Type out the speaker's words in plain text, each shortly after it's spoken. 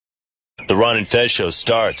The Ron and Fez show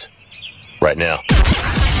starts right now.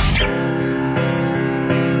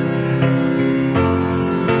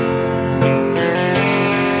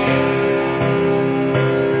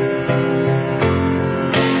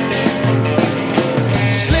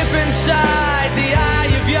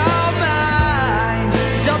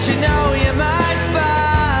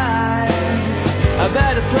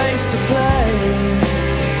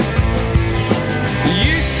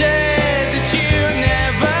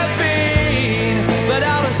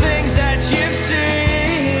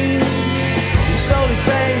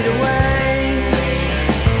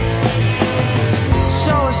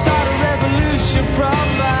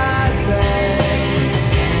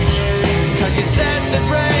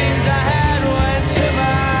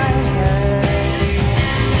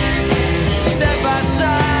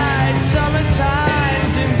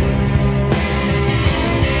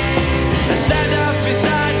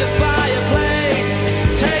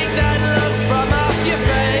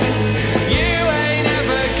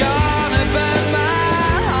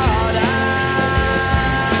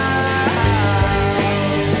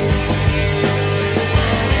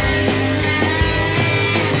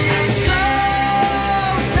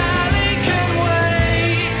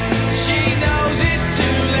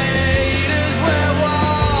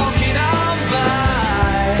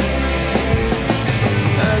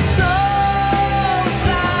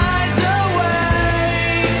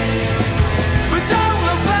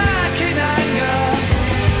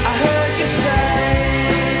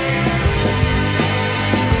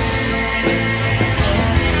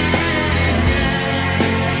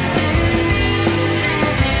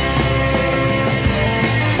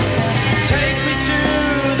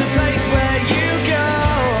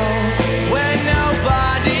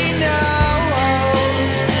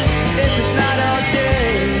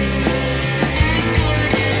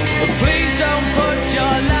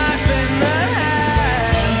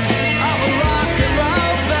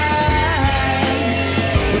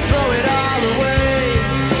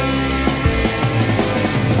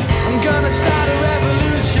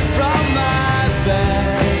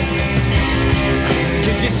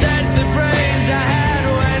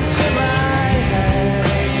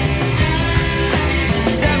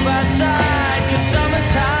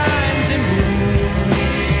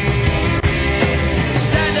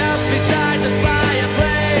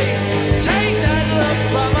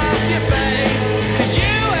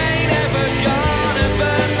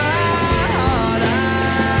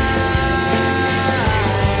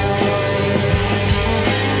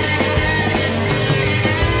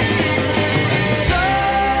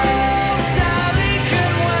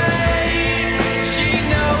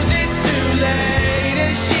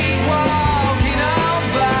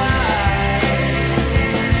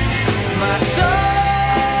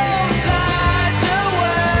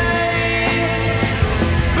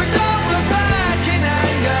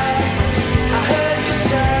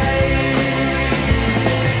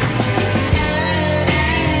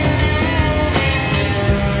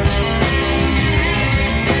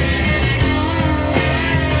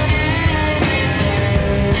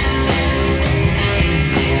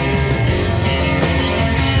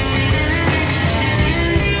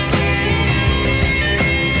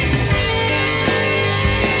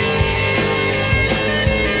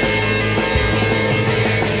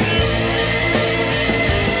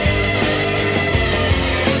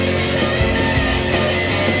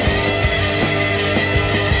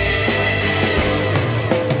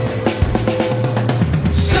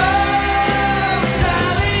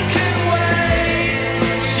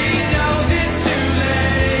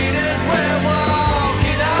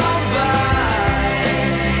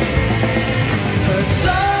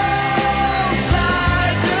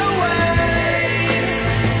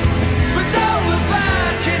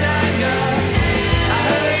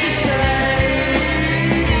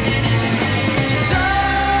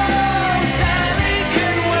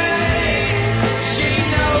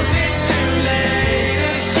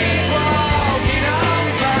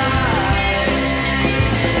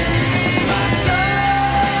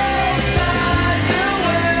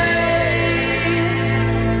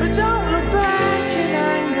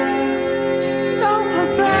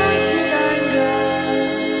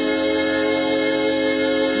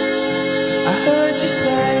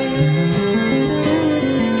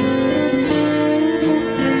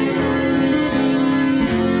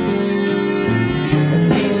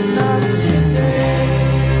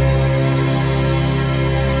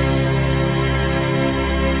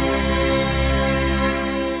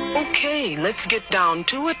 Let's get down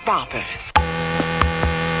to it, boppers.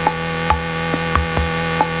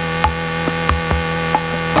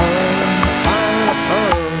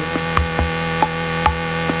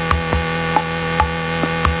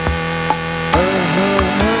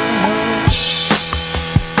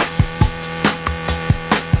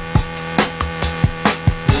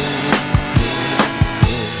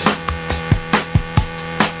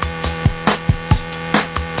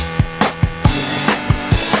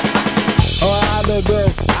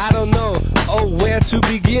 I don't know, where to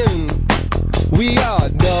begin. We are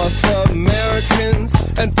North Americans,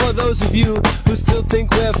 and for those of you who still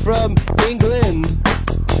think we're from England,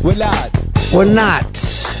 we're not. We're not.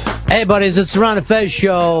 Hey, buddies, it's the Ron and Fez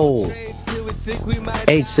Show.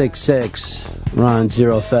 866 Ron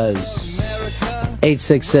Zero Fez.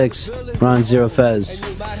 866 Ron Zero Fez.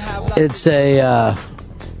 It's a,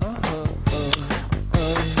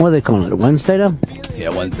 what are they calling it? A Wednesday now? Yeah,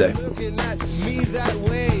 Wednesday.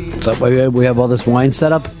 So we have all this wine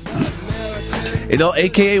set up?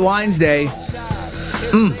 AKA Wines Day.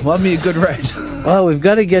 Love me a good red. Well, we've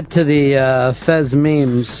got to get to the Fez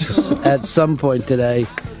memes at some point today.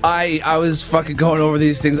 I was fucking going over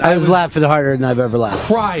these things. I was laughing harder than I've ever laughed.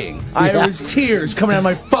 Crying. Yeah. There was tears coming out of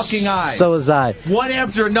my fucking eyes. So was I. One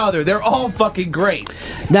after another. They're all fucking great.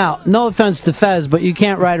 Now, no offense to Fez, but you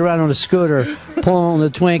can't ride around on a scooter pulling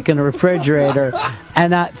a twink in a refrigerator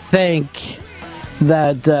and not think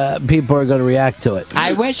that people are going to react to it.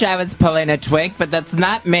 I wish I was pulling a twink, but that's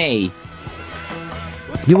not me.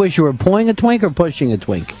 You wish you were pulling a twink or pushing a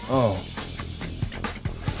twink? Oh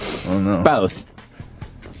no. Both.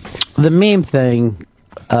 The meme thing,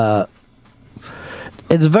 it's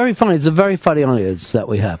very funny. It's a very funny audience that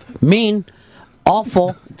we have. Mean,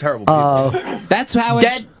 awful, terrible people. That's how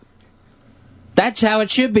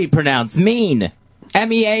it should be pronounced. Mean.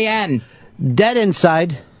 MEAN. Dead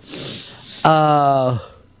inside.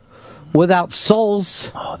 Without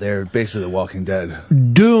souls. Oh, they're basically The Walking Dead.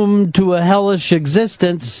 Doomed to a hellish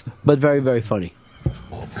existence, but very, very funny.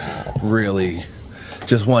 Really,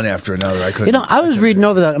 just one after another. I couldn't. You know, I was reading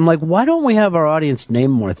over that. I'm like, why don't we have our audience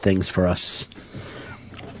name more things for us?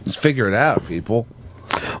 Just figure it out, people.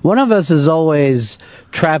 One of us is always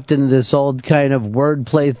trapped in this old kind of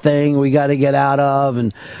wordplay thing we got to get out of,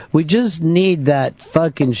 and we just need that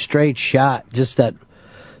fucking straight shot. Just that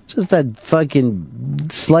fucking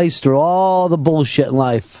slice through all the bullshit in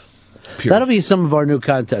life. Pure. That'll be some of our new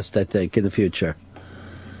contests, I think, in the future.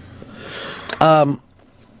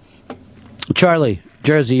 Charlie,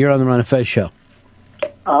 Jersey, you're on the Ron and Fez Show.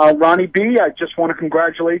 Ronnie B., I just want to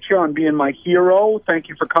congratulate you on being my hero. Thank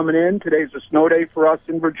you for coming in. Today's a snow day for us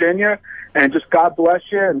in Virginia, and just God bless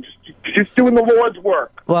you, and just doing the Lord's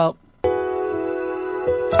work. Well,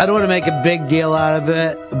 I don't want to make a big deal out of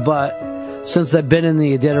it, but since I've been in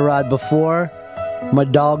the Iditarod before, my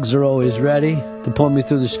dogs are always ready to pull me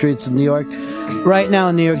through the streets of New York. Right now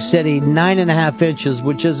in New York City, 9.5 inches,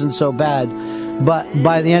 which isn't so bad, but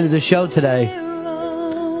by the end of the show today,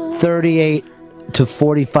 38 to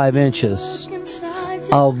 45 inches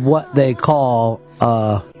of what they call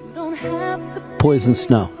poison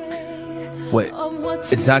snow. Wait,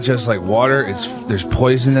 it's not just like water, there's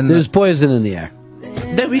poison in there? There's poison in the air.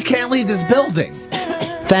 Then we can't leave this building.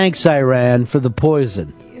 Thanks, Iran, for the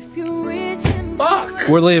poison. Fuck!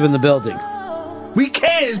 We're leaving the building. We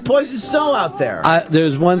can't, there's poison snow out there.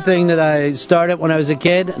 There's one thing that I started when I was a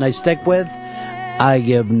kid, and I stick with. I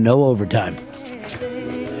give no overtime.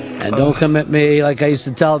 And don't come at me like I used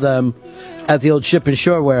to tell them at the old Ship and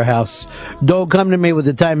Shore warehouse. Don't come to me with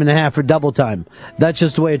the time and a half or double time. That's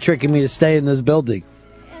just a way of tricking me to stay in this building.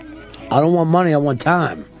 I don't want money, I want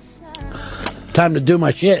time. Time to do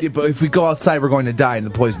my shit. Yeah, but if we go outside, we're going to die in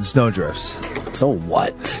the poison snowdrifts. So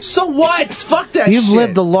what? So what? Fuck that You've shit.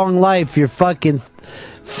 lived a long life. You're fucking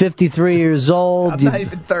 53 years old. I'm not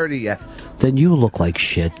even 30 yet. Then you look like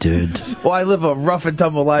shit, dude. Well, I live a rough and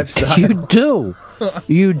tumble lifestyle. You do.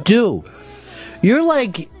 You do. You're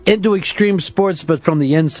like into extreme sports, but from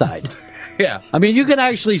the inside. Yeah. I mean, you can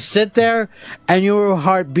actually sit there and your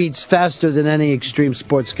heart beats faster than any extreme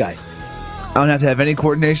sports guy. I don't have to have any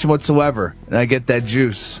coordination whatsoever, and I get that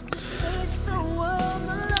juice.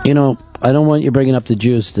 You know, I don't want you bringing up the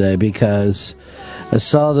juice today because I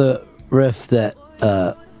saw the riff that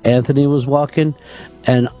Anthony was walking,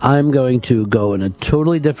 and I'm going to go in a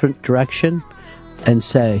totally different direction and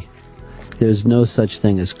say there's no such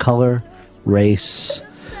thing as color, race,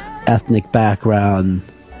 ethnic background,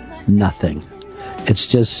 nothing. It's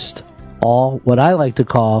just all what I like to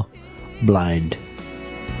call blind.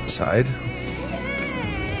 Side?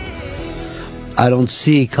 I don't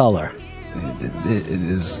see color. It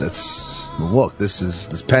is, that's, look,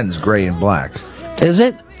 this pen's gray and black. Is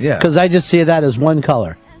it? Yeah. Because I just see that as one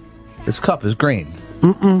color. This cup is green.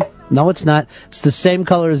 No, it's not. It's the same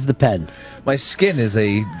color as the pen. My skin is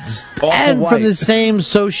awful And white. from the same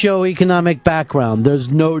socioeconomic background, there's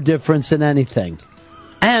no difference in anything.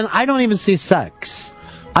 And I don't even see sex.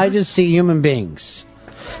 I just see human beings.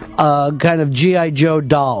 Kind of G.I. Joe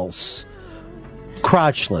dolls.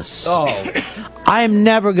 Crotchless. Oh. I am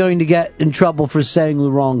never going to get in trouble for saying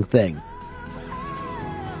the wrong thing.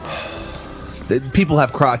 people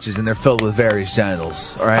have crotches and they're filled with various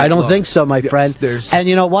genitals. All right? I don't think so, my friend. There's, and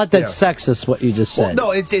you know what? That's sexist, what you just said. Well,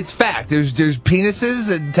 no, it's fact. There's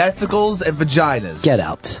penises and testicles and vaginas. Get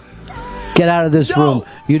out. Get out of this room.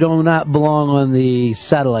 You do not belong on the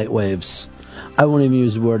satellite waves. I won't even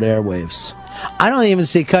use the word airwaves. I don't even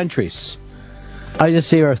see countries. I just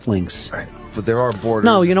see earthlings. Right. But there are borders.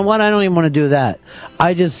 No, you know what? I don't even want to do that.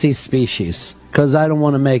 I just see species because I don't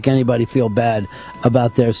want to make anybody feel bad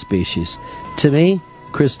about their species. To me,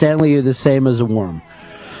 Chris Stanley, you're the same as a worm.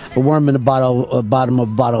 A worm in the bottom of a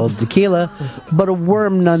bottle of tequila, but a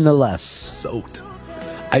worm nonetheless. Soaked.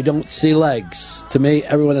 I don't see legs. To me,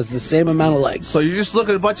 everyone has the same amount of legs. So you're just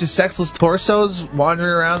looking at a bunch of sexless torsos wandering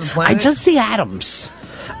around the planet? I just see atoms.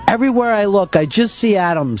 Everywhere I look, I just see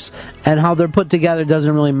atoms, and how they're put together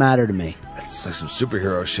doesn't really matter to me. That's like some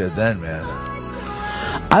superhero shit then, man.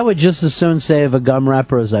 I would just as soon save a gum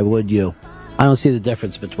wrapper as I would you. I don't see the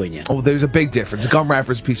difference between you. Oh, there's a big difference. A gum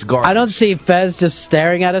wrapper's a piece of garbage. I don't see Fez just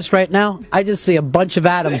staring at us right now. I just see a bunch of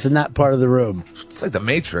atoms in that part of the room. It's like the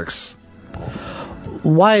Matrix.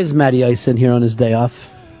 Why is Matty Ice in here on his day off?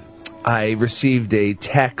 I received a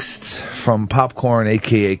text from Popcorn,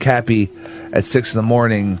 a.k.a. Cappy, at 6 in the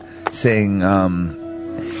morning saying,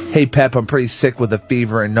 hey, Pep, I'm pretty sick with a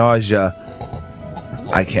fever and nausea.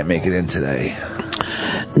 I can't make it in today.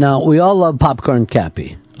 Now, we all love Popcorn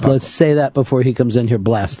Cappy. Let's say that before he comes in here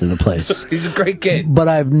blasting the place. He's a great kid. But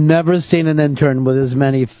I've never seen an intern with as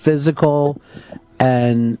many physical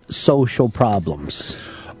and social problems.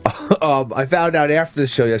 I found out after the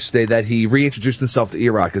show yesterday that he reintroduced himself to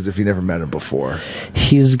E-Rock as if he never met him before.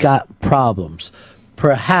 He's got problems.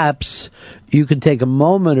 Perhaps you could take a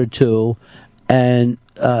moment or two and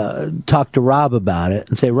talk to Rob about it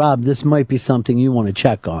and say, Rob, this might be something you want to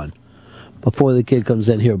check on before the kid comes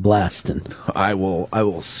in here blasting. I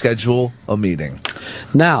will schedule a meeting.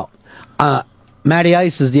 Now, Matty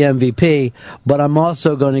Ice is the MVP, but I'm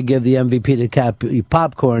also going to give the MVP to Cappy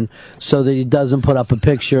Popcorn so that he doesn't put up a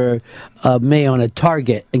picture of me on a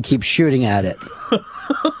target and keep shooting at it.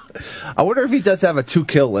 I wonder if he does have a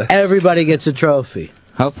 2-kill list. Everybody gets a trophy.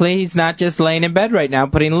 Hopefully he's not just laying in bed right now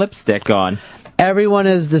putting lipstick on. Everyone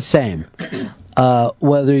is the same.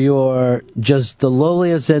 Whether you're just the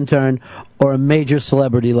lowliest intern or a major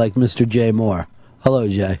celebrity like Mr. Jay Moore. Hello,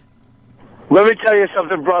 Jay. Let me tell you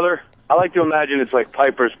something, brother. I like to imagine it's like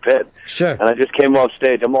Piper's Pit. Sure. And I just came off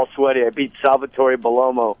stage. I'm all sweaty. I beat Salvatore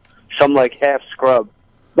Bellomo, some like half scrub.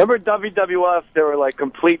 Remember WWF? They were like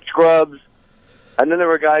complete scrubs. And then there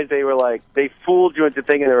were guys, they were like, they fooled you into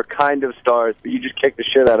thinking they were kind of stars, but you just kicked the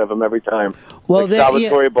shit out of them every time. Well, like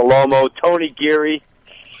Salvatore Bellomo, Tony Geary.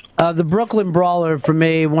 The Brooklyn Brawler, for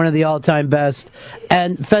me, one of the all-time best.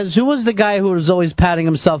 And, Fez, who was the guy who was always patting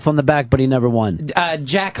himself on the back, but he never won?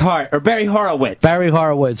 Jack Hart, or Barry Horowitz. Barry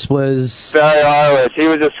Horowitz was... Barry Horowitz. He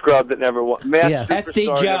was a scrub that never won. S.D.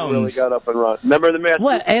 Jones. Really got up and run. Remember the Masked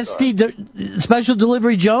What, S.D. Special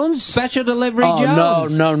Delivery Jones? Special Delivery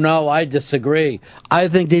Jones. Jones. No, I disagree. I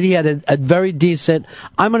think that he had a very decent,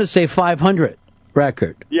 I'm going to say 500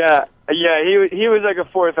 record. Yeah, he was like a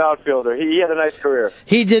fourth outfielder. He had a nice career.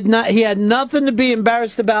 He did not. He had nothing to be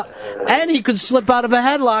embarrassed about, and he could slip out of a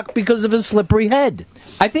headlock because of his slippery head.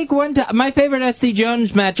 I think one time, my favorite S.D.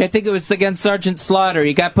 Jones match, I think it was against Sergeant Slaughter.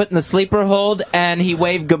 He got put in the sleeper hold, and he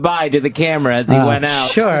waved goodbye to the camera as he went out.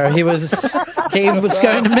 Sure, he was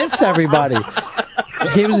going to miss everybody.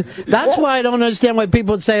 That's why I don't understand why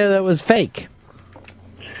people would say that it was fake.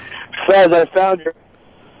 Fez, I found your...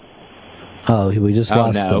 Oh, we just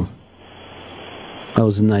lost him. That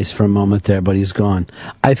was nice for a moment there, but he's gone.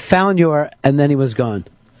 I found and then he was gone.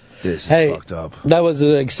 This is fucked up. That was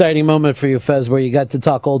an exciting moment for you, Fez, where you got to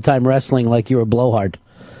talk old-time wrestling like you were Blowhard.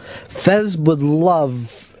 Fez would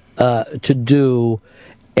love to do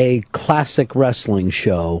a classic wrestling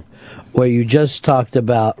show where you just talked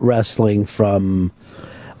about wrestling from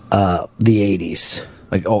the 80s.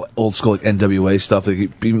 Like old school like NWA stuff,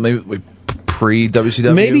 like maybe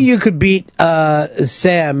pre-WCW? Maybe you could beat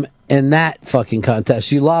Sam in that fucking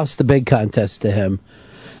contest. You lost the big contest to him.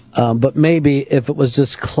 But maybe if it was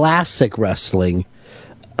just classic wrestling,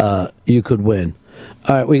 you could win.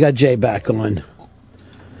 All right, we got Jay back on.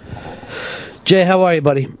 Jay, how are you,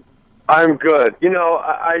 buddy? I'm good. You know,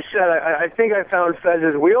 I said I think I found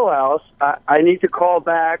Fez's wheelhouse. I need to call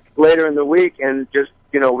back later in the week and just,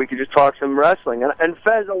 we could just talk some wrestling. And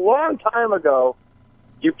Fez, a long time ago,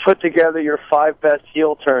 you put together your 5 best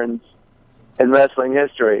heel turns in wrestling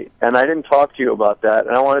history, and I didn't talk to you about that.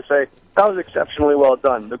 And I want to say that was exceptionally well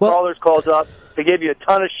done. The callers called up. They gave you a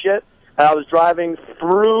ton of shit, and I was driving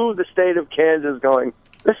through the state of Kansas going,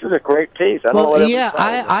 this is a great piece. I don't know what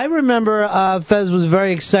I remember Fez was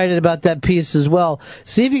very excited about that piece as well.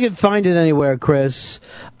 See if you can find it anywhere, Chris.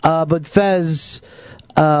 But Fez,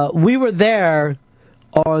 we were there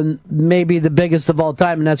on maybe the biggest of all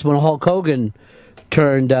time, and that's when Hulk Hogan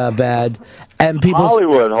turned bad. And people,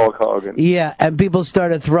 Hollywood Hulk Hogan. Yeah, and people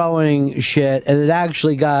started throwing shit, and it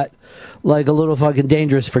actually got like a little fucking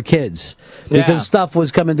dangerous for kids because stuff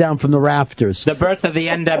was coming down from the rafters. The birth of the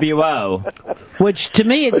NWO. Which, to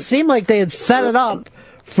me, it seemed like they had set it up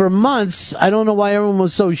for months. I don't know why everyone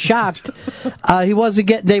was so shocked. He wasn't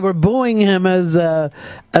getting. They were booing him as a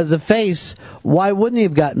face. Why wouldn't he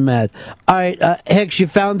have gotten mad? All right, Hicks, you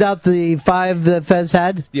found out the 5 that Fez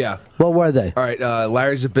had? Yeah. What were they? All right,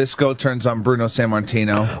 Larry Zbyszko turns on Bruno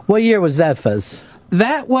Sammartino. What year was that, Fez?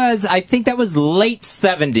 I think that was late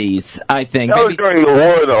 70s, I think. That was during the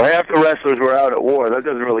war, though. Half the wrestlers were out at war. That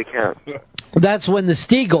doesn't really count. That's when the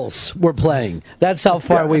Steagles were playing. That's how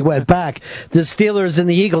far we went back. The Steelers and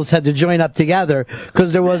the Eagles had to join up together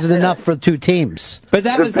because there wasn't enough for 2 teams. But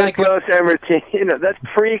that was like San Martino. That's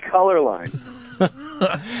pre-color line.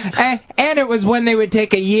 and it was when they would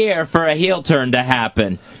take a year for a heel turn to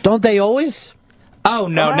happen. Don't they always? Oh,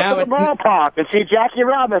 no, now the ballpark and see Jackie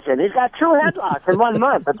Robinson. He's got 2 headlocks in 1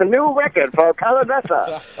 month. That's a new record for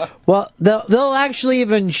Calavessa. Well, they'll actually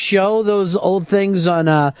even show those old things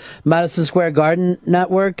on Madison Square Garden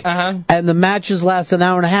Network, and the matches last an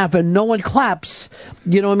hour and a half, and no one claps.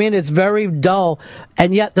 You know what I mean? It's very dull,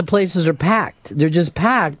 and yet the places are packed. They're just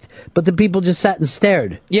packed, but the people just sat and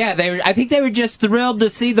stared. Yeah, I think they were just thrilled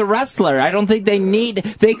to see the wrestler. I don't think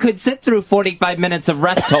they could sit through 45 minutes of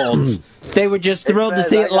rest holds. They were just thrilled to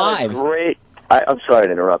see it live. I'm sorry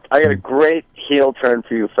to interrupt. I got a great heel turn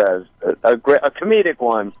for you, Fez. A comedic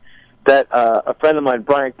one that a friend of mine,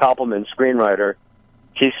 Brian Koppelman, screenwriter,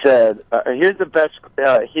 he said, here's the best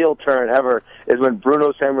heel turn ever is when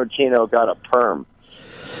Bruno Sammartino got a perm.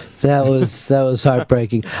 That was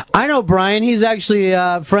heartbreaking. I know Brian. He's actually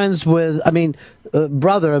friends with,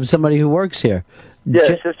 brother of somebody who works here. Yeah,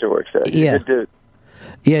 his sister works there. He's a good dude.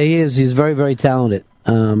 Yeah, he is. He's very, very talented.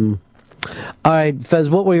 All right,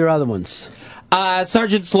 Fez, what were your other ones?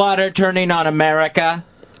 Sergeant Slaughter turning on America.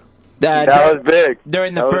 That was big.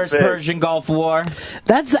 During the first Persian Gulf War.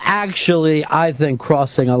 That's actually, I think,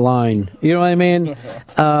 crossing a line. You know what I mean?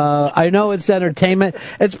 I know it's entertainment.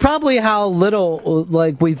 It's probably how little,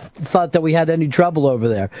 we thought that we had any trouble over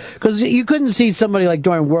there. Because you couldn't see somebody like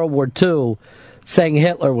during World War II saying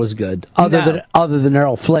Hitler was good, other than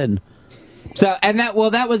Errol Flynn. So, that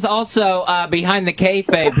was also behind the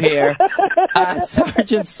kayfabe here.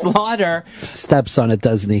 Sergeant Slaughter steps on it,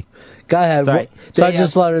 doesn't he? Go ahead. Sorry. Sergeant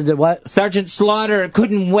Slaughter did what? Sergeant Slaughter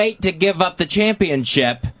couldn't wait to give up the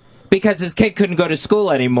championship because his kid couldn't go to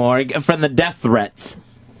school anymore from the death threats.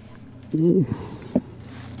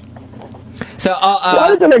 So,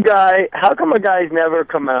 how come a guy's never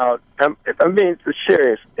come out, I'm being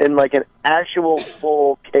serious, in like an actual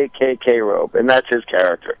full KKK robe, and that's his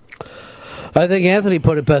character? I think Anthony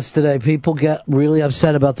put it best today. People get really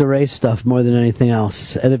upset about the race stuff more than anything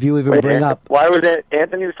else. And if you even bring up... Why was it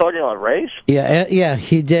Anthony was talking about race? Yeah,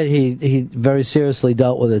 he did. He very seriously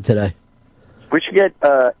dealt with it today. We should get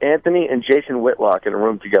Anthony and Jason Whitlock in a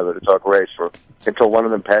room together to talk race until one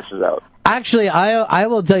of them passes out. Actually, I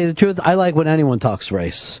will tell you the truth. I like when anyone talks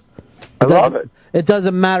race. I love it. It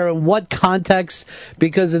doesn't matter in what context,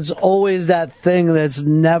 because it's always that thing that's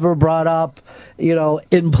never brought up,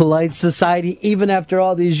 in polite society, even after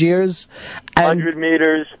all these years. 100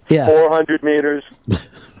 meters, 400 meters.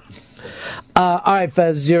 All right,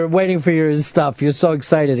 Fez, you're waiting for your stuff. You're so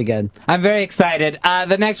excited again. I'm very excited.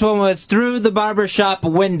 The next one was Through the Barbershop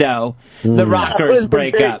Window, the Rockers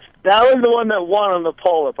break up. That was the one that won on the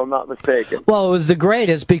poll, if I'm not mistaken. Well, it was the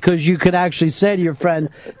greatest because you could actually say to your friend,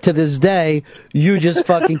 to this day, you just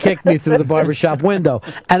fucking kicked me through the barbershop window.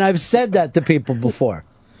 And I've said that to people before.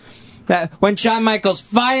 When Shawn Michaels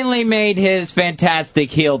finally made his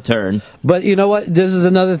fantastic heel turn. But you know what? This is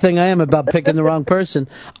another thing I am about picking the wrong person.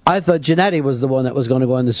 I thought Jannetty was the one that was going to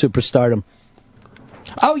go into superstardom.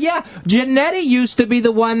 Oh, yeah. Jannetty used to be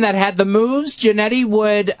the one that had the moves. Jannetty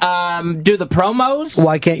would do the promos.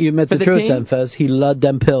 Why can't you admit the truth then, Fez? He loved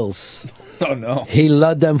them pills. Oh, no. He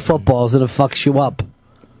loved them footballs, and it fucks you up.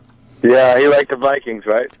 Yeah, he liked the Vikings,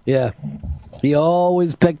 right? Yeah. He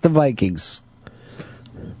always picked the Vikings.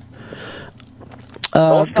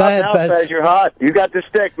 Don't Go stop ahead, now, Fez. Fez. You're hot. You got the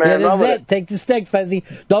stick, man. That is Love it. Take the stick, Fezzy.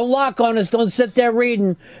 Don't lock on us. Don't sit there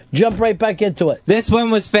reading. Jump right back into it. This one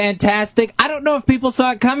was fantastic. I don't know if people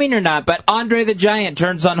saw it coming or not, but Andre the Giant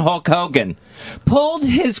turns on Hulk Hogan. Pulled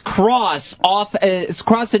his cross off, his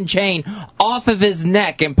cross and chain off of his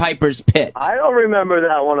neck in Piper's Pit. I don't remember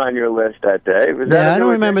that one on your list that day. Was that Yeah, a I new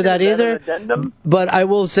don't remember that addition? either. Is that an addendum? But I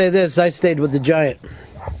will say this. I stayed with the Giant.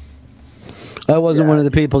 I wasn't one of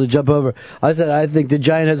the people to jump over. I said, I think the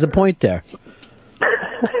Giant has a point there.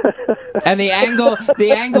 And the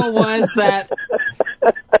angle was that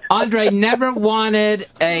Andre never wanted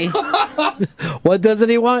a... What doesn't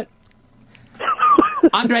he want?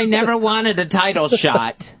 Andre never wanted a title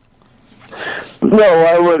shot. No,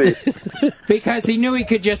 why would he? Because he knew he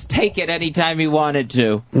could just take it anytime he wanted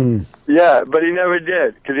to. Yeah, but he never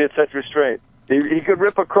did because he had such restraint. He could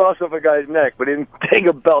rip a cross off a guy's neck, but he didn't take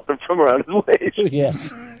a belt from around his waist.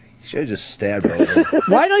 Yes. Should have just stabbed her.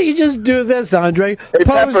 Why don't you just do this, Andre? Hey,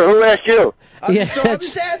 Pepper, who asked you? Yeah,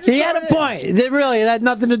 he had a point. It had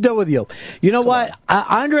nothing to do with you. You know what?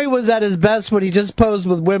 Andre was at his best when he just posed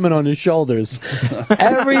with women on his shoulders.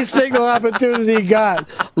 Every single opportunity he got.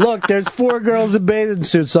 Look, there's 4 girls in bathing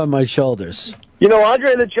suits on my shoulders. You know,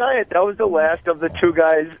 Andre the Giant, that was the last of the 2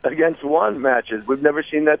 guys against 1 matches. We've never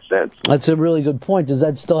seen that since. That's a really good point. Does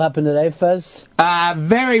that still happen today, Fez?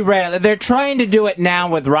 Very rarely. They're trying to do it now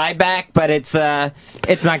with Ryback, but it's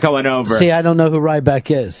not going over. See, I don't know who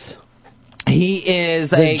Ryback is. He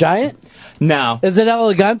is a Giant? No. Is it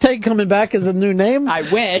Elegante coming back as a new name? I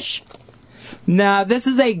wish. No, this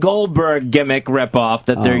is a Goldberg gimmick ripoff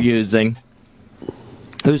that they're using.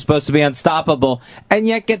 Who's supposed to be unstoppable, and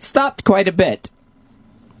yet gets stopped quite a bit.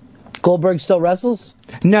 Goldberg still wrestles?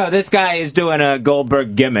 No, this guy is doing a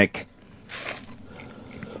Goldberg gimmick.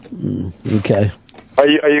 Okay. Are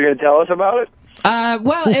you going to tell us about it?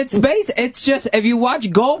 Well, it's just, if you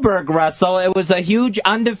watch Goldberg wrestle, it was a huge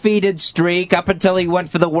undefeated streak up until he went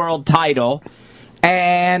for the world title.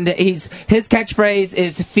 And his catchphrase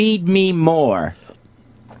is "Feed me more."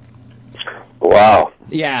 Wow.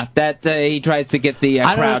 Yeah, that he tries to get the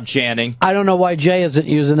crowd chanting. I don't know why Jay isn't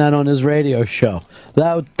using that on his radio show.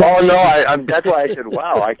 Oh, no, that's why I said,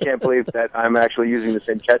 wow, I can't believe that I'm actually using the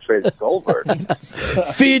same catchphrase as Goldberg.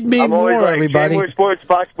 Feed me I'm always more, like, everybody. January Sports,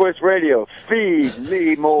 Fox Sports Radio, feed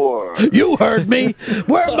me more. You heard me.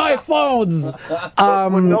 Where are my phones?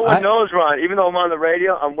 When no one knows, Ron, even though I'm on the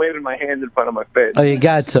radio, I'm waving my hands in front of my face. Oh, you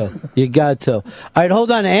got to. You got to. All right,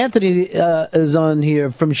 hold on. Anthony is on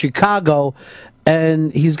here from Chicago,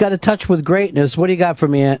 and he's got a touch with greatness. What do you got for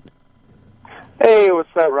me, Ant? Hey, what's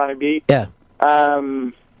up, Ronnie B? Yeah.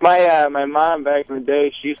 My mom back in the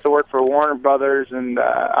day, she used to work for Warner Brothers and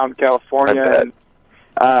out in California. And,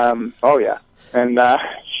 oh yeah, and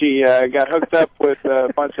she got hooked up with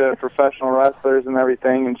a bunch of professional wrestlers and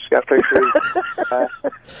everything, and she got pictures.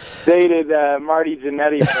 Dated Marty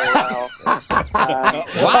Jannetty for a while.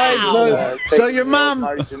 Wow! So your mom,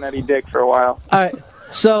 Marty Jannetty dick for a while. All right.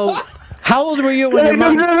 So, how old were you when your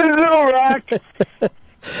mom?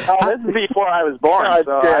 Oh, this is before I was born,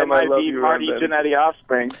 so I might be Marty Jannetty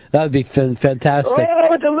offspring. That would be fantastic.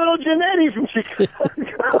 Oh, it's a little Jannetty from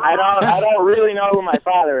Chicago. I don't really know who my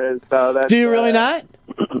father is, so that's. Do you really not?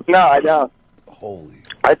 No, I don't. Holy.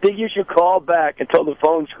 I think you should call back and tell the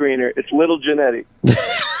phone screener it's Little Jannetty.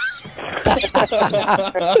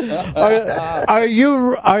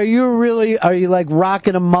 Are you like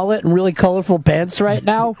rocking a mullet and really colorful pants right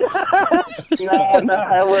now? No,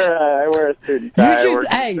 I wear a suit.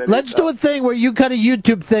 Hey, let's do a thing where you cut a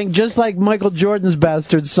YouTube thing just like Michael Jordan's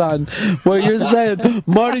bastard son, where you're saying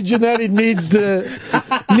Marty Jannetty needs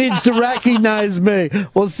to recognize me.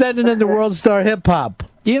 We'll send it into World Star Hip Hop.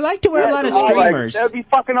 You like to wear a lot of streamers. That'd be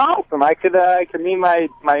fucking awesome. I could meet my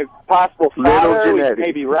possible father. We could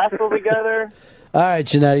maybe wrestle together. All right,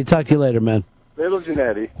 Jannetty. Talk to you later, man. Little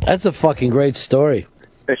Jannetty. That's a fucking great story.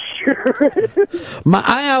 Sure.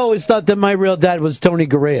 I always thought that my real dad was Tony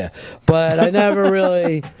Garea, but I never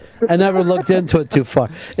looked into it too far.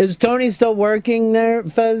 Is Tony still working there,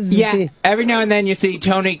 Fez? Yeah, every now and then you see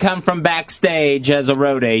Tony come from backstage as a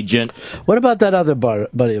road agent. What about that other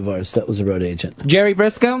buddy of ours that was a road agent? Jerry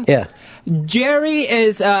Briscoe? Yeah. Jerry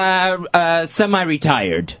is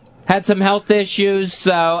semi-retired. Had some health issues,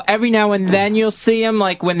 so every now and then you'll see him,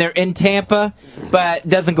 like when they're in Tampa, but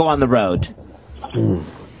doesn't go on the road.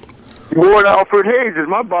 Lord Alfred Hayes is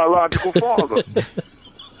my biological father.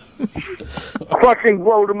 Crushing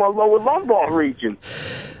blow to my lower lumbar region.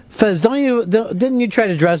 Fez, didn't you try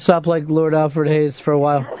to dress up like Lord Alfred Hayes for a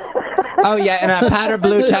while? Oh yeah, in a powder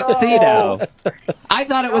blue tuxedo. I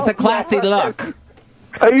thought it was a classy look.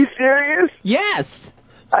 Are you serious? Yes.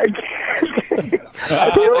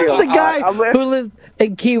 Who's the guy who lived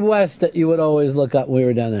in Key West that you would always look up when we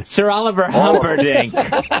were down there? Sir Oliver Humperdinck.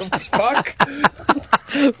 Fuck.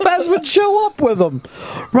 Fez would show up with him.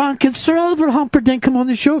 Ron, can Sir Oliver Humperdinck come on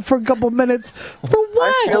the show for a couple minutes? For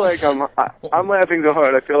what? I feel like I'm laughing so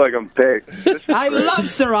hard. I feel like I'm big. I love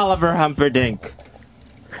Sir Oliver Humperdinck.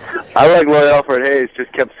 I like Lloyd Alfred Hayes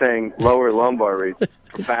just kept saying lower lumbar reads.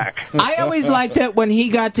 Back. I always liked it when he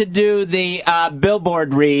got to do the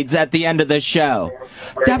billboard reads at the end of the show.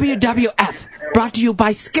 WWF, brought to you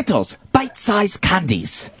by Skittles, bite-sized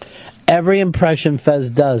candies. Every impression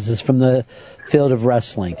Fez does is from the field of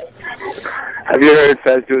wrestling. Have you heard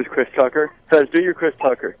Fez do his Chris Tucker? Fez, do your Chris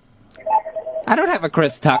Tucker. I don't have a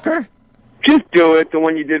Chris Tucker. Just do it, the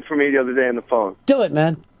one you did for me the other day on the phone. Do it,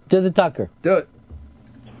 man. Do the Tucker. Do it.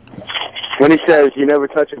 When he says, you never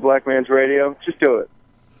touch a black man's radio, just do it.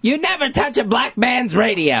 You never touch a black man's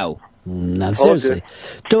radio. No, seriously.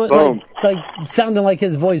 Do it like sounding like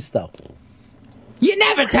his voice, though. You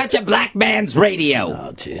never touch a black man's radio.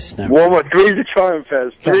 Oh, jeez. Never. One more. 3 is the charm,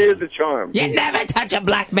 Fez. 3 is the charm. You never touch a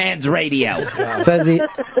black man's radio. Fezzy,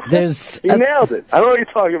 there's... He nailed it. I know what you're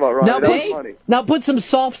talking about, Ron. That was funny. Now put some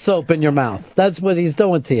soft soap in your mouth. That's what he's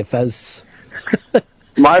doing to you, Fez.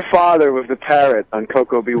 My father was the parrot on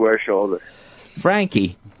Coco Beware's shoulder.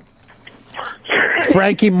 Frankie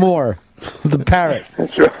Moore, the parrot.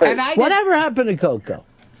 That's right. And Whatever happened to Coco?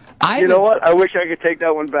 You know what? I wish I could take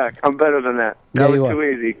that one back. I'm better than that. That Yeah, you was are. too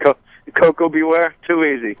easy. Coco Beware, too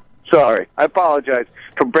easy. Sorry. I apologize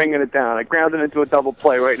for bringing it down. I ground it into a double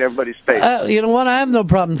play right in everybody's face. You know what? I have no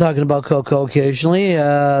problem talking about Coco occasionally.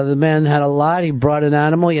 The man had a lot. He brought an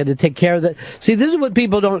animal. He had to take care of that. See, this is what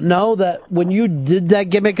people don't know, that when you did that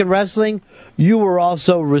gimmick in wrestling, you were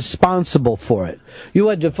also responsible for it. You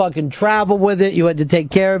had to fucking travel with it. You had to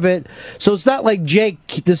take care of it. So it's not like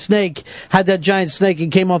Jake the Snake had that giant snake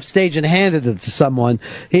and came off stage and handed it to someone.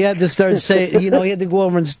 He had to start saying, he had to go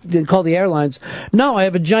over and call the airlines. No, I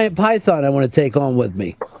have a giant python I want to take on with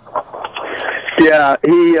me. Yeah,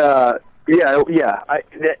 it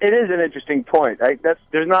is an interesting point.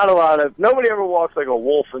 There's not a lot of, nobody ever walks like a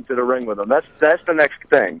wolf into the ring with them. That's the next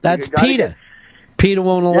thing. That's PETA. PETA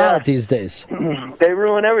won't allow it these days. They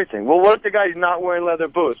ruin everything. Well, what if the guy's not wearing leather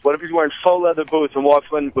boots? What if he's wearing faux leather boots and walks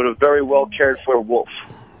in with a very well cared for wolf?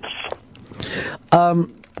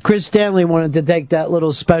 Chris Stanley wanted to take that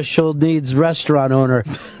little special needs restaurant owner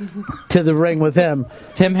to the ring with him.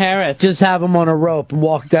 Tim Harris. Just have him on a rope and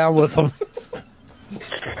walk down with him.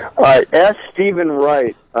 All right, ask Stephen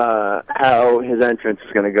Wright how his entrance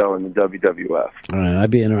is going to go in the WWF. All right,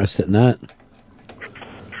 I'd be interested in that.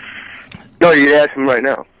 No, you ask him right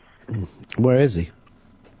now. Where is he?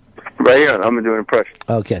 Right here. I'm going to do an impression.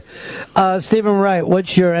 Okay. Stephen Wright,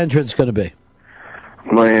 what's your entrance going to be?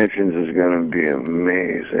 My entrance is going to be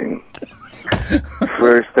amazing.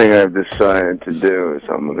 First thing I've decided to do is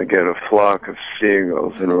I'm going to get a flock of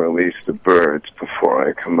seagulls and release the birds before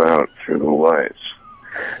I come out through the lights.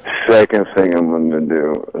 Second thing I'm going to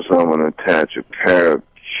do is I'm going to attach a pair of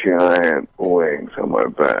giant wings on my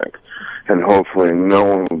back. And hopefully no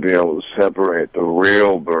one will be able to separate the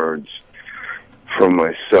real birds from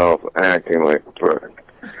myself acting like a bird.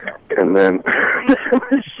 And then...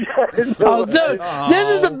 Oh, dude, this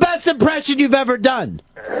is the best impression you've ever done.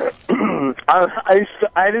 I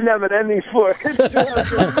didn't have an ending for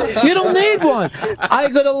it. You don't need one. I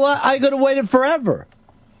could have waited forever.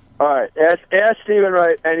 All right, ask Stephen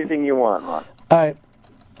Wright anything you want, Ron. All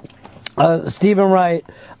right. Stephen Wright,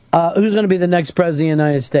 who's going to be the next president of the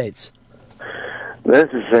United States?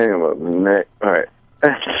 That's the thing about the next... All right.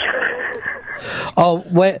 Oh,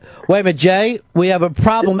 wait a minute, Jay. We have a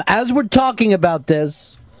problem. As we're talking about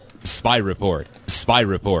this... Spy report. Spy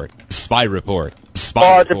report. Spy report. Oh,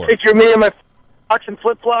 Spy it's a report. picture of me in my watching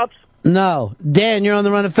flip-flops? No. Dan, you're on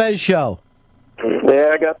the Run of Fez show.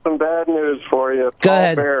 Yeah, I got some bad news for you. Go Paul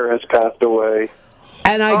ahead. Bearer has passed away.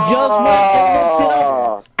 And I just went and looked it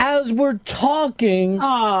up. As we're talking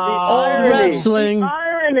on wrestling... The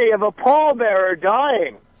irony of a pallbearer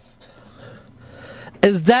dying.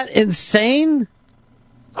 Is that insane?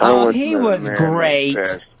 He was great.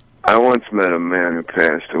 I once met a man who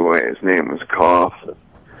passed away. His name was Coffin.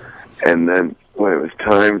 And then when it was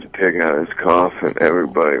time to pick out his coffin,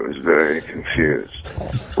 everybody was very confused.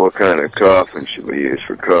 What kind of coffin should we use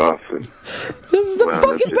for coffin? This is the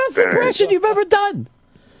fucking best impression you've ever done.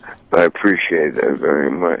 I appreciate that very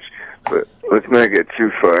much. But let's not get too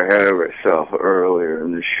far ahead of ourselves. Earlier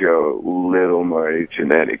in the show, little Marty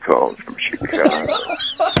Jannetty called from Chicago.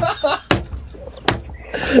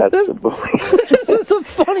 That's the boy. This is the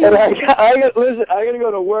funniest. And listen, I got to go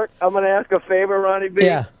to work. I'm going to ask a favor, Ronnie B.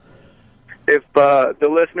 Yeah. if the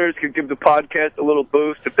listeners could give the podcast a little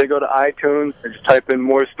boost, if they go to iTunes and just type in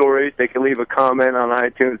more stories, they can leave a comment on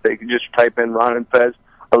iTunes. They can just type in Ron and Fez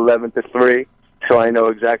 11 to 3, so I know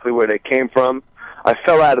exactly where they came from. I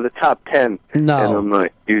fell out of the top 10, No. and I'm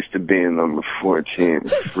not used to being number 14.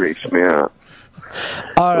 It freaks me out.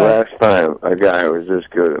 All right. Last time a guy was this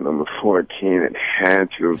good at number 14, it had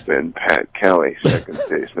to have been Pat Kelly, second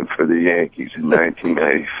baseman for the Yankees in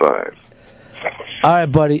 1995. All right,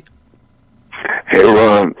 buddy. Hey,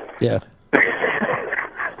 Ron. Yeah.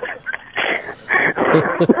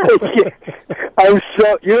 I'm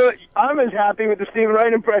so, I'm as happy with the Stephen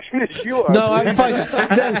Wright impression as you are. No, I'm fine.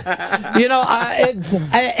 You know,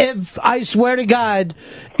 if I swear to God,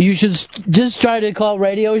 you should just try to call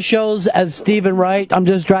radio shows as Stephen Wright. I'm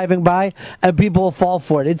just driving by, and people will fall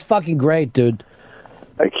for it. It's fucking great, dude.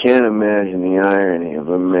 I can't imagine the irony of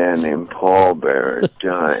a man named Paul Bearer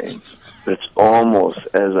dying. It's almost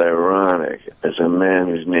as ironic as a man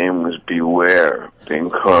whose name was Beware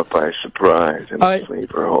being caught by surprise in a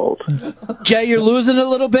sleeper hold. Jay, you're losing a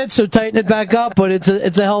little bit, so tighten it back up. But it's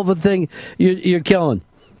a hell of a thing you're killing.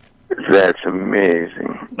 That's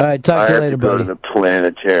amazing. All right, talk to you later, I have to go buddy. to the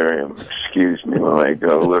planetarium. Excuse me while I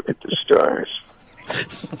go look at the stars.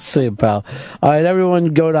 See you, pal. All right,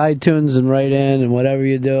 everyone go to iTunes and write in and whatever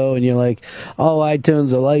you do, and you're like, oh,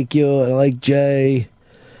 iTunes, I like you, I like Jay.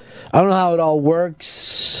 I don't know how it all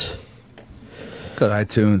works. Go to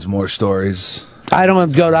iTunes, more stories. I don't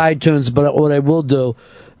have to go to iTunes, but what I will do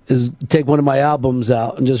is take one of my albums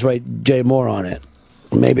out and just write Jay Moore on it.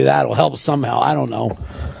 Maybe that'll help somehow. I don't know.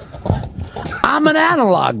 I'm an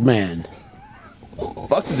analog man.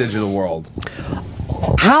 Fuck the digital world.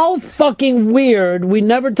 How fucking weird. We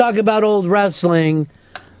never talk about old wrestling.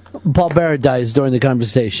 Paul Bearer dies during the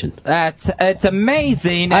conversation. It's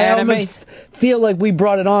amazing. I and almost feel like we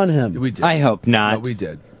brought it on him. We did. I hope not. No, we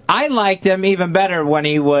did. I liked him even better when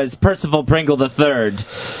he was Percival Pringle III.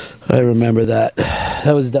 I remember that.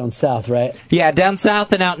 That was down south, right? Yeah, down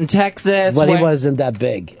south and out in Texas. But he wasn't that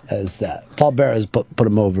big as that. Paul Bearer has put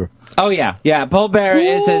him over. Oh, yeah. Yeah, Paul Bearer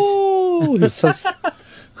is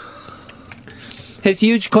his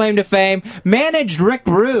huge claim to fame. Managed Rick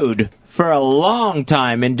Rude for a long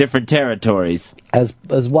time in different territories. As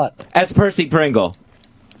what? As Percy Pringle.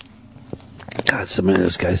 God, so many of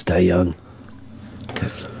those guys die young.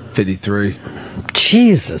 53.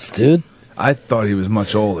 Jesus, dude. I thought he was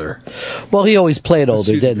much older. Well, he always played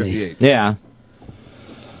older, didn't he? Yeah.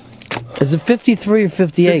 Is it 53 or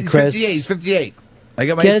 58, Chris? 58. I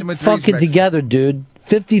got my Get intimate threes fucking mixed. together, dude.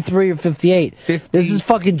 53 or 58. This is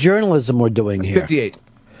fucking journalism we're doing here. 58.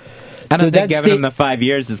 I don't Dude, think that giving him the 5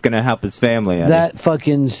 years is going to help his family. Eddie. That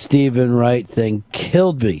fucking Stephen Wright thing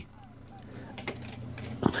killed me.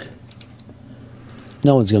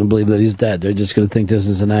 No one's going to believe that he's dead. They're just going to think this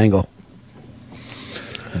is an angle.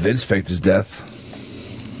 Vince faked his death.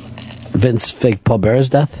 Vince faked Paul Bearer's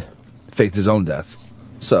death? Faked his own death.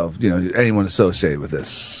 So, anyone associated with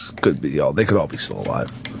this could be they could all be still alive.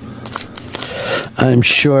 I'm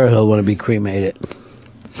sure he'll want to be cremated.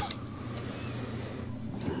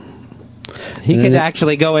 He could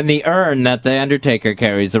actually go in the urn that the Undertaker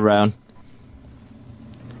carries around.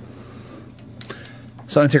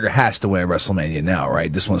 So Undertaker has to win WrestleMania now,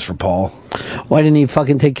 right? This one's for Paul. Why didn't he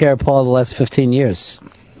fucking take care of Paul the last 15 years?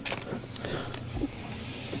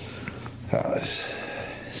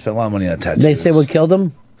 Spent a lot of money on tattoos. They say what killed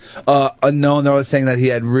him? No, I was saying that he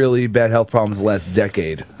had really bad health problems the last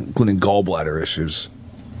decade, including gallbladder issues.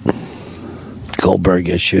 Goldberg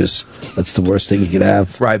issues. That's the worst thing you could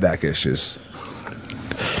have. Ryback issues.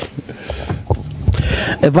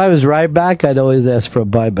 If I was Ryback, I'd always ask for a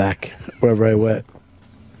buyback wherever I went.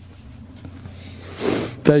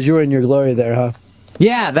 Because you were in your glory there, huh?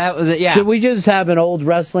 Yeah, that was yeah. Should we just have an old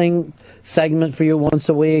wrestling segment for you once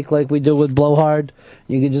a week like we do with Blowhard?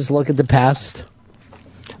 You could just look at the past.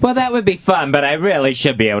 Well, that would be fun, but I really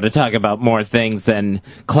should be able to talk about more things than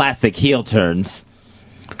classic heel turns.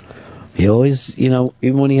 He always, even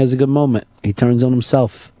when he has a good moment, he turns on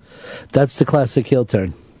himself. That's the classic heel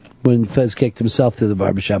turn. When Fez kicked himself through the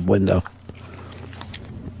barbershop window.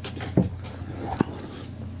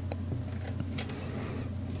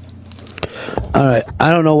 All right,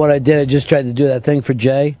 I don't know what I did. I just tried to do that thing for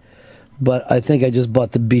Jay, but I think I just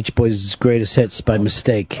bought the Beach Boys' greatest hits by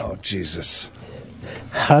mistake. Oh, Jesus.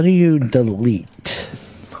 How do you delete?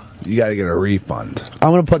 You got to get a refund.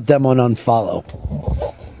 I'm going to put them on unfollow.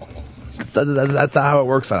 That's not how it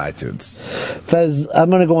works on iTunes. Fez, I'm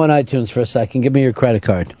going to go on iTunes for a second. Give me your credit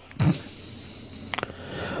card.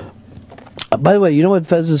 By the way, you know what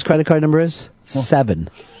Fez's credit card number is? 7.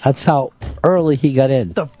 That's how early he got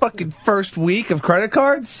in. The fucking first week of credit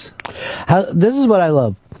cards? This is what I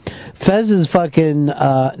love. Fez is fucking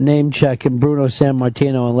name checking Bruno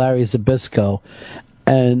Sammartino and Larry Zabisco,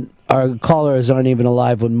 and our callers aren't even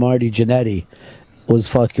alive when Marty Jannetty was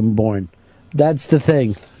fucking born. That's the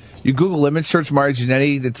thing. You Google image search Marty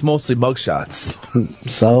Jannetty, it's mostly mugshots.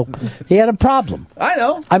 So, he had a problem. I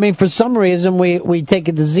know. I mean, for some reason, we take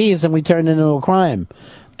a disease and we turn it into a crime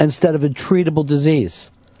instead of a treatable disease.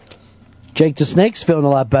 Jake the Snake's feeling a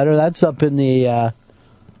lot better. That's up in the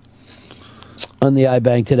on the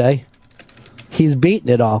iBank today. He's beaten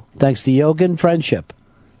it all, thanks to yoga and friendship.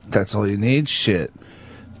 That's all you need? Shit.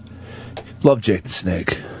 Love Jake the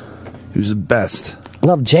Snake. He was the best.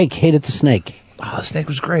 Love Jake, hated the snake. Oh, the snake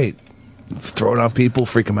was great. Throw it on people,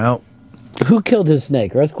 freak them out. Who killed his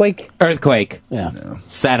snake? Earthquake? Earthquake. Yeah.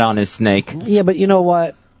 Sat on his snake. Yeah, but you know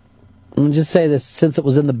what? Let me just say this. Since it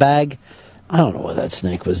was in the bag, I don't know whether that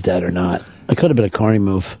snake was dead or not. It could have been a Carney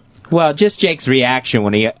move. Well, just Jake's reaction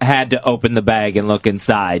when he had to open the bag and look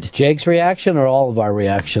inside. Jake's reaction or all of our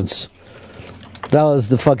reactions? That was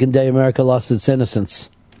the fucking day America lost its innocence.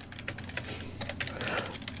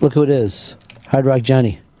 Look who it is. Hard Rock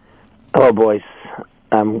Johnny. Hello, boys.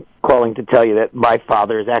 I'm calling to tell you that my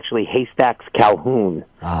father is actually Haystacks Calhoun.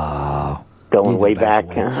 Oh. Going way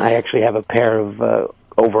back. I actually have a pair of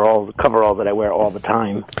coveralls that I wear all the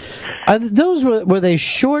time. Those were they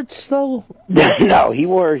shorts though? No, he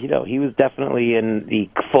was definitely in the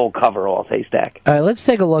full coveralls, Haystack. All right, let's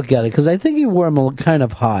take a look at it because I think he wore them kind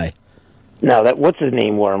of high. No, what's his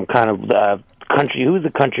name wore him kind of country. Who's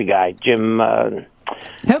the country guy? Jim.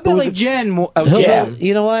 Hillbilly Jim. Jim.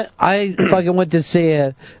 You know what? I fucking went to see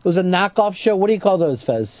it. It was a knockoff show. What do you call those,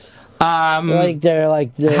 Fez? They're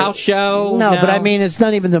like the house show. No, but I mean it's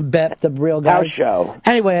not even the real guys. House show.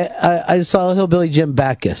 Anyway, I saw Hillbilly Jim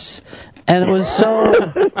Backus, and it was so.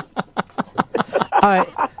 All right,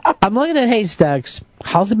 I'm looking at Haystacks.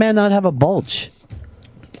 How's the man not have a bulge?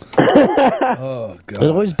 Oh God! It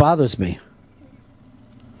always bothers me.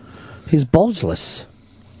 He's bulgeless.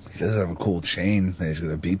 He doesn't have a cool chain that he's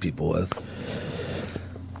going to beat people with.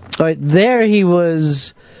 All right, there he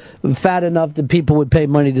was fat enough that people would pay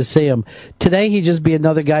money to see him. Today, he'd just be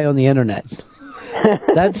another guy on the internet.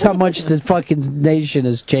 That's how much the fucking nation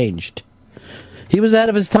has changed. He was out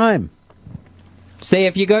of his time. See,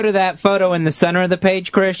 if you go to that photo in the center of the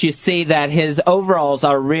page, Chris, you see that his overalls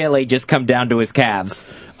are really just come down to his calves.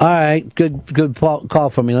 All right, good call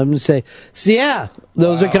from me. Let me say, yeah,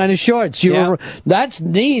 those are kind of shorts. That's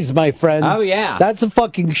knees, my friend. Oh, yeah. That's a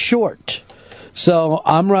fucking short. So,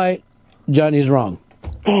 I'm right, Johnny's wrong.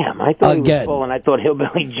 Damn, I thought he was full, and I thought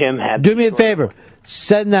Hillbilly Jim had. Do me a favor,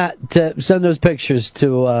 send those pictures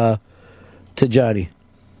to Johnny,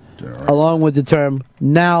 along with the term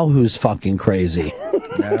 "now who's fucking crazy."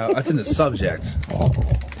 No, that's in the subject.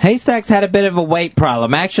 Haystacks had a bit of a weight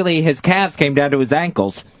problem. Actually, his calves came down to his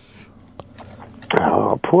ankles.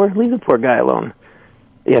 Oh, leave the poor guy alone.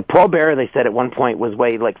 Yeah, Paul Bearer, they said at one point, was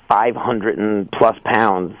weighed like 500 and plus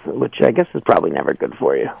pounds, which I guess is probably never good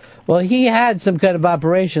for you. Well, he had some kind of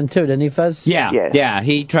operation, too, didn't he, Fez? Yeah.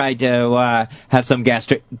 He tried to have some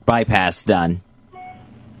gastric bypass done.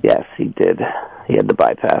 Yes, he did. He had the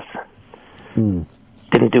bypass.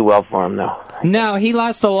 Didn't do well for him, though. No, he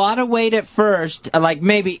lost a lot of weight at first,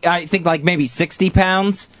 maybe 60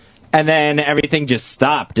 pounds, and then everything just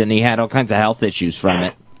stopped, and he had all kinds of health issues from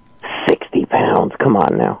it. 60 pounds, come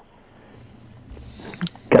on now.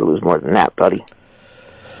 Gotta lose more than that, buddy.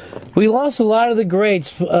 We lost a lot of the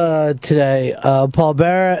greats today. Paul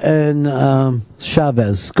Bearer and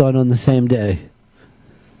Chavez gone on the same day.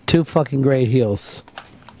 Two fucking great heels.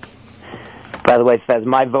 By the way, Fez,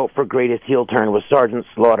 my vote for greatest heel turn was Sergeant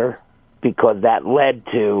Slaughter, because that led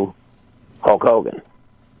to Hulk Hogan.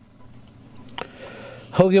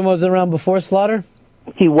 Hogan wasn't around before Slaughter?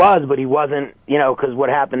 He was, but he wasn't, because what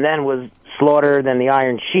happened then was Slaughter, then the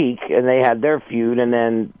Iron Sheik, and they had their feud, and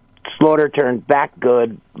then Slaughter turned back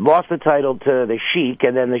good, lost the title to the Sheik,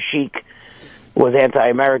 and then the Sheik was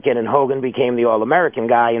anti-American, and Hogan became the All-American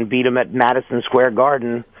guy and beat him at Madison Square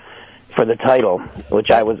Garden for the title,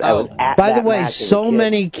 which I was at. By the way, so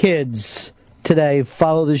many kids today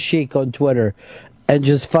follow the Sheik on Twitter and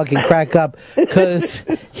just fucking crack up because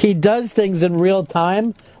he does things in real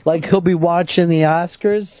time. Like he'll be watching the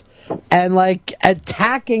Oscars and like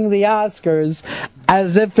attacking the Oscars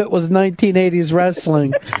as if it was 1980s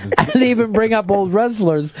wrestling, and even bring up old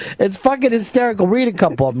wrestlers. It's fucking hysterical. Read a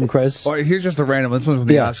couple of them, Chris. All right, here's just a random. This one's with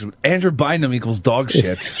the Oscars. Andrew Bynum equals dog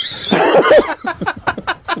shit.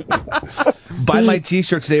 Buy my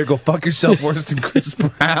T-shirt today or go fuck yourself worse than Chris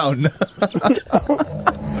Brown.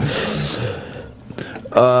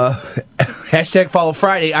 Hashtag follow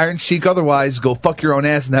Friday. Iron Sheik. Otherwise, go fuck your own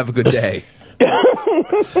ass and have a good day.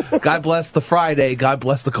 God bless the Friday. God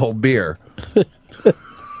bless the cold beer.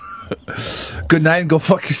 Good night and go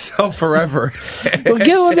fuck yourself forever. Well,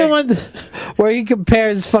 get on the one where he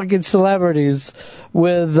compares fucking celebrities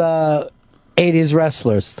with 80s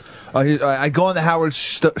wrestlers. I go on the Howard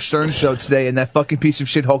Stern show today, and that fucking piece of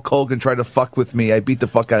shit Hulk Hogan tried to fuck with me. I beat the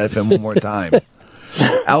fuck out of him one more time.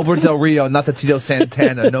 Albert Del Rio, not the Tito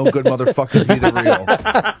Santana. No good motherfucker, be the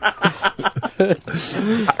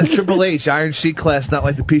real. Triple H, Iron Sheik class, not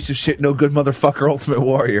like the piece of shit, no good motherfucker, Ultimate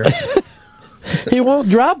Warrior. He won't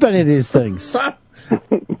drop any of these things.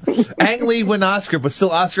 Ang Lee win Oscar, but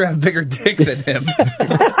still Oscar have a bigger dick than him.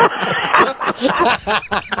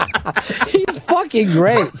 He's fucking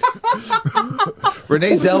great.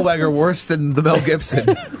 Renee Zellweger worse than the Mel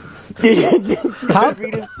Gibson.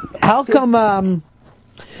 How come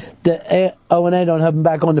the O&A don't have him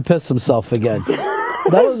back on to piss himself again?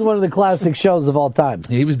 That was one of the classic shows of all time.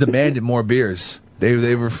 He was demanding more beers.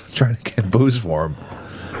 They were trying to get booze for him.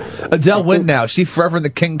 Adele win now. She forever in the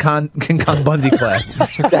King Kong Bundy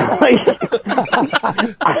class. I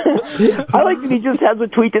like that he just has a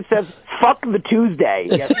tweet that says, fuck the Tuesday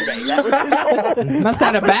yesterday. That was Must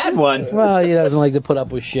have had a bad one. Well, he doesn't like to put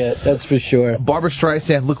up with shit, that's for sure. Barbara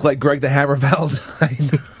Streisand looked like Greg the Hammer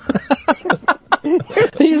Valentine.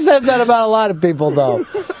 He says that about a lot of people, though.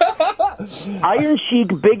 Iron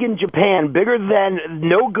Sheik big in Japan, bigger than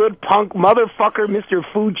no good punk motherfucker Mr.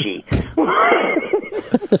 Fuji.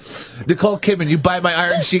 Nicole Kidman, you buy my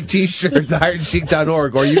Iron Sheik t-shirt at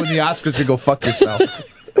IronSheik.org, or you and the Oscars can go fuck yourself.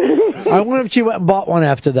 I wonder if she went and bought one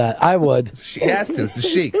after that. I would. She has to. It's the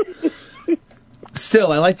Sheik.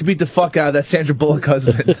 Still, I like to beat the fuck out of that Sandra Bullock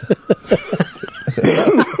husband.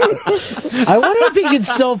 I wonder if he can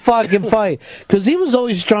still fucking fight, because he was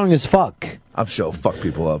always strong as fuck. I'm sure fuck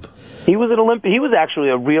people up. He was an He was actually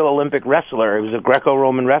a real Olympic wrestler. He was a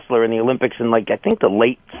Greco-Roman wrestler in the Olympics in, like, I think the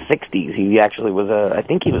late 60s. He actually was I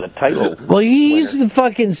think he was a title Well, he winner. used to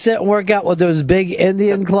fucking sit and work out with those big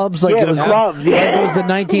Indian clubs, like Yeah, it was the clubs, yeah. like it was the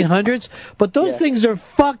 1900s. But those things are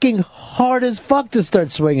fucking hard as fuck to start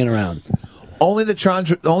swinging around. Only the John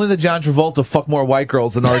Travolta fuck more white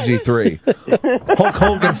girls than RG3. Hulk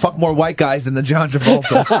Hogan fuck more white guys than the John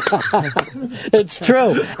Travolta. It's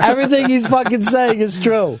true. Everything he's fucking saying is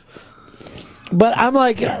true. But I'm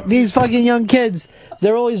like, these fucking young kids,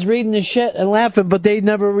 they're always reading the shit and laughing, but they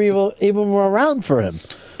never even were around for him.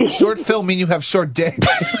 Short film mean you have short dick. The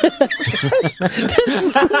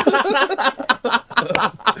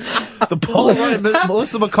Polaroid and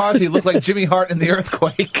Melissa McCarthy look like Jimmy Hart in The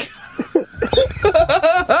Earthquake.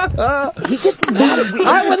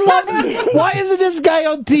 I would love. Why isn't this guy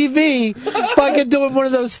on TV fucking doing one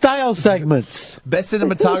of those style segments? Best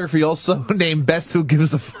cinematography, also named Best Who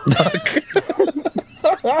Gives a Fuck.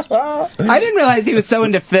 I didn't realize he was so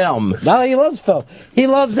into film. No, he loves film. He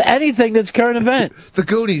loves anything that's current event. The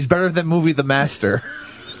Goonies, better than movie The Master.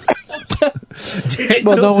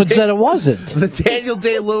 Well, no one said it wasn't. The Daniel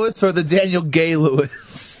Day-Lewis or the Daniel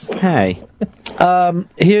Gay-Lewis? Hey.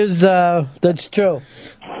 Here's, that's true.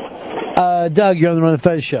 Doug, you're on the Run of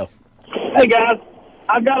Fez show. Hey, guys.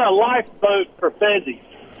 I've got a lifeboat for Fezzy.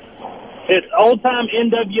 It's old-time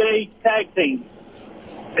NWA tag team.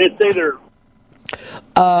 It's either...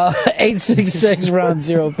 866 Ron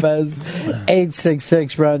Zero Fez.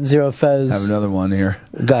 866 Ron Zero Fez. I have another one here.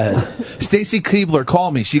 Go ahead. Stacy Keebler,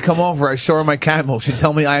 call me. She come over. I show her my camel. She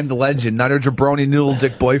tell me I am the legend, not her jabroni noodle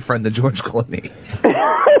dick boyfriend, the George Clooney.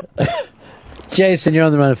 Jason, you're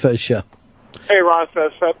on the Run of Fez show. Hey, Ron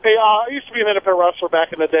Fez. Hey, I used to be an NFL wrestler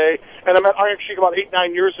back in the day, and I met Iron Sheik about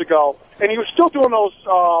 8-9 years ago, and he was still doing those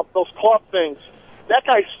club things. That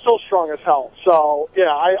guy's still strong as hell. So, yeah,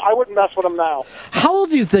 I wouldn't mess with him now. How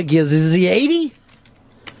old do you think he is? Is he 80?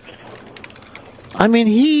 I mean,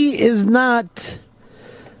 he is not...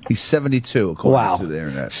 He's 72, according to the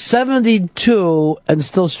internet. 72 and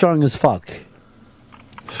still strong as fuck.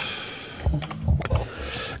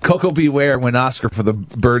 Coco Beware win Oscar for the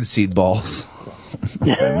birdseed balls.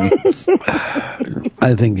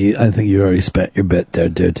 I think you already spent your bit there,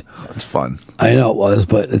 dude. It's fun. I know it was,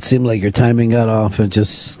 but it seemed like your timing got off and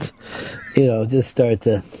just started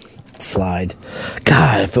to slide.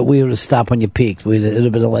 God, if we would have stopped when you peaked, it would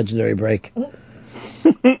have been a legendary break.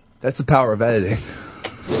 That's the power of editing.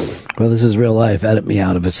 Well, this is real life. Edit me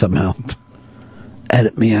out of it somehow.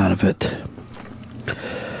 Edit me out of it.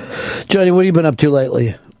 Johnny, what have you been up to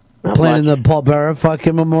lately? Planning the Paul Bearer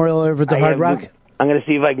fucking memorial over at the Hard Rock? I'm going to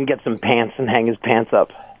see if I can get some pants and hang his pants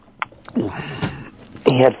up.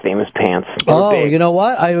 He had famous pants. They were Oh, big. you know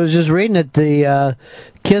what? I was just reading it. The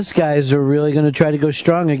Kiss guys are really going to try to go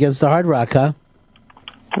strong against the Hard Rock, huh?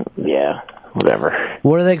 Yeah, whatever.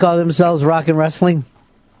 What do they call themselves? Rock and Wrestling?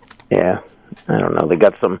 Yeah, I don't know. They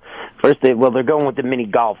got some. First, they're going with the mini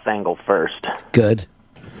golf angle first. Good.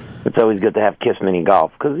 It's always good to have Kiss mini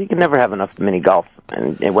golf because you can never have enough mini golf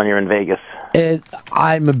and when you're in Vegas.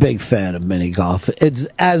 I'm a big fan of mini golf. It's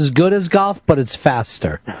as good as golf, but it's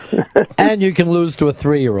faster. And you can lose to a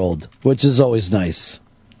 3-year-old, which is always nice.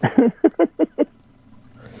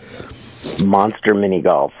 Monster mini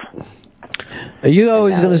golf. Are you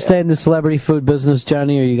always going to stay in the celebrity food business,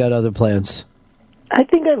 Johnny, or you got other plans? I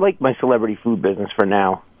think I like my celebrity food business for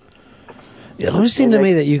now. It always seemed to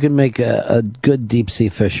me that you could make a good deep-sea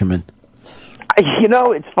fisherman. You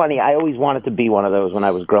know, it's funny. I always wanted to be one of those when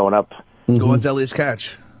I was growing up. Go on Delia's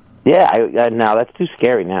Catch. Yeah, now that's too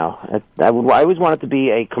scary now. I always wanted to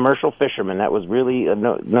be a commercial fisherman. That was really,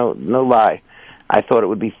 no lie. I thought it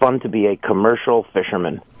would be fun to be a commercial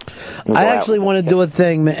fisherman. I actually want to do a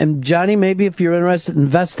thing, and Johnny, maybe if you're interested in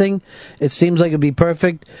investing, it seems like it'd be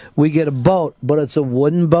perfect. We get a boat, but it's a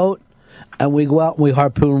wooden boat, and we go out and we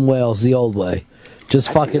harpoon whales the old way.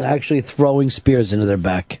 Just fucking actually throwing spears into their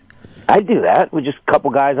back. I'd do that with just a couple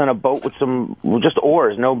guys on a boat with just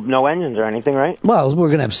oars, no engines or anything, right? Well, we're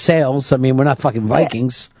going to have sails. I mean, we're not fucking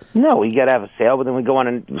Vikings. No, we got to have a sail, but then we go on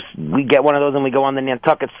and we get one of those and we go on the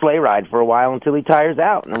Nantucket sleigh ride for a while until he tires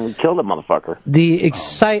out, and then we kill the motherfucker. The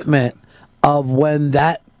excitement of when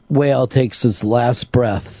that whale takes its last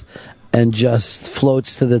breath and just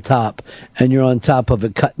floats to the top, and you're on top of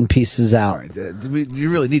it cutting pieces out. You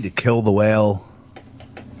really need to kill the whale.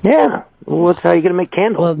 Yeah. Well, that's how you're going to make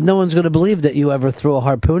candles. Well, no one's going to believe that you ever threw a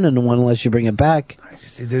harpoon into one unless you bring it back.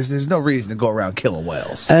 See, there's no reason to go around killing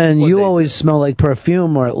whales. And you always smell like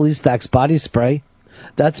perfume, or at least Axe body spray.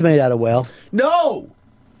 That's made out of whale. No!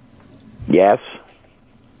 Yes.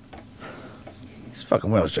 This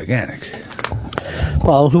fucking whale's gigantic.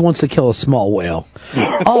 Well, who wants to kill a small whale?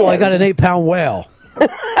 Oh, I got an 8-pound whale.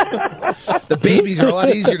 The babies are a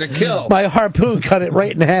lot easier to kill. My harpoon cut it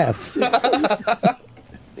right in half.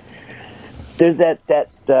 There's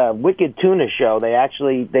that Wicked Tuna show. They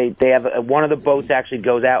actually they have one of the boats actually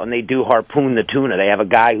goes out and they do harpoon the tuna. They have a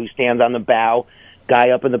guy who stands on the bow,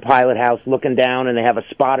 guy up in the pilot house looking down, and they have a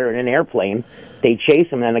spotter in an airplane. They chase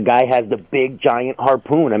him, and the guy has the big giant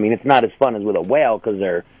harpoon. I mean, it's not as fun as with a whale because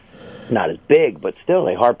they're not as big, but still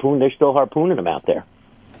they're still harpooning them out there.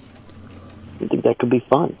 I think that could be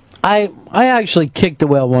fun. I actually kicked a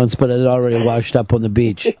whale once, but it had already washed up on the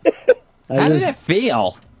beach. How did it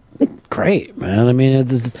feel? Great, man. I mean,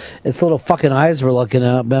 its little fucking eyes were looking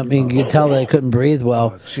out. I mean, you could tell they couldn't breathe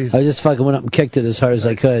well. I just fucking went up and kicked it as hard as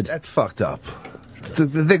I could. That's fucked up.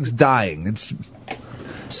 The thing's dying. It's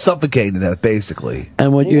suffocating to death, basically.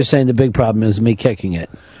 And what you're saying, the big problem is me kicking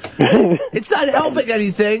it. It's not helping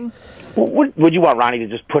anything. Would you want Ronnie to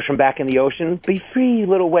just push him back in the ocean? Be free,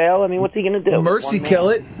 little whale. I mean, what's he going to do? Mercy kill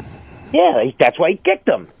it. Yeah, that's why he kicked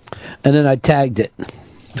him. And then I tagged it.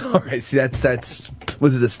 All right, see, that's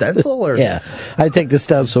was it a stencil or? Yeah, I take the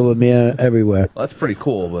stencil with me everywhere. Well, that's pretty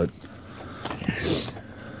cool, but.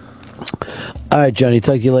 All right, Johnny,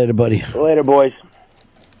 talk to you later, buddy. Later, boys.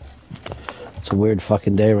 It's a weird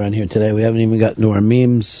fucking day around here today. We haven't even gotten to our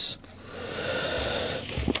memes.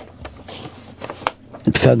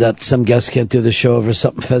 Found out some guests can't do the show over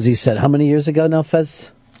something Fezzy said. How many years ago now,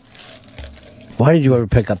 Fez? Why did you ever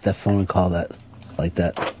pick up that phone and call that like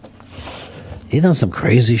that? You've done some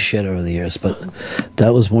crazy shit over the years, but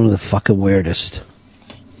that was one of the fucking weirdest.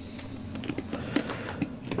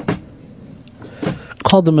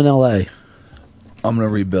 Called them in L.A. I'm going to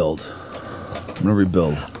rebuild.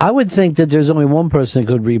 I would think that there's only one person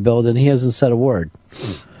who could rebuild, and he hasn't said a word.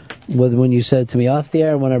 When you said it to me off the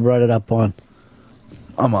air and when I brought it up on.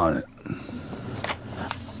 I'm on it.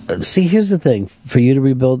 See, here's the thing. For you to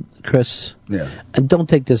rebuild, Chris, yeah, and don't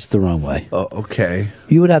take this the wrong way. Oh, okay.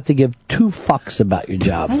 You would have to give 2 fucks about your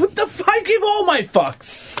job. What the fuck? I give all my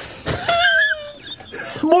fucks.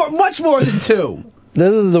 Much more than 2.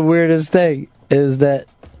 This is the weirdest thing, is that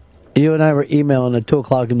you and I were emailing at 2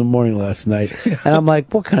 o'clock in the morning last night, and I'm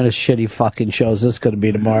like, what kind of shitty fucking show is this going to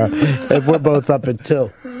be tomorrow if we're both up at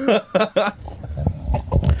 2?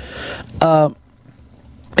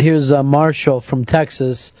 Here's Marshall from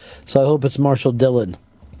Texas, so I hope it's Marshall Dillon.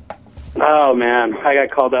 Oh, man, I got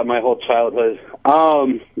called out my whole childhood. No,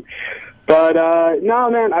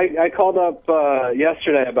 man, I called up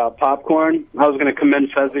yesterday about popcorn. I was going to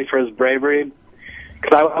commend Fezzy for his bravery,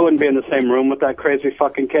 because I wouldn't be in the same room with that crazy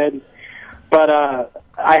fucking kid. But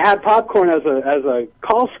I had popcorn as a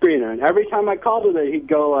call screener, and every time I called with it, he'd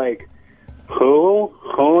go like, who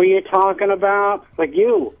are you talking about? Like,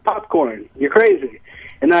 you, Popcorn, you're crazy.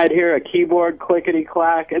 And I'd hear a keyboard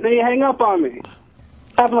clickety-clack, and then you hang up on me.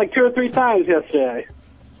 Happened like 2 or 3 times yesterday.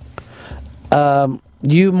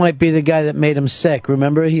 You might be the guy that made him sick.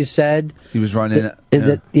 Remember, he said he was running.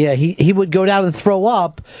 He would go down and throw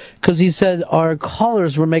up because he said our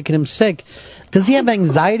callers were making him sick. Does he have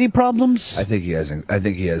anxiety problems? I think he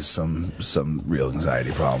has some real anxiety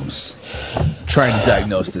problems. Trying to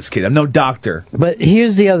diagnose this kid. I'm no doctor. But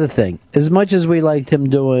here's the other thing. As much as we liked him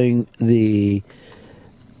doing the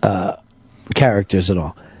characters and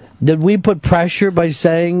all, did we put pressure by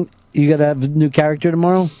saying you got to have a new character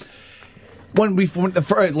tomorrow?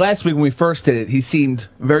 Last week when we first did it, he seemed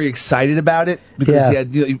very excited about it because he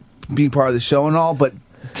had being part of the show and all. But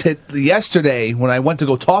yesterday, when I went to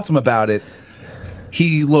go talk to him about it,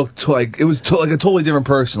 he looked like it was like a totally different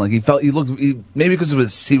person. Like he looked maybe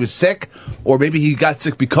because he was sick, or maybe he got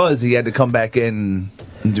sick because he had to come back in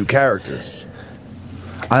and do characters.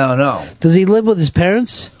 I don't know. Does he live with his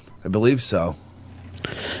parents? I believe so.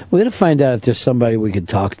 We're gonna find out if there's somebody we could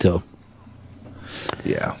talk to.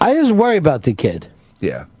 Yeah. I just worry about the kid.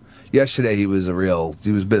 Yeah. Yesterday he was a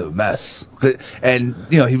bit of a mess. And,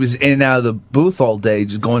 he was in and out of the booth all day,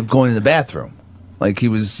 just going to the bathroom. Like he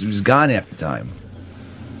was gone half the time.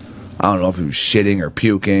 I don't know if he was shitting or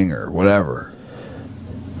puking or whatever.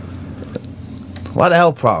 A lot of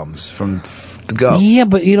health problems to go. Yeah,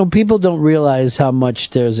 but people don't realize how much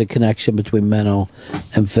there's a connection between mental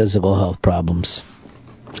and physical health problems.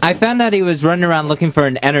 I found out he was running around looking for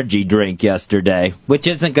an energy drink yesterday, which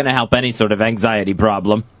isn't going to help any sort of anxiety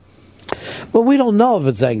problem. Well, we don't know if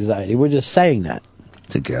it's anxiety. We're just saying that.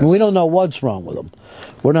 It's a guess. We don't know what's wrong with him.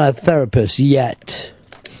 We're not therapists yet.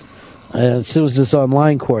 As soon as this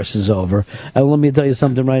online course is over, and let me tell you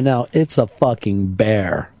something right now, it's a fucking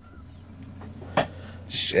bear.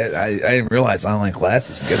 Shit, I didn't realize online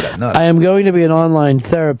classes could get that nuts. I am going to be an online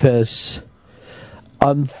therapist.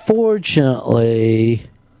 Unfortunately,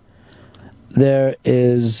 there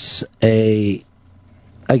is I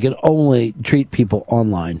can only treat people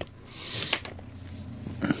online.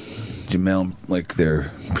 Did you mail them, like,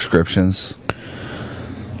 their prescriptions?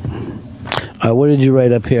 What did you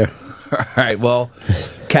write up here? All right, well,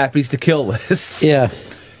 Cappy's to kill list. Yeah.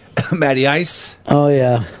 Matty Ice. Oh,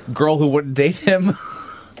 yeah. Girl who wouldn't date him.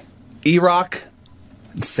 E-Rock.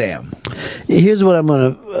 And Sam. Here's what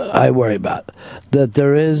I worry about. That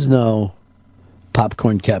there is no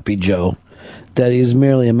Popcorn Cappy Joe. That he's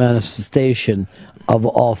merely a manifestation of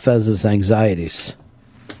all Fez's anxieties.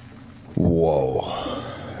 Whoa.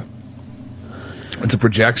 It's a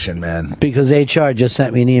projection, man. Because HR just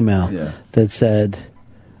sent me an email that said,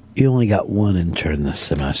 you only got one intern this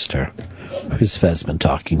semester. Who's Fez been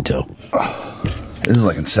talking to? This is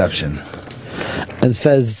like Inception. And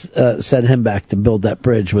Fez sent him back to build that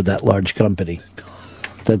bridge with that large company.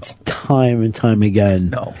 That's time and time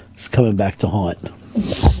again. No. It's coming back to haunt.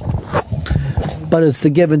 But it's the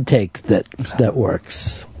give and take that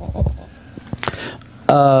works.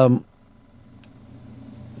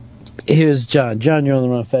 Here's John. John, you're on the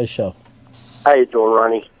Ron Fez show. How you doing,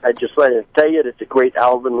 Ronnie? I just wanted to tell you that the great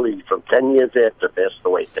Alvin Lee from 10 years after passed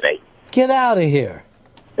away today. Get out of here.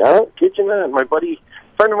 Yeah, kid you not. My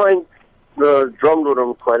friend of mine, drummed with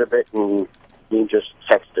him quite a bit, and he just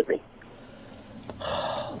texted me.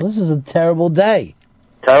 This is a terrible day.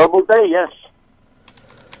 Terrible day, yes.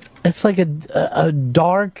 It's like a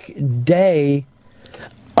dark day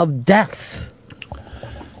of death.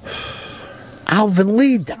 Alvin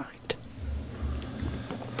Lee died.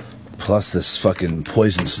 Plus this fucking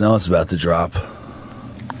poison snow is about to drop.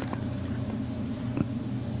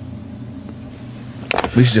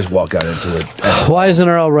 We should just walk out into it. Why isn't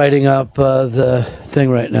Earl writing up the thing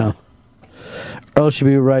right now? Earl should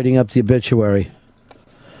be writing up the obituary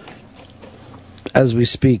as we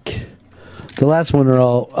speak. The last one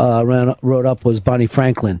Earl wrote up was Bonnie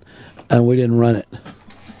Franklin, and we didn't run it.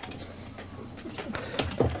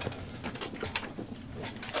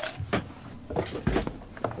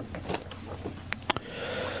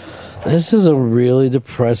 This is a really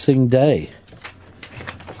depressing day.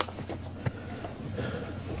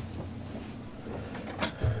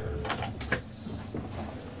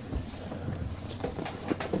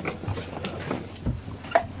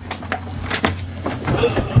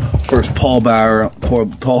 First Paul Bear.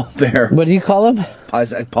 What do you call him? I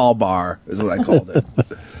said Paul Bar is what I called it.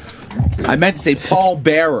 I meant to say Paul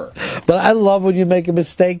Bearer. But I love when you make a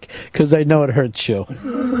mistake because I know it hurts you.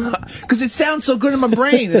 Because it sounds so good in my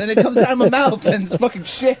brain, and then it comes out of my mouth, and it's fucking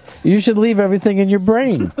shit. You should leave everything in your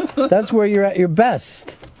brain. That's where you're at your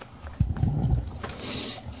best.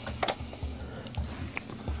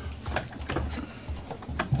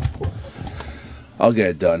 I'll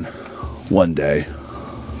get it done one day.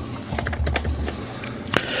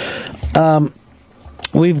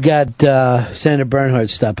 We've got Sandra Bernhard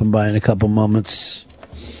stopping by in a couple moments.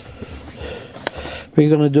 Are you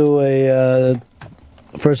going to do a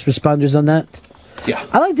first responders on that? Yeah.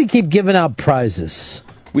 I like to keep giving out prizes.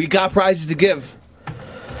 We got prizes to give.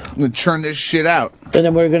 I'm going to churn this shit out. And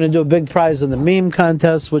then we're going to do a big prize on the meme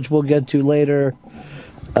contest, which we'll get to later.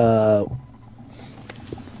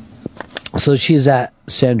 So she's at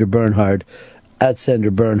Sandra Bernhard. At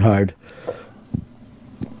Sandra Bernhard.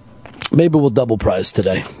 Maybe we'll double prize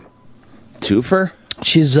today. Twofer?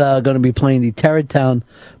 She's going to be playing the Tarrytown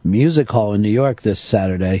Music Hall in New York this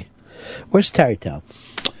Saturday. Where's Tarrytown?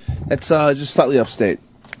 It's just slightly upstate.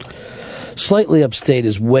 Slightly upstate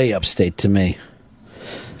is way upstate to me.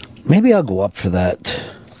 Maybe I'll go up for that.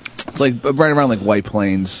 It's like right around like White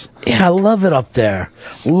Plains. Yeah, I love it up there.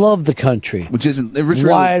 Love the country. Which isn't... Really,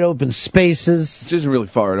 wide open spaces. Which isn't really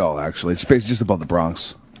far at all, actually. It's basically just above the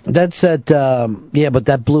Bronx. That's at... but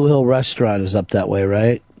that Blue Hill restaurant is up that way,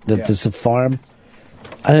 right? It's a farm.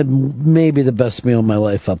 I had maybe the best meal of my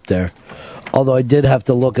life up there. Although I did have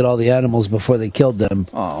to look at all the animals before they killed them.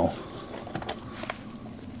 Oh.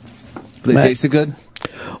 They tasted good?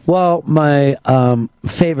 Well, my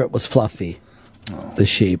favorite was Fluffy, the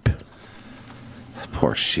sheep.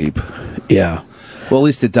 Poor sheep. Yeah. Well, at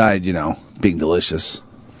least it died, being delicious.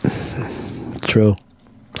 True.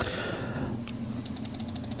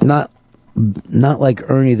 Not like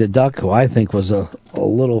Ernie the Duck, who I think was a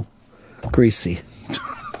little greasy.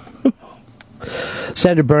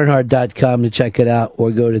 SandraBernhard.com to check it out,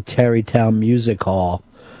 or go to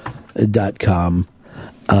TarrytownMusicHall.com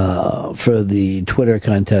for the Twitter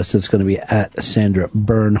contest. It's going to be at Sandra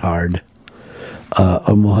Bernhard.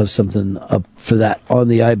 And we'll have something up for that on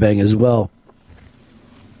the iBang as well.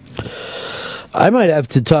 I might have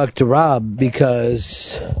to talk to Rob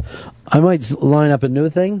because I might line up a new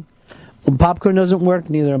thing. When popcorn doesn't work,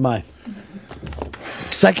 neither am I.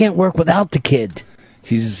 Because I can't work without the kid.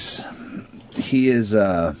 He is,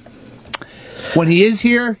 when he is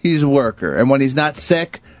here, he's a worker. And when he's not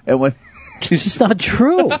sick, and when... It's just not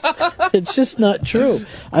true. It's just not true.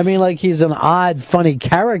 I mean, like, he's an odd, funny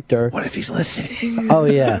character. What if he's listening? Oh,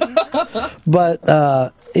 yeah. But,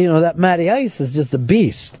 that Matty Ice is just a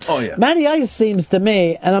beast. Oh, yeah. Matty Ice seems to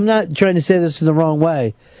me, and I'm not trying to say this in the wrong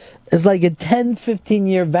way, is like a 10,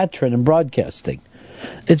 15-year veteran in broadcasting.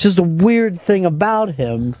 It's just a weird thing about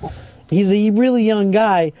him. He's a really young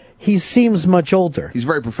guy. He seems much older. He's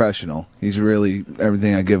very professional. He's really,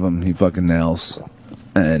 everything I give him, he fucking nails.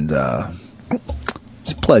 And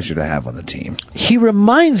it's a pleasure to have on the team. He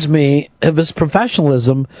reminds me of his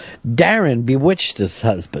professionalism. Darren Bewitched's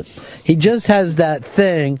husband. He just has that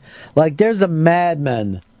thing. Like, there's a Mad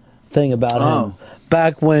Men thing about him.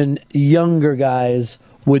 Back when younger guys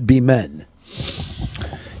would be men.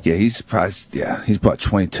 Yeah, he's surprised. Yeah, he's about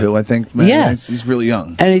 22, I think. Man. Yeah. He's really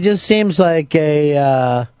young. And he just seems like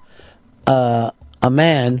a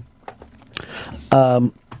man.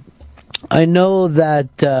 I know that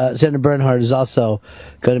Sandra Bernhard is also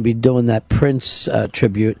going to be doing that Prince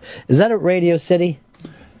tribute. Is that at Radio City?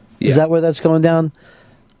 Yeah. Is that where that's going down?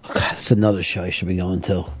 God, that's another show I should be going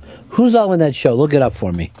to. Who's all in that show? Look it up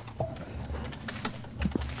for me.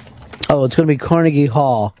 Oh, it's going to be Carnegie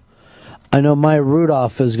Hall. I know Maya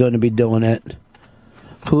Rudolph is going to be doing it.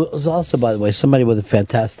 Who is also, by the way, somebody with a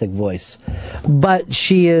fantastic voice. But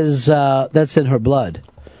she is, that's in her blood.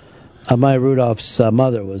 Maya Rudolph's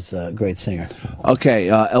mother was a great singer. Okay,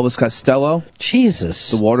 Elvis Costello.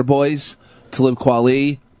 Jesus. The Waterboys. Talib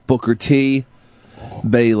Kweli. Booker T.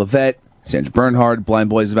 Betty LaVette. Sandra Bernhard. Blind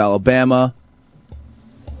Boys of Alabama.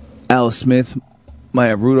 Alice Smith.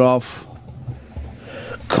 Maya Rudolph.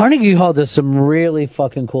 Carnegie Hall does some really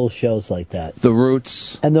fucking cool shows like that. The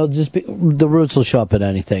Roots. And they'll just be, the Roots will show up at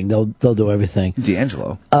anything. They'll do everything.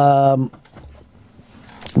 D'Angelo.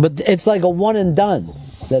 But it's like a one and done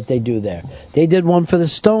that they do there. They did one for the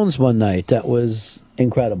Stones one night that was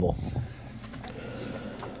incredible.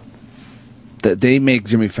 That they make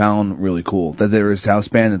Jimmy Fallon really cool. That there is house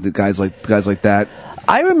band and the guys like that.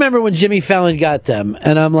 I remember when Jimmy Fallon got them,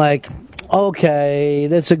 and I'm like, okay,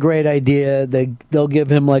 that's a great idea. They'll give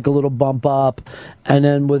him like a little bump up, and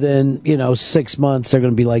then within 6 months they're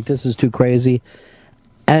going to be like, this is too crazy,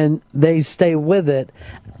 and they stay with it.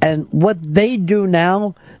 And what they do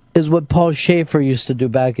now is what Paul Schaefer used to do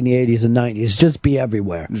back in the 80s and 90s. Just be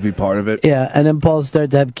everywhere. Just be part of it. Yeah, and then Paul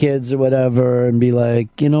started to have kids or whatever and be like,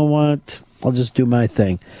 you know what? I'll just do my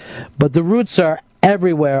thing. But the Roots are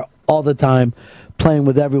everywhere all the time, playing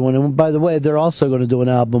with everyone. And by the way, they're also going to do an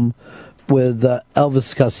album with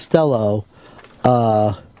Elvis Costello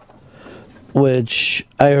which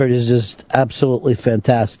I heard is just absolutely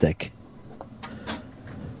fantastic.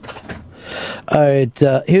 All right,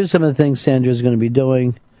 here's some of the things Sandra's going to be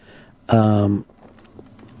doing.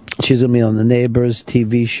 She's going to be on the Neighbors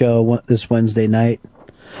TV show this Wednesday night.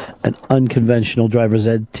 An unconventional driver's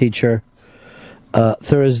ed teacher.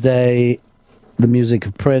 Thursday, the music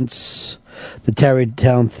of Prince. The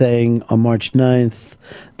Tarrytown thing on March 9th.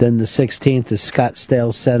 Then the 16th is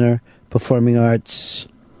Scottsdale Center, Performing Arts.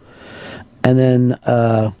 And then,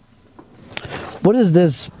 what is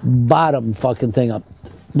this bottom fucking thing up?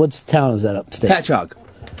 What town is that upstate?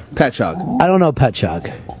 Patchogue. I don't know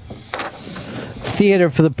Patchogue. Theater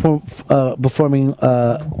for the Performing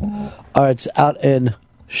Arts out in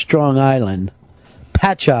Strong Island.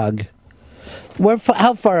 Patchogue.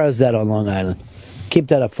 How far is that on Long Island? Keep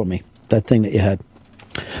that up for me, that thing that you had.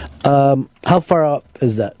 How far up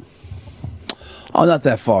is that? Oh, not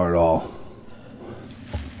that far at all.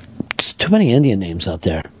 There's too many Indian names out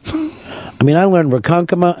there. I mean, I learned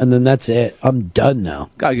Ronkonkoma, and then that's it. I'm done now.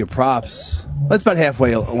 Gotta give props. That's about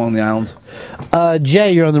halfway along the island.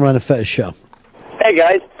 Jay, you're on the Run of Fez show. Hey,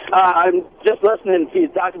 guys. I'm just listening to you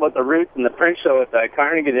talk about the Roots and the Prince show at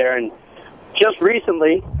Carnegie there, and just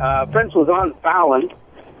recently, Prince was on Fallon,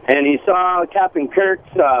 and he saw Captain Kirk's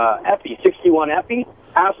Effie, 61 Effie,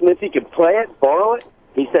 asked him if he could play it, borrow it.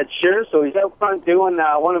 He said sure, so he's out front doing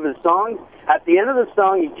one of his songs. At the end of the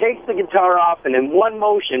song, he takes the guitar off, and in one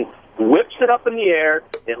motion, whips it up in the air,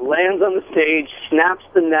 it lands on the stage, snaps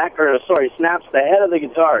the head of the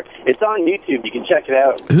guitar. It's on YouTube, you can check it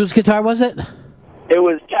out. Whose guitar was it? It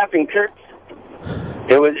was Captain Kirk's.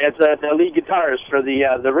 It's the lead guitarist for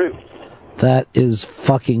the Roots. That is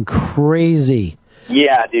fucking crazy.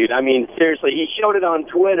 Yeah, dude. I mean, seriously, he showed it on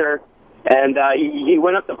Twitter, and he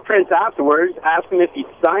went up to Prince afterwards, asked him if he'd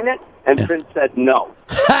sign it, and Prince said no.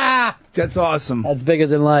 Ha! That's awesome. That's bigger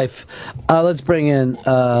than life. Let's bring in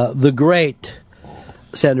the great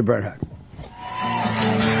Sandra Bernhard.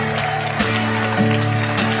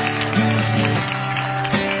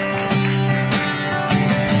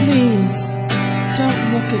 Please, don't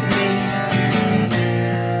look at me.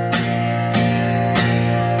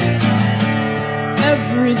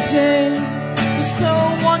 Every day is so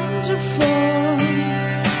wonderful,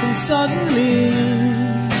 and suddenly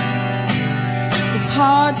it's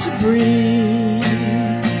hard to breathe.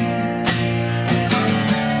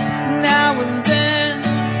 Now and then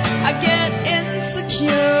I get insecure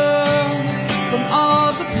from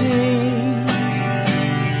all the pain.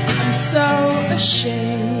 I'm so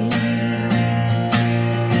ashamed,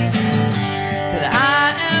 but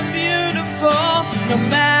I am beautiful no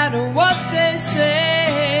matter what they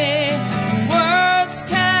say. Words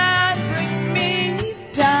can't bring me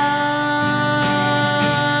down.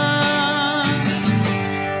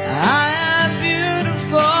 I am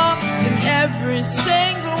beautiful in every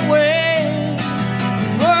single way.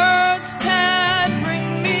 Words can't bring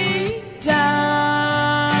me down.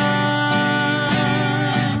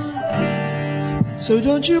 So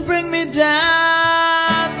don't you bring me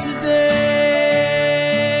down today.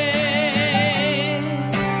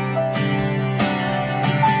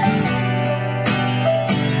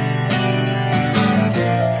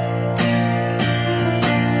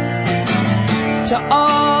 To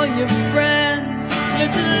all your friends,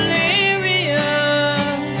 you're delirious,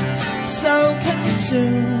 so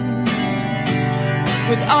consumed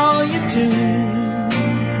with all you do,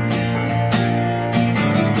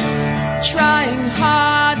 trying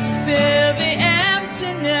hard to fill the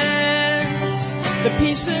emptiness. The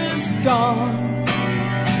pieces gone,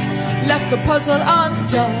 left the puzzle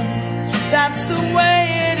undone. That's the way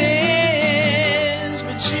it is.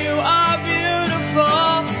 But you are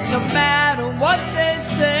beautiful no matter what they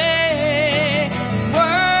say.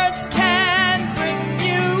 Words can bring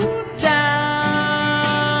you down.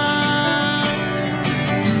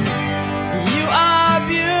 You are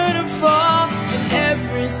beautiful in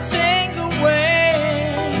every single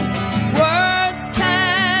way. Words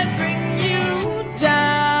can bring you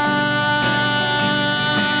down.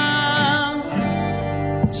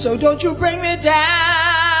 So don't you bring me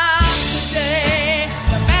down today,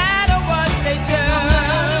 no matter what they do.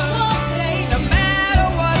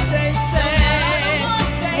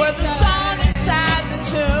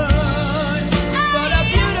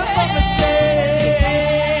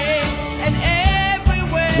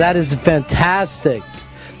 That is fantastic,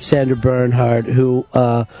 Sandra Bernhard, who,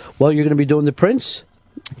 you're going to be doing the Prince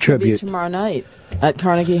tribute. Tomorrow night at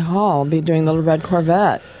Carnegie Hall. I'll be doing Little Red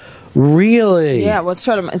Corvette. Really? Yeah, well,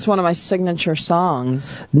 it's one of my signature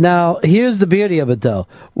songs. Now, here's the beauty of it, though.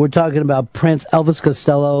 We're talking about Prince. Elvis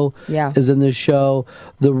Costello is in this show,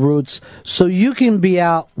 The Roots. So you can be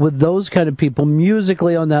out with those kind of people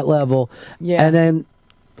musically on that level, and then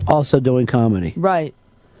also doing comedy. Right.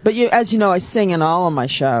 But as you know, I sing in all of my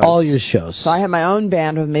shows. All your shows. So I have my own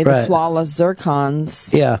band with me, the Flawless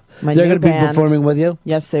Zircons. Yeah. My They're new going to be band. performing with you?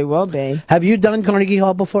 Yes, they will be. Have you done Carnegie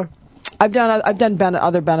Hall before? I've done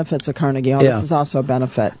other benefits at Carnegie Hall. Yeah. This is also a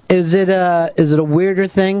benefit. Is it a weirder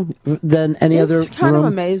thing than any other It's kind room?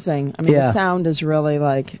 of amazing. I mean, the sound is really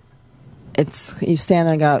like, you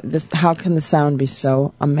stand there and go, how can the sound be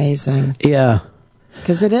so amazing? Yeah.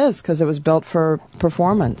 Because it was built for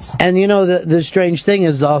performance. And you know, the strange thing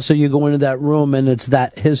is also you go into that room and it's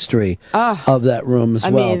that history of that room as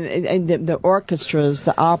well. I mean, the orchestras,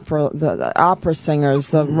 the opera singers,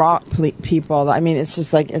 the rock people. I mean, it's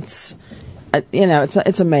just like it's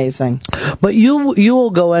amazing. But you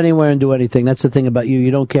will go anywhere and do anything. That's the thing about you. You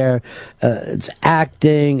don't care. It's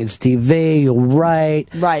acting. It's TV. You'll write.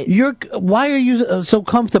 Right. Why are you so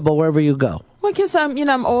comfortable wherever you go? Well, because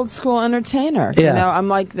I'm old school entertainer. Yeah. You know, I'm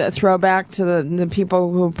like the throwback to the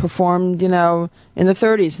people who performed, in the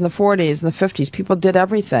 30s and the 40s and the 50s. People did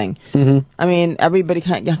everything. Mm-hmm. I mean, everybody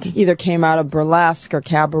either came out of burlesque or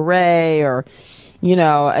cabaret or,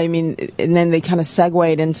 I mean, and then they kind of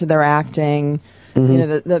segued into their acting.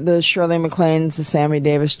 Mm-hmm. The Shirley MacLaines, the Sammy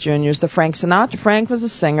Davis Jr.'s, the Frank Sinatra. Frank was a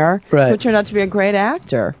singer who turned out to be a great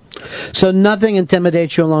actor. So nothing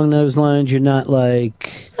intimidates you along those lines? You're not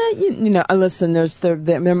like... listen,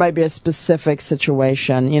 there might be a specific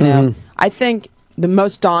situation, Mm-hmm. I think the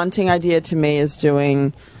most daunting idea to me is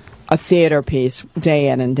doing a theater piece day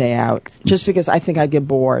in and day out, just because I think I'd get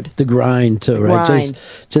bored. The grind, too, right? Grind.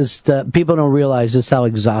 Just people don't realize just how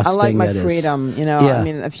exhausting I like my that is. freedom, Yeah. I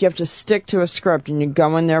mean, if you have to stick to a script and you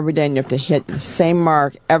go in there every day and you have to hit the same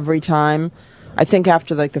mark every time, I think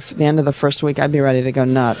after the end of the first week, I'd be ready to go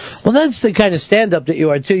nuts. Well, that's the kind of stand-up that you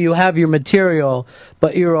are, too. You have your material,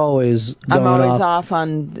 but you're always going I'm always off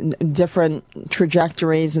on different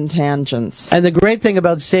trajectories and tangents. And the great thing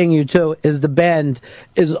about seeing you, too, is the band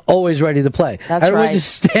is always ready to play. That's Everyone's right.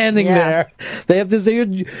 just standing there. They have this.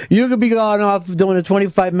 You could be going off doing a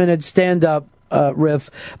 25-minute stand-up riff,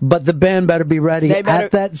 but the band better be ready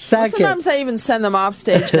at that second. Sometimes I even send them off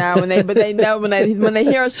stage now, but they know when they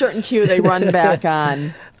hear a certain cue, they run back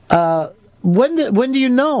on. When do you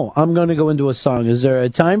know I'm going to go into a song? Is there a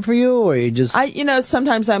time for you, or you just?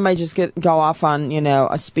 Sometimes I might just go off on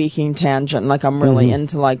a speaking tangent, like I'm really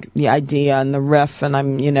into like the idea and the riff, and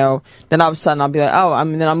I'm then all of a sudden I'll be like,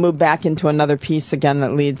 then I'll move back into another piece again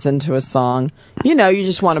that leads into a song. You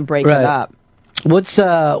just want to break it up. What's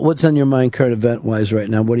on your mind, Kurt, event-wise right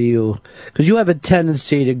now? What do you... Because you have a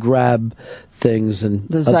tendency to grab things and...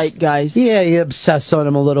 The zeitgeist. Yeah, you obsess on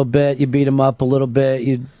them a little bit. You beat them up a little bit.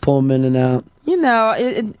 You pull them in and out.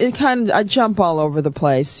 It kind of... I jump all over the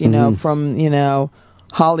place, from,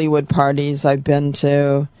 Hollywood parties I've been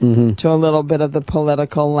to a little bit of the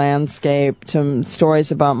political landscape, to stories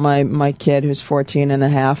about my kid who's 14 and a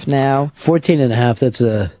half now. 14 and a half, that's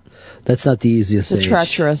not the easiest age. It's a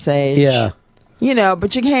treacherous age. Yeah.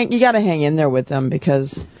 But you got to hang in there with them,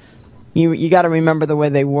 because you got to remember the way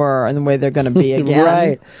they were and the way they're going to be again.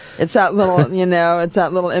 Right. It's that little, it's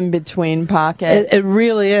that little in-between pocket. It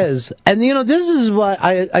really is. And, this is what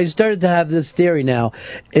I started to have this theory now,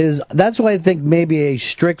 is that's why I think maybe a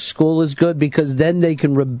strict school is good, because then they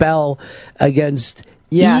can rebel against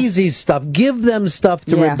easy stuff. Give them stuff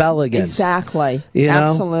to rebel against. Exactly.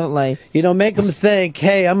 Absolutely. Make them think,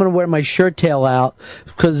 hey, I'm going to wear my shirt tail out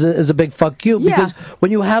because it's a big fuck you. Because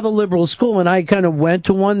when you have a liberal school, and I kind of went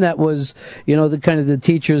to one that was, the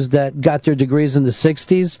teachers that got their degrees in the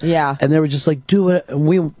 60s. Yeah. And they were just like, do it. And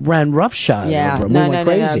we ran roughshod over them.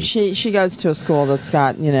 No. She goes to a school that's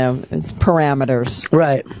got, it's parameters.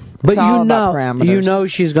 Right. But you know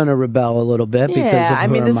she's going to rebel a little bit because of her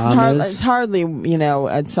mom is. It's hardly,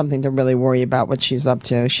 it's something to really worry about what she's up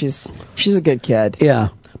to. She's a good kid. Yeah.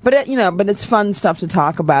 But it's fun stuff to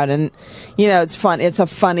talk about, and it's fun. It's a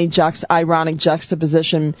funny ironic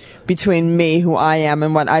juxtaposition between me, who I am,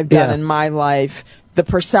 and what I've done in my life, the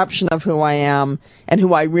perception of who I am and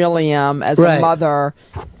who I really am as a mother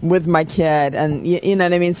with my kid, and you know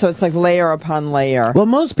what I mean? So it's like layer upon layer. Well,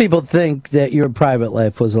 most people think that your private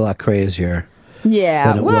life was a lot crazier.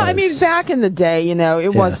 Yeah. Well, I mean, back in the day,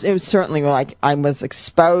 it was certainly like I was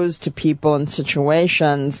exposed to people and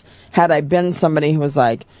situations. Had I been somebody who was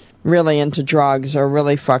like really into drugs or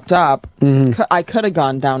really fucked up, I could have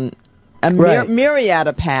gone down a myriad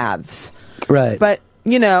of paths. Right. But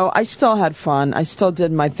I still had fun. I still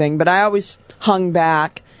did my thing, but I always hung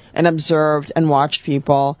back and observed and watched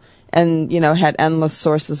people, and had endless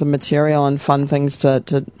sources of material and fun things to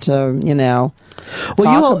talk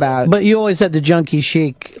about. But you always had the junkie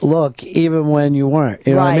chic look, even when you weren't.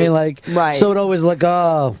 You know what I mean? Like, right. So it always like,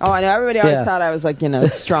 oh, I know. Everybody always thought I was like,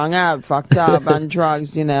 strung out, fucked up, on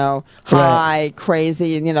drugs, high,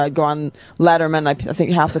 crazy. I'd go on Letterman. I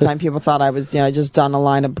think half the time people thought I was, just done a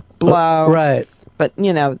line of blow. Right. But,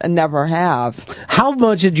 I never have. How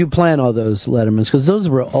much did you plan all those Lettermans? Because those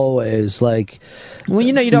were always like... Well,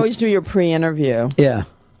 you'd always do your pre-interview. Yeah.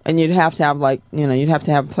 And you'd have to have, you'd have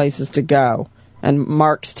to have places to go and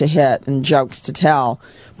marks to hit and jokes to tell.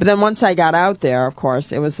 But then once I got out there, of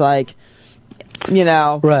course, it was like,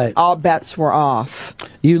 right. All bets were off.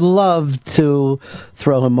 You loved to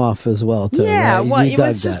throw him off as well, too. Yeah, right? well,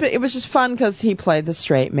 it was just fun because he played the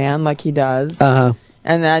straight man like he does. Uh-huh.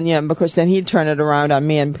 And then, because then he'd turn it around on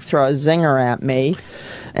me and throw a zinger at me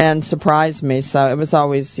and surprise me. So it was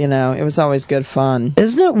always, it was always good fun.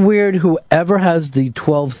 Isn't it weird whoever has the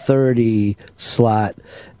 12:30 slot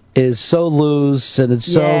is so loose and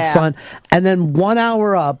it's so fun. And then 1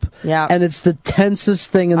 hour up, and it's the tensest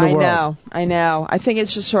thing in the world. I know. I think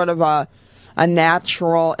it's just sort of a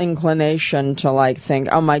natural inclination to, think,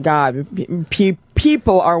 oh, my God,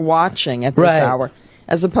 people are watching at this hour.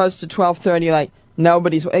 As opposed to 12:30,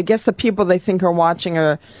 nobody's. I guess the people they think are watching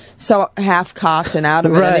are so half-cocked and out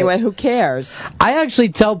of it anyway. Who cares? I actually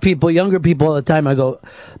tell people, younger people all the time, I go,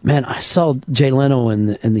 man, I saw Jay Leno in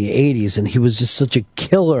the 80s, and he was just such a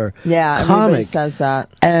killer comic. Everybody says that.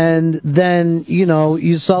 And then,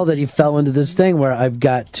 you saw that he fell into this thing where I've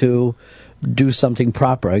got to do something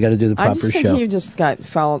proper. I got to do the proper show. I just think he just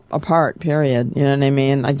fell apart, period. You know what I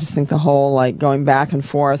mean? I just think the whole, going back and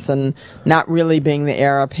forth and not really being the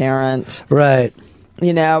heir apparent. Right.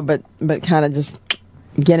 But kind of just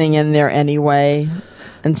getting in there anyway,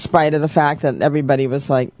 in spite of the fact that everybody was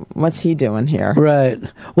like, what's he doing here? Right.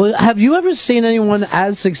 Well, have you ever seen anyone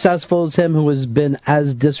as successful as him who has been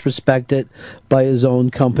as disrespected by his own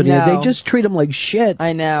company? No. They just treat him like shit.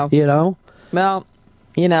 I know. Well,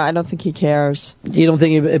 I don't think he cares. You don't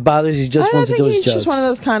think it bothers you? Just wants to do his jokes? He's just one of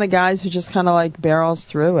those kind of guys who just kind of barrels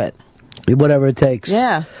through it. Whatever it takes.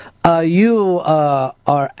 Yeah. You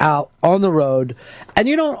are out on the road, and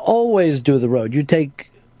you don't always do the road. You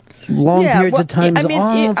take long periods of time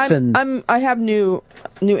off. I have new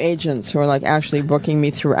agents who are actually booking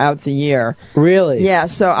me throughout the year. Really? Yeah.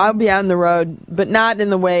 So I'll be on the road, but not in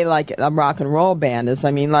the way like a rock and roll band is.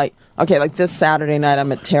 I mean, like this Saturday night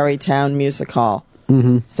I'm at Terrytown Music Hall.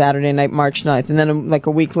 Mm-hmm. Saturday night, March 9th, and then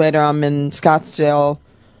a week later I'm in Scottsdale,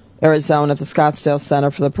 Arizona at the Scottsdale Center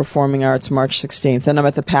for the Performing Arts, March 16th. And I'm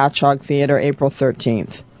at the Patchogue Theater, April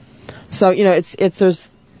 13th. So,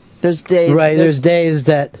 there's days. Right, there's days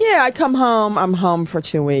that... Yeah, I come home. I'm home for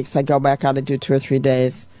 2 weeks. I go back out to do 2 or 3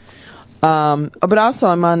 days. But also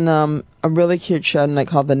I'm on a really cute show tonight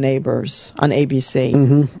called The Neighbors on ABC.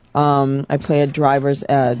 Mm-hmm. I play a driver's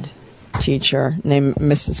ed teacher named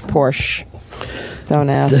Mrs. Porsche. Don't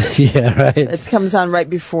ask. Yeah, right. It comes on right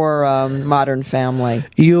before Modern Family.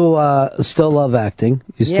 You still love acting?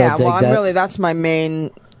 You still dig that? That's my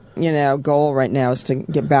main, goal right now is to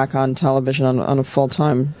get back on television on a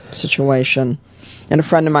full-time situation. And a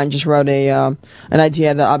friend of mine just wrote an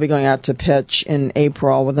idea that I'll be going out to pitch in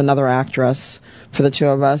April with another actress for the two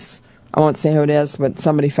of us. I won't say who it is, but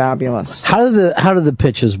somebody fabulous. How do the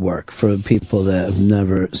pitches work for people that have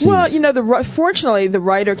never seen? Well, fortunately, the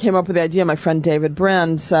writer came up with the idea, my friend David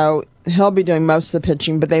Brin, so he'll be doing most of the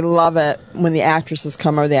pitching, but they love it when the actresses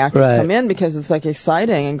come or the actors come in because it's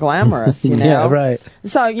exciting and glamorous, Yeah, right.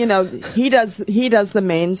 So, he does the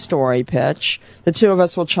main story pitch. The two of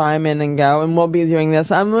us will chime in and go, and we'll be doing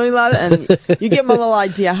this. I'm really loving it. And you give them a little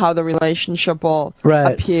idea how the relationship will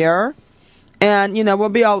appear. And, we'll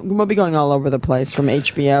be going all over the place from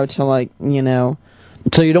HBO to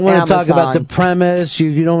So you don't want to talk Amazon. about the premise.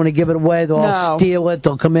 You don't want to give it away. They'll all steal it.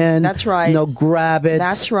 They'll come in. That's right. They'll grab it.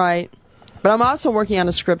 That's right. But I'm also working on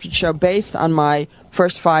a scripted show based on my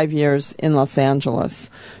first 5 years in Los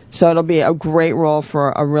Angeles. So it'll be a great role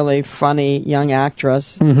for a really funny young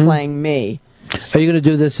actress playing me. Are you going to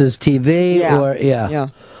do this as TV? Yeah. Yeah.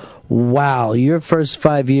 Wow, your first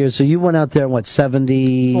 5 years. So you went out there in what,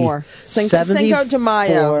 74? Cinco de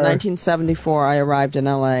Mayo, 1974. I arrived in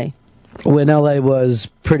L.A. When L.A. was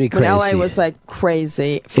pretty crazy. When L.A. was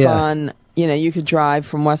crazy, fun. You could drive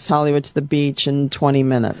from West Hollywood to the beach in 20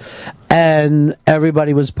 minutes. And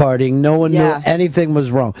everybody was partying. No one knew anything was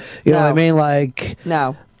wrong. You know what I mean?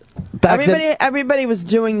 No. Everybody was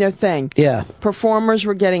doing their thing. Yeah. Performers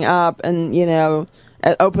were getting up and,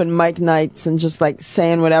 at open mic nights and just like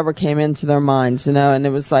saying whatever came into their minds, you know. And it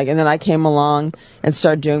was like, and then I came along and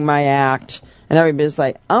started doing my act, and everybody's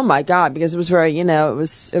like, "Oh my God," because it was very, you know, it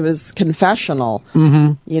was confessional.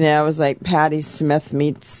 Mm-hmm. You know, it was like Patti Smith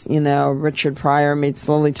meets, you know, Richard Pryor meets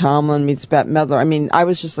Lily Tomlin meets Bette Midler. I mean, I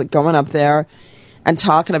was just like going up there and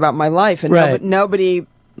talking about my life, and Right. nobody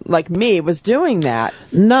like me was doing that.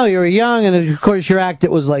 No, you were young, and of course your act, it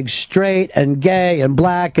was like straight and gay and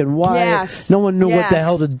black and white. Yes. No one knew what the Yes.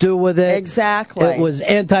 hell to do with it. Exactly. It was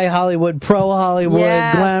anti-Hollywood, pro-Hollywood,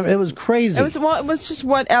 Yes. glam. It was crazy. It was just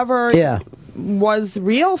whatever Yeah. was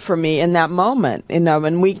real for me in that moment. You know,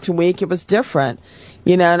 and week to week it was different.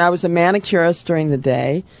 You know, and I was a manicurist during the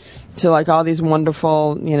day to like all these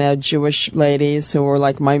wonderful, you know, Jewish ladies who were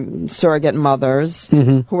like my surrogate mothers,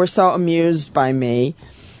 Mhm. who were so amused by me.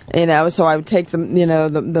 You know, so I would take the, you know,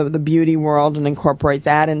 the beauty world and incorporate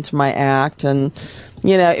that into my act. And,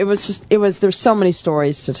 you know, there's so many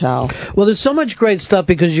stories to tell. Well, there's so much great stuff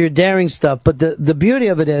because you're daring stuff, but the beauty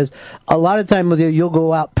of it is, a lot of time with you, you'll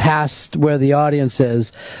go out past where the audience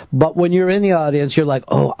is, but when you're in the audience, you're like,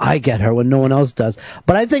 oh, I get her when no one else does.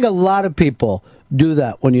 But I think a lot of people do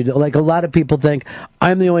that when you do, like a lot of people think,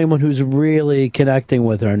 I'm the only one who's really connecting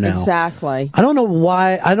with her now. Exactly. I don't know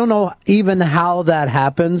why, I don't know even how that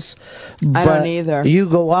happens. I don't either. You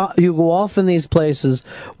go off in these places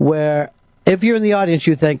where, if you're in the audience,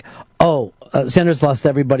 you think, oh, Sandra's lost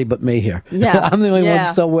everybody but me here. Yeah. I'm the only one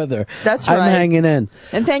Yeah. still with her. That's I'm right. hanging in.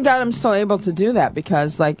 And thank God I'm still able to do that,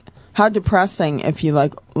 because like how depressing if you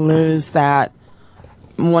like lose that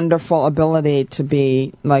wonderful ability to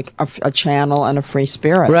be like a channel and a free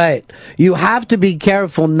spirit. Right. You have to be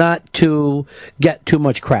careful not to get too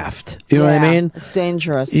much craft. You know what I Yeah, mean? It's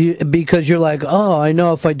dangerous. Because you're like, oh, I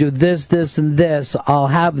know if I do this, this, and this, I'll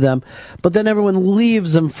have them. But then everyone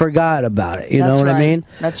leaves and forgot about it. You know That's what I right. mean?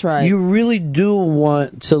 That's right. You really do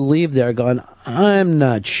want to leave there going, I'm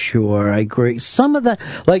not sure I agree. Some of that,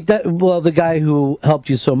 like that, well, the guy who helped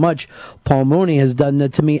you so much, Paul Mooney, has done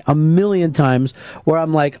that to me a million times where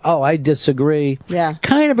I'm like, oh, I disagree. Yeah.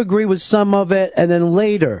 Kind of agree with some of it, and then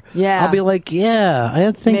later, Yeah. I'll be like, yeah,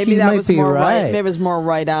 I think Maybe you that might was be more right. Maybe it was more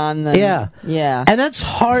right on than Yeah. Yeah. And that's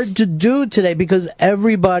hard to do today because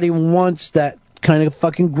everybody wants that kind of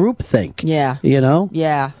fucking group think. Yeah. You know?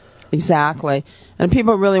 Yeah, exactly. And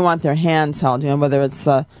people really want their hands held, you know, whether it's,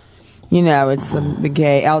 you know, it's the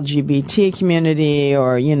gay LGBT community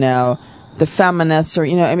or, you know, the feminists or,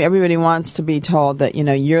 you know, I mean, everybody wants to be told that, you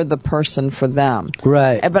know, you're the person for them.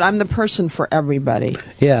 Right. But I'm the person for everybody.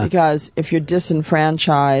 Yeah. Because if you're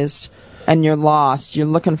disenfranchised and you're lost, you're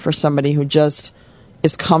looking for somebody who just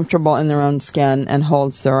is comfortable in their own skin and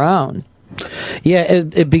holds their own. Yeah,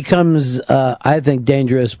 it becomes, I think,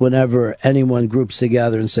 dangerous whenever anyone groups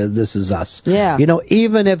together and says, this is us. Yeah. You know,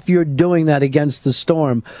 even if you're doing that against the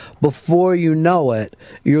storm, before you know it,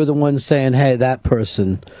 you're the one saying, hey, that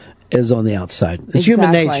person is on the outside. It's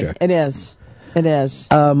human Exactly. nature. It is. It is.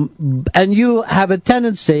 And you have a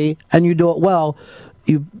tendency, and you do it well,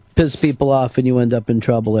 you piss people off and you end up in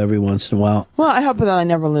trouble every once in a while. Well, I hope that I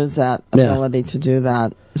never lose that Yeah. ability to do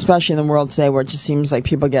that, especially in the world today where it just seems like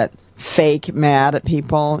people get fake mad at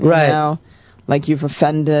people, you Right. know? Like you've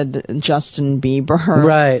offended Justin Bieber.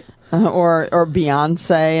 Right. Or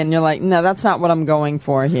Beyonce, and you're like, no, that's not what I'm going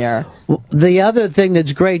for here. The other thing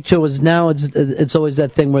that's great too is now it's always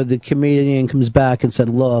that thing where the comedian comes back and said,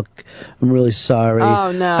 "Look, I'm really sorry.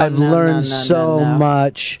 Oh, no, I've no, learned no, no, so no, no.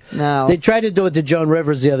 much." No. They tried to do it to Joan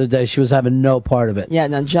Rivers the other day. She was having no part of it. Yeah,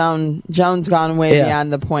 no, Joan's gone way Yeah.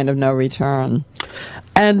 beyond the point of no return.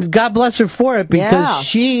 And God bless her for it because Yeah.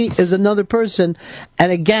 she is another person.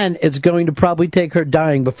 And again, it's going to probably take her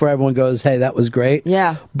dying before everyone goes, hey, that was great.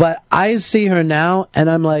 Yeah. But I see her now and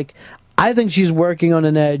I'm like, I think she's working on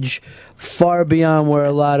an edge far beyond where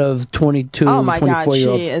a lot of 22, Oh my God,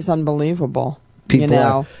 24-year-old she is unbelievable. people you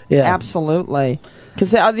know, are. Yeah. absolutely.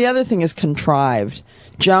 Because the other thing is contrived.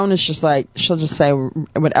 Joan is just like, she'll just say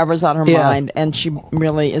whatever's on her Yeah. mind, and she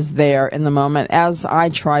really is there in the moment, as I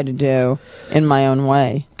try to do in my own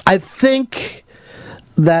way. I think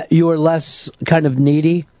that you're less kind of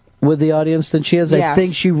needy with the audience than she is. I Yes.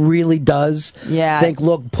 think she really does Yeah. think,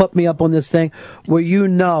 look, put me up on this thing where you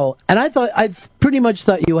know. And I pretty much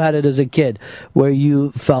thought you had it as a kid where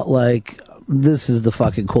you felt like, this is the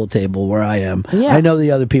fucking cool table where I am. Yeah. I know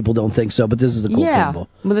the other people don't think so, but this is the cool Yeah, table.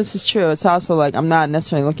 well, this is true. It's also like I'm not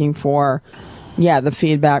necessarily looking for, the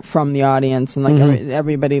feedback from the audience and like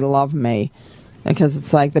everybody love me, because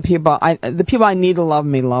it's like the people I need to love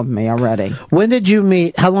me already. When did you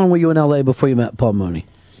meet? How long were you in LA before you met Paul Mooney?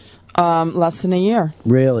 Less than a year.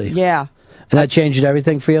 Really? Yeah, And that changed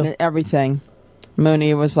everything for you? everything.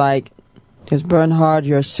 Mooney was like, Because Bernhard,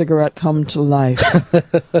 you're a cigarette come to life.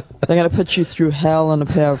 They're going to put you through hell in a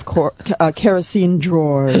pair of kerosene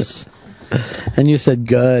drawers. And you said,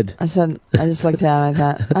 good. I just looked at it,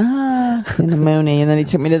 I thought, in a Mooney. And then he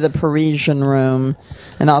took me to the Parisian room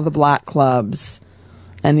and all the black clubs.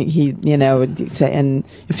 And he, would say, and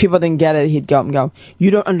if people didn't get it, he'd go up and go,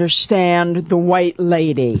 you don't understand the white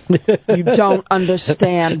lady. You don't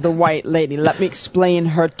understand the white lady. Let me explain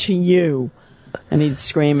her to you. And he'd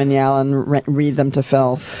scream and yell and read them to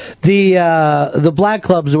filth. The black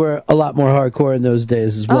clubs were a lot more hardcore in those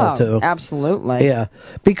days as well, too. Absolutely. Yeah,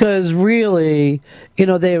 because really,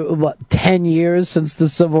 they were 10 years since the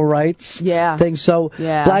civil rights thing. So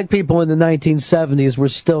black people in the 1970s were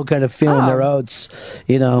still kind of feeling their oats,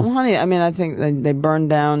 Well, honey, I think they burned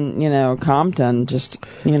down, Compton just,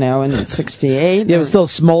 in 68. Yeah, it was still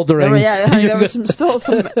smoldering. There was still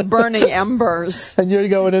some burning embers. And you're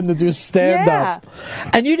going in to do stand-up. Yeah.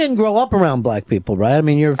 And you didn't grow up around black people, right? I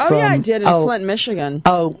mean, you're from... Oh, yeah, I did in Flint, Michigan.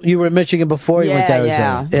 Oh, you were in Michigan before you went to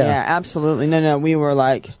Arizona? Yeah, absolutely. No, we were,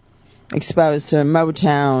 exposed to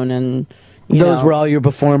Motown and, Those were all your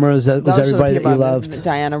performers? That was everybody that you loved?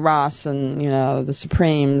 Diana Ross and, the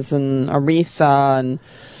Supremes and Aretha and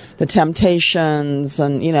the Temptations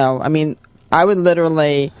and, I would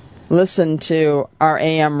literally listen to our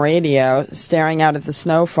AM radio staring out at the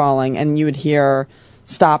snow falling, and you would hear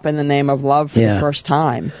Stop in the Name of Love for the first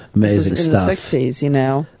time. Amazing this was stuff. In the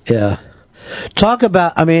 60s, Yeah. Talk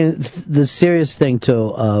about, the serious thing,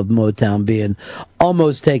 too, of Motown being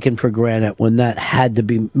almost taken for granted when that had to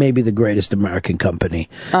be maybe the greatest American company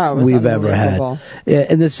we've ever had.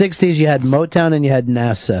 Yeah, in the 60s, you had Motown and you had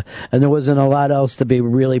NASA, and there wasn't a lot else to be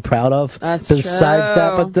really proud of besides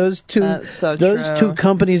that. But those two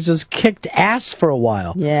companies just kicked ass for a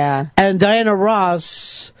while. Yeah. And Diana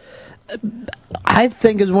Ross, I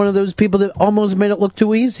think, is one of those people that almost made it look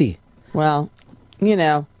too easy. Well,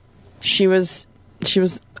 she was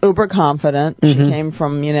uber confident. She came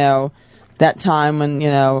from, that time when,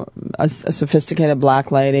 a sophisticated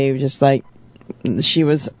black lady, just she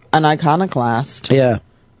was an iconoclast. Yeah.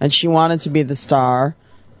 And she wanted to be the star.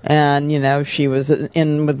 And, she was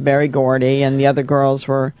in with Berry Gordy, and the other girls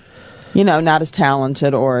were, not as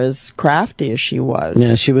talented or as crafty as she was.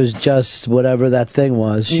 Yeah, she was just whatever that thing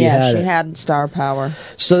was. She had star power.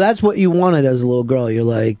 So that's what you wanted as a little girl. You're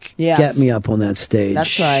like, get me up on that stage.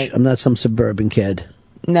 That's right. I'm not some suburban kid.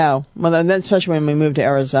 No. Well, then, especially when we moved to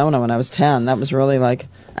Arizona when I was 10, that was really like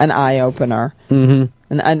an eye-opener.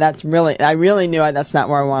 Mm-hmm. And that's really, I really knew that's not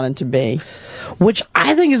where I wanted to be. Which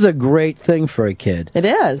I think is a great thing for a kid. It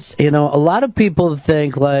is. A lot of people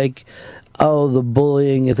think the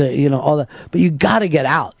bullying, all that. But you got to get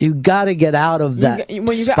out. You got to get out of that you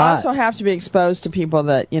also have to be exposed to people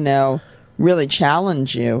that, really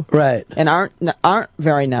challenge you. Right. And aren't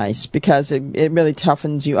very nice, because it really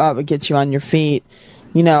toughens you up. It gets you on your feet.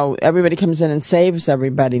 Everybody comes in and saves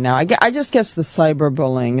everybody now. I just guess the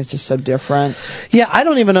cyberbullying is just so different. Yeah, I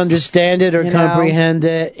don't even understand it or comprehend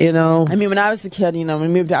it, I mean, when I was a kid, when we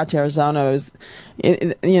moved out to Arizona, it was,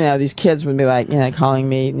 these kids would be calling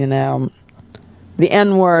me, the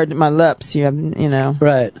N-word, my lips,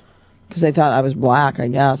 Right. Because they thought I was black, I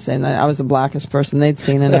guess, and I was the blackest person they'd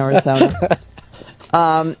seen in Arizona.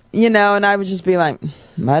 And I would just be like,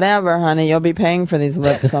 whatever, honey, you'll be paying for these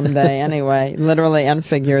lips someday anyway, literally and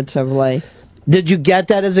figuratively. Did you get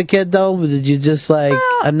that as a kid, though? Did you just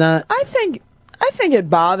I'm not... I think it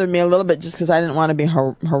bothered me a little bit just because I didn't want to be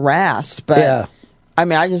harassed, but... Yeah. I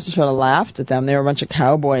mean, I just sort of laughed at them. They were a bunch of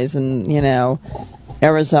cowboys and,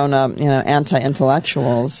 Arizona,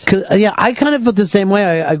 anti-intellectuals. Yeah, I kind of felt the same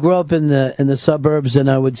way. I grew up in the suburbs, and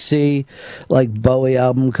I would see Bowie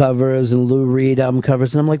album covers and Lou Reed album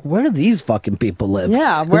covers, and I'm like, where do these fucking people live?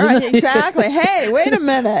 Yeah, exactly. Hey, wait a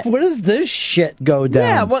minute. Where does this shit go down?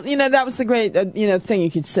 Yeah, well, that was the great, thing. You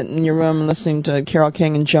could sit in your room listening to Carole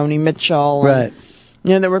King and Joni Mitchell. Right.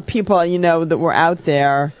 And, there were people, that were out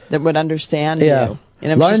there that would understand you.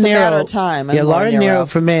 And it was just a matter of time. Lauren Nero,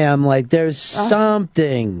 for me, I'm like, there's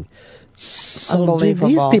something. Unbelievable.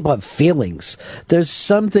 These people have feelings. There's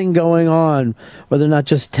something going on where they're not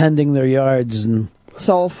just tending their yards and...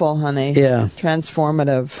 Soulful, honey. Yeah.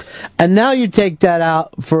 Transformative. And now you take that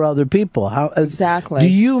out for other people. How exactly. Do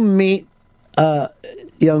you meet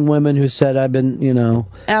young women who said, I've been,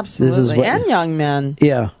 Absolutely. And young men.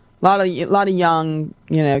 Yeah. A lot of young,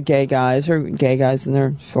 gay guys or gay guys in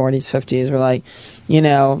their 40s, 50s were like,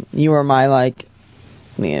 you were my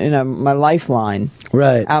my lifeline.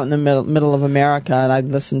 Right. Out in the middle of America, and I'd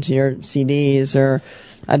listen to your CDs, or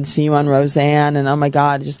I'd see you on Roseanne, and oh my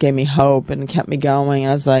God, it just gave me hope and kept me going.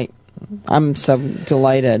 And I was like, I'm so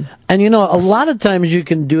delighted. And a lot of times you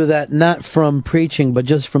can do that not from preaching, but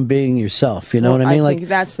just from being yourself. You know what I mean? I think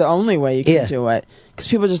that's the only way you can do it. Because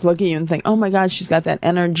people just look at you and think, oh my God, she's got that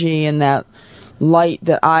energy and that light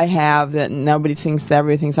that I have that nobody thinks that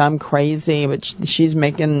everybody thinks I'm crazy, but she's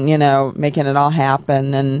making it all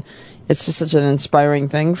happen. And it's just such an inspiring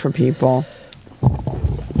thing for people.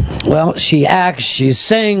 Well, she acts, she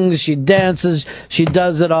sings, she dances, she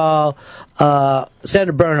does it all.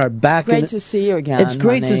 Sandra Bernhard back. Great to see you again. It's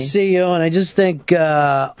great to honey. see you, and I just think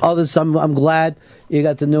all this. I'm glad you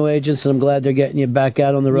got the new agents, and I'm glad they're getting you back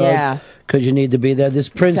out on the road. Yeah. Because you need to be there. This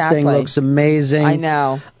Prince thing looks amazing. I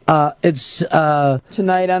know. It's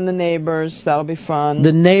tonight on The Neighbors. That'll be fun.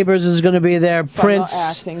 The Neighbors is going to be there. Fun Prince little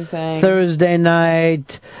acting thing. Thursday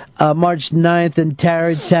night, March 9th in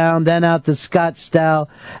Tarrytown, then out to Scottsdale,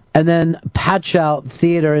 and then Patch Out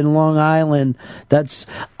Theater in Long Island. That's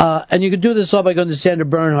and you can do this all by going to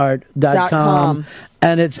sandrabernhard.com.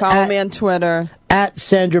 And it's follow me on Twitter at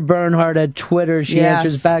Sandra Bernhard at Twitter. She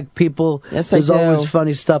answers back people. Yes, There's I do. always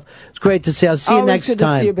funny stuff. It's great to see. I'll see you Always next good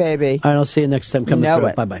time. to see you, baby. All right, I'll see you next time. Coming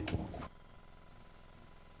through. Bye bye.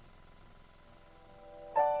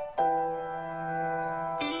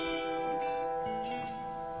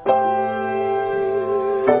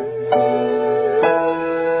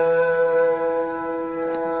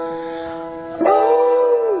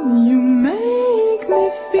 You make me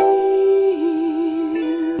feel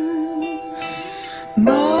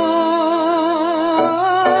Monterey,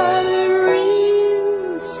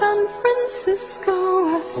 San Francisco,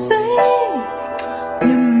 I say.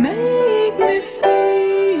 You make me feel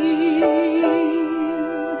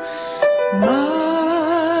Monterey,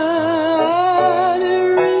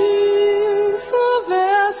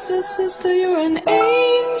 Sylvester, sister, you're an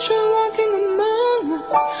angel walking among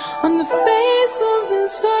us on the face of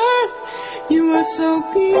this earth. You are so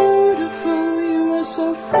beautiful, you are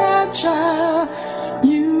so fragile,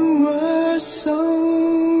 you are so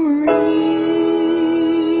real.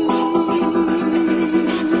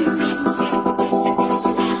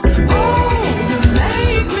 Oh, you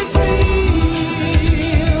make me feel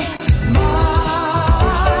Monterey,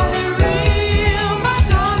 my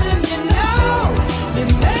darling, you know. You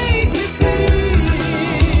make me feel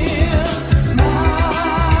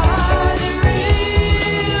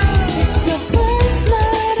It's your first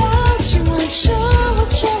night out, you weren't sure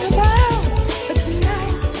what you're about, but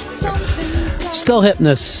tonight something's Still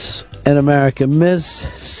Hypness in America. Miss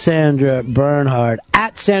Sandra Bernhard.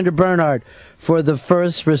 At Sandra Bernhard for the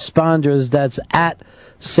first responders. That's at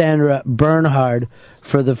Sandra Bernhard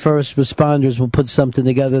for the first responders. We'll put something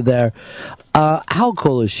together there. How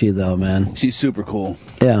cool is she, though, man? She's super cool.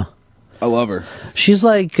 Yeah. I love her. She's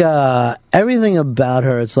like, everything about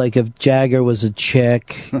her, it's like if Jagger was a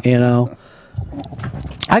chick, you know?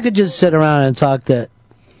 I could just sit around and talk to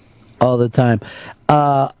all the time.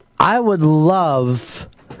 I would love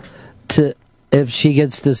to, if she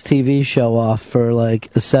gets this TV show off for like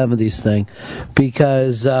a 70s thing,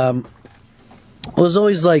 because it was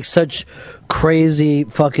always like such crazy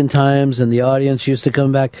fucking times, and the audience used to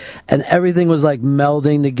come back, and everything was like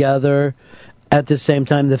melding together at the same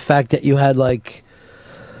time. The fact that you had like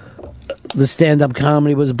the stand-up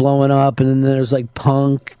comedy was blowing up, and then there's like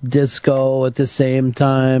punk disco at the same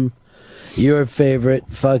time. Your favorite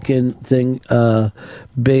fucking thing,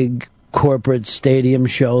 big corporate stadium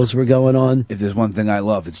shows were going on. If there's one thing I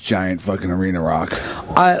love, it's giant fucking arena rock.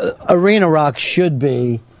 Arena Rock should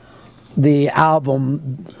be the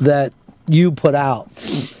album that you put out.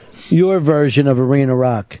 Your version of Arena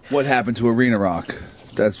Rock. What happened to arena rock?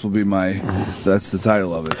 That's will be that's the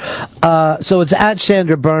title of it. So it's at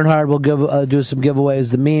Sandra Bernhard. We'll do some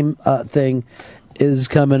giveaways. The meme thing is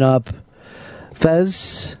coming up.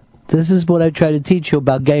 Fez, this is what I try to teach you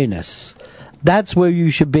about gayness. That's where you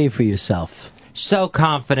should be for yourself. So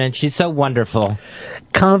confident. She's so wonderful.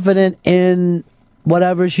 Confident in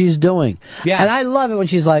whatever she's doing. Yeah. And I love it when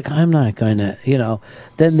she's like, I'm not going to,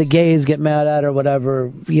 then the gays get mad at her, whatever,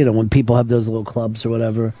 when people have those little clubs or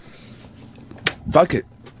whatever. Fuck it.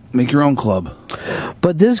 Make your own club.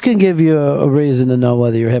 But this can give you a reason to know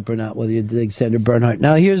whether you're hip or not, whether you dig Sandra Bernhard.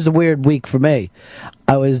 Now, here's the weird week for me.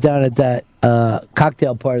 I was down at that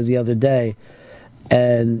cocktail party the other day,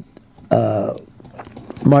 and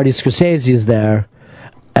Marty Scorsese is there,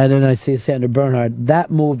 and then I see Sandra Bernhard.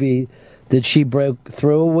 That movie that she broke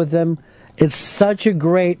through with him, it's such a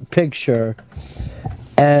great picture,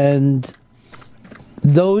 and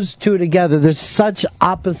those two together, there's such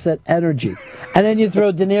opposite energy. And then you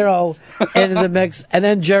throw De Niro into the mix, and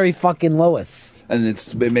then Jerry fucking Lewis. And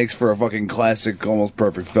it makes for a fucking classic, almost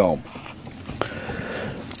perfect film.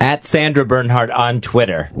 At Sandra Bernhardt on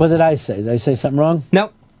Twitter. What did I say? Did I say something wrong?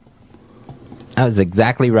 Nope. That was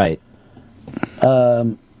exactly right.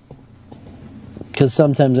 Because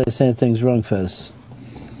sometimes I say things wrong, Fez.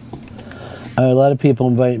 A lot of people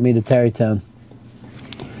invite me to Tarrytown.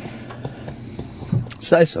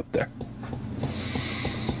 It's nice up there.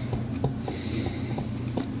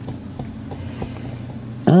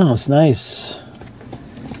 Oh, it's nice.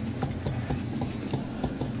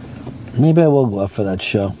 Maybe I will go up for that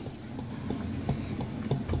show.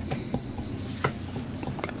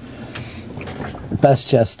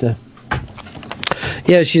 Bestchester.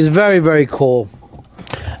 Yeah, she's very, very cool.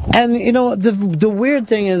 And, you know, the weird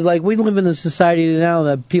thing is, like, we live in a society now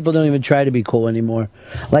that people don't even try to be cool anymore.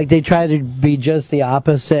 Like, they try to be just the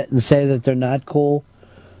opposite and say that they're not cool.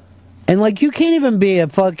 And, like, you can't even be a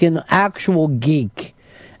fucking actual geek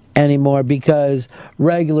anymore because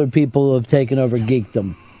regular people have taken over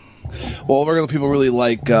geekdom. Well, regular people really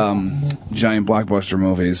like giant blockbuster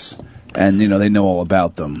movies, and, you know, they know all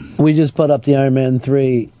about them. We just put up the Iron Man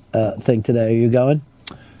 3 thing today. Are you going?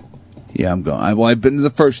 Yeah, I'm going. I've been to the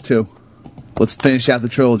first two. Let's finish out the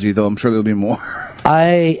trilogy, though. I'm sure there'll be more.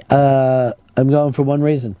 I'm going for one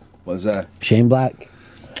reason. What's that? Shane Black.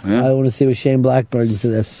 Yeah. I want to see what Shane Black brings to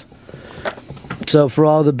this. So for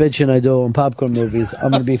all the bitching I do on popcorn movies,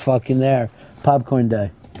 I'm going to be fucking there. Popcorn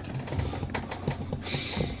Day.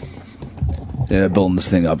 Yeah, building this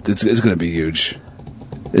thing up. It's going to be huge.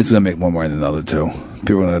 It's going to make more money than the other two.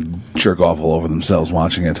 People are going to jerk off all over themselves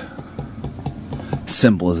watching it.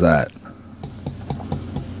 Simple as that.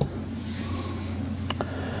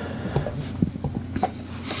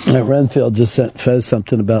 Renfield just sent Fez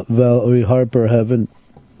something about Valerie Harper having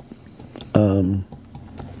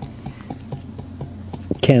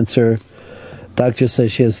cancer. Doctor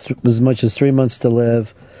says she has as much as 3 months to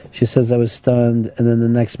live. She says, I was stunned, and then the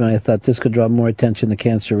next minute I thought this could draw more attention to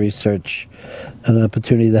cancer research, an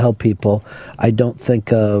opportunity to help people. I don't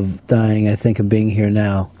think of dying, I think of being here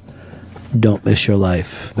now. Don't miss your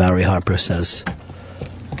life, Valerie Harper says.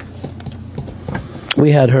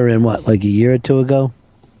 We had her in, what, like a year or two ago?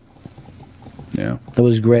 Yeah. It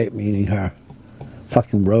was great meeting her.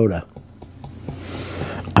 Fucking Rhoda.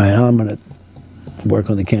 I'm going to work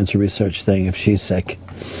on the cancer research thing. If she's sick,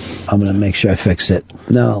 I'm going to make sure I fix it.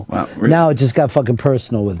 No. Wow, really? Now it just got fucking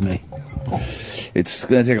personal with me. It's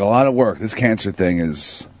going to take a lot of work. This cancer thing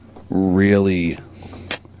is really...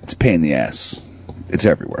 It's a pain in the ass. It's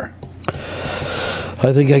everywhere.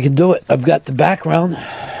 I think I can do it. I've got the background.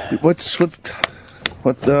 What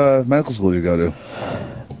medical school do you go to?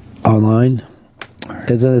 Online.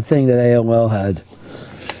 There's a thing that AOL had.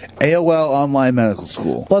 AOL Online Medical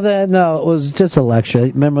School. Well, no, it was just a lecture.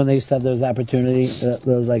 Remember when they used to have those opportunity,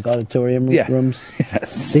 those like auditorium rooms?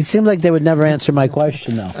 Yes. It seemed like they would never answer my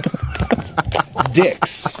question, though.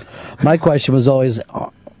 Dicks. My question was always,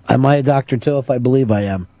 am I a doctor too if I believe I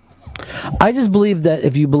am? I just believe that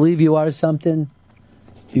if you believe you are something,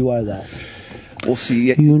 you are that. We'll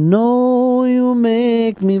see. You know you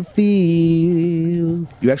make me feel.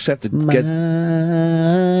 You actually have to get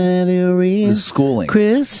the schooling.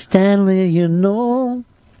 Chris Stanley, you know.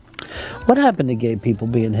 What happened to gay people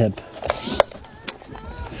being hip?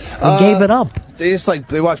 They gave it up. They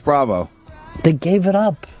watch Bravo. They gave it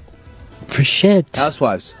up. For shit.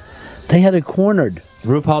 Housewives. They had it cornered.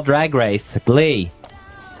 RuPaul Drag Race, Glee.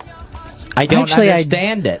 I don't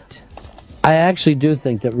understand it. I actually do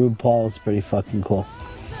think that RuPaul is pretty fucking cool.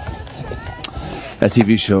 That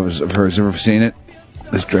TV show of hers, ever seen it?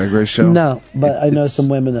 This Drag Race show? No, but I know some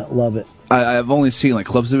women that love it. I've only seen like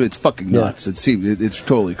clips of it. It's fucking nuts. Yeah. It's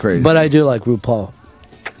totally crazy. But I do like RuPaul.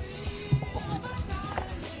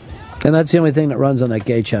 And that's the only thing that runs on that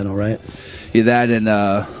gay channel, right? Yeah, that and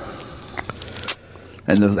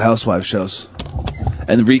the Housewives shows.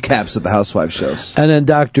 And the recaps of the Housewives shows. And then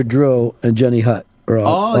Dr. Drew and Jenny Hutt are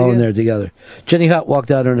all in there together. Jenny Hutt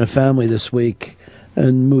walked out on her family this week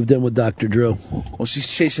and moved in with Dr. Drew. Well, she's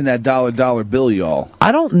chasing that dollar bill, y'all.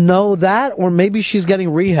 I don't know that, or maybe she's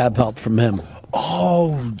getting rehab help from him.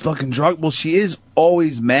 Oh, fucking drug. Well, she is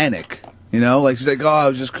always manic. You know, like she's like, oh, I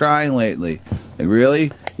was just crying lately. Like,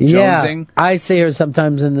 really? Yeah, Jonesing? I see her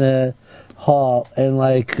sometimes in the hall, and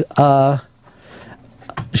like,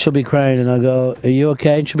 she'll be crying, and I'll go, are you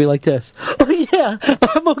okay? And she'll be like this. Oh, yeah,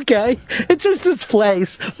 I'm okay. It's just this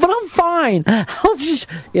place, but I'm fine. I'll just,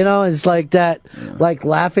 it's like that, like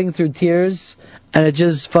laughing through tears, and it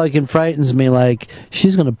just fucking frightens me, like,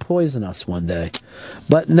 she's going to poison us one day.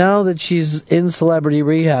 But now that she's in celebrity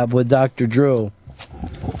rehab with Dr. Drew,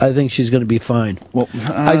 I think she's going to be fine. Well,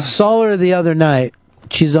 I saw her the other night.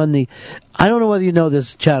 She's on the, I don't know whether you know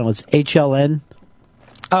this channel, it's HLN.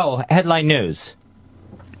 Oh, Headline News.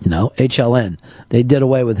 No, HLN. They did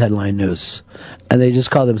away with Headline News, and they just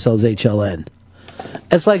call themselves HLN.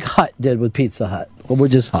 It's like Hut did with Pizza Hut. Well, we're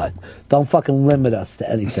just Hut. Don't fucking limit us to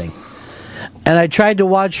anything. And I tried to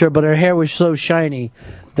watch her, but her hair was so shiny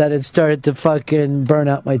that it started to fucking burn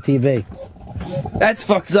out my TV. That's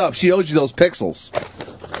fucked up. She owes you those pixels.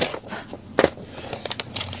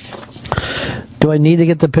 Do I need to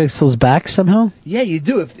get the pixels back somehow? Yeah, you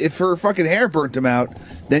do. If her fucking hair burnt them out,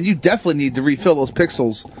 then you definitely need to refill those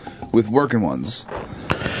pixels with working ones.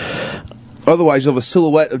 Otherwise, you'll have a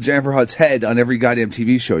silhouette of Jennifer Hud's head on every goddamn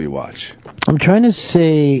TV show you watch. I'm trying to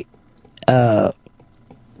see, because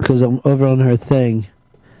I'm over on her thing,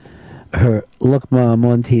 her Look Mom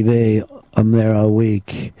on TV. I'm there all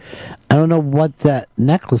week. I don't know what that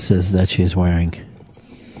necklace is that she's wearing.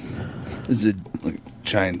 Is it like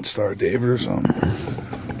Giant Star of David or something?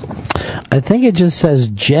 I think it just says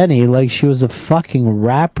Jenny, like she was a fucking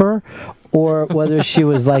rapper, or whether she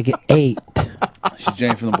was like 8. She's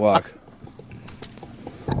Jenny from the block.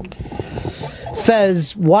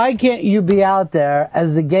 Fez, why can't you be out there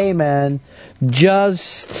as a gay man,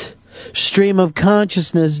 just stream of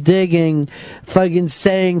consciousness digging, fucking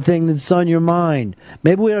saying things that's on your mind?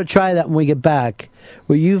 Maybe we ought to try that when we get back.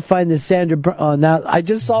 Where you find the Sandra... now, I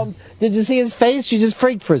just saw him. Did you see his face? You just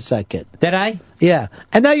freaked for a second. Did I? Yeah.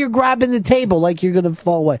 And now you're grabbing the table like you're going to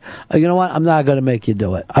fall away. You know what? I'm not going to make you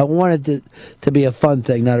do it. I want it to be a fun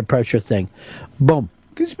thing, not a pressure thing. Boom.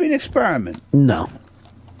 Could just be an experiment. No,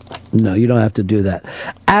 you don't have to do that.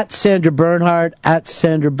 At Sandra Bernhard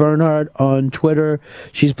on Twitter.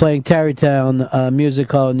 She's playing Tarrytown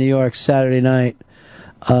Music Hall in New York Saturday night.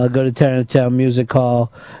 Go to Tarrytown Music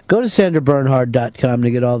Hall. Go to sandrabernhard.com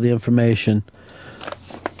to get all the information.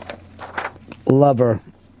 Love her.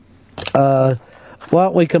 Why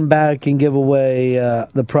don't we come back and give away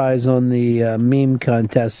the prize on the meme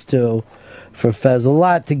contest, too, for Fez. A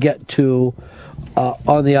lot to get to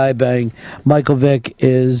on the iBang. Michael Vick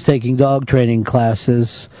is taking dog training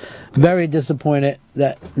classes. Very disappointed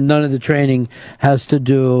that none of the training has to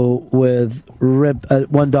do with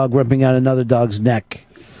one dog ripping out another dog's neck.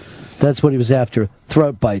 That's what he was after.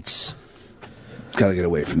 Throat bites. Gotta get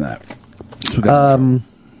away from that.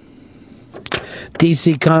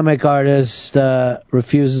 DC comic artist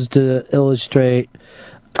refuses to illustrate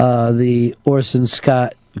the Orson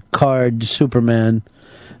Scott card Superman,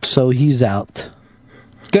 so he's out.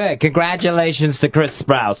 Good. Congratulations to Chris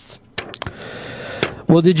Sprouse.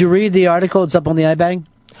 Well, did you read the article? It's up on the iBang?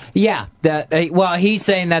 Yeah. Well, he's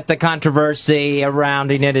saying that the controversy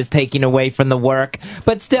surrounding it is taking away from the work,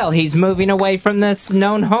 but still, he's moving away from this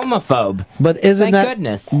known homophobe. But Thank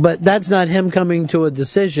goodness. But that's not him coming to a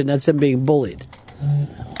decision. That's him being bullied.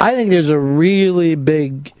 I think there's a really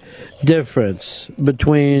big difference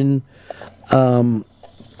between I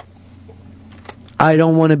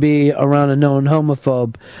don't want to be around a known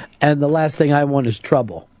homophobe, and the last thing I want is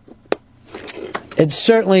trouble. It's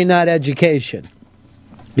certainly not education.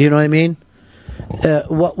 You know what I mean?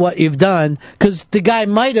 What you've done, because the guy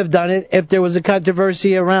might have done it if there was a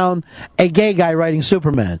controversy around a gay guy writing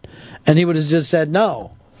Superman, and he would have just said,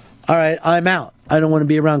 no, all right, I'm out. I don't want to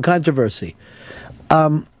be around controversy.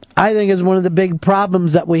 I think it's one of the big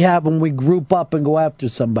problems that we have when we group up and go after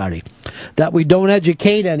somebody, that we don't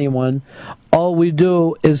educate anyone. All we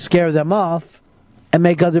do is scare them off and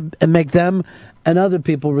make them and other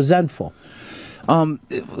people resentful.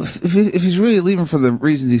 If he's really leaving for the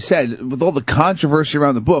reasons he said, with all the controversy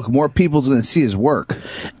around the book, more people's going to see his work.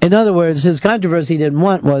 In other words, his controversy he didn't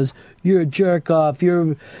want was, you're a jerk off,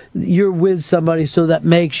 you're with somebody, so that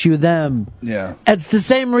makes you them. Yeah. It's the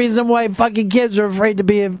same reason why fucking kids are afraid to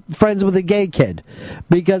be friends with a gay kid,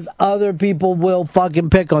 because other people will fucking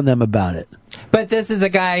pick on them about it. But this is a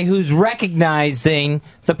guy who's recognizing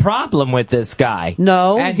the problem with this guy.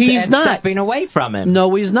 No, he's not. Stepping away from him.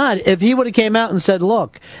 No, he's not. If he would have came out and said,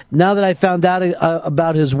 look, now that I found out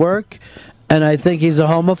about his work, and I think he's a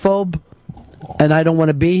homophobe, and I don't want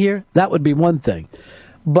to be here, that would be one thing.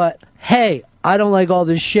 But, hey, I don't like all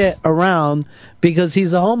this shit around because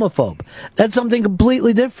he's a homophobe. That's something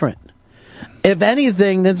completely different. If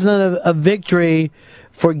anything, that's not a victory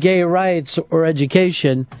for gay rights or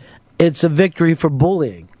education. It's a victory for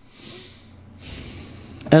bullying.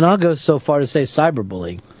 And I'll go so far to say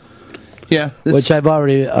cyberbullying. Yeah. Which I've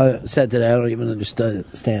already said today. I don't even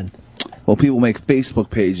understand. Well, people make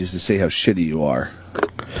Facebook pages to say how shitty you are.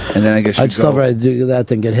 And then I guess I'd still rather do that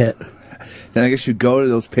than get hit. Then I guess you go to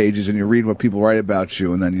those pages and you read what people write about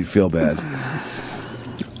you, and then you feel bad.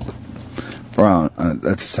 Well,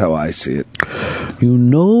 that's how I see it. You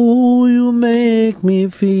know you make me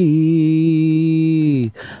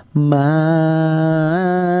feel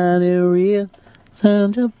mighty real.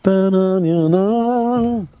 Santa burn on you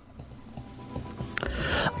know.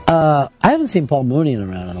 I haven't seen Paul Mooney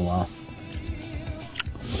around in a while.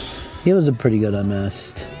 He was a pretty good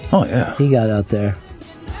unmasked. Oh, yeah. He got out there.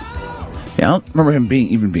 Yeah, I don't remember him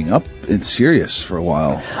being up in Sirius for a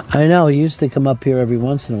while. I know, he used to come up here every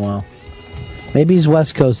once in a while. Maybe he's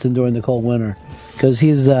West Coasting during the cold winter, because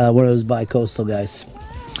he's one of those bi-coastal guys.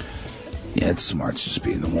 Yeah, it's smart to just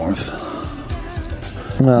be in the warmth.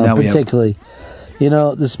 Well, Now particularly,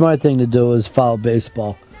 the smart thing to do is follow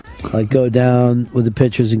baseball. Like, go down with the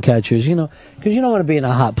pitchers and catchers, because you don't want to be in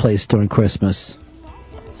a hot place during Christmas.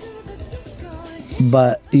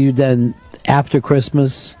 But you then, after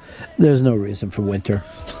Christmas, there's no reason for winter.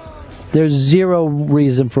 There's zero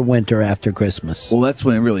reason for winter after Christmas. Well, that's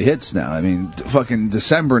when it really hits now. I mean, fucking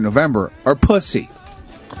December and November are pussy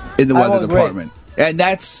in the weather department. And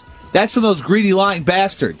that's from those greedy, lying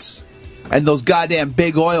bastards and those goddamn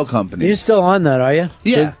big oil companies. You're still on that, are you?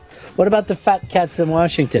 Yeah. What about the fat cats in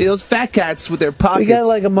Washington? Yeah, those fat cats with their pockets. We got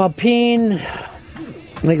like a Mopine,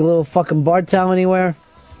 like a little fucking bar towel anywhere.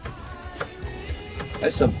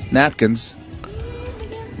 That's some napkins.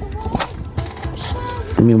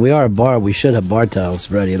 I mean, we are a bar. We should have bar towels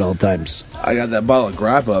ready at all times. I got that bottle of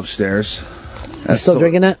grappa upstairs. You still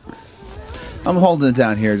drinking that? I'm holding it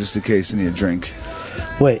down here just in case I need a drink.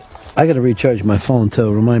 Wait, I got to recharge my phone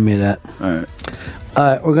too. Remind me of that. All right.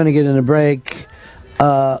 We're going to get in a break.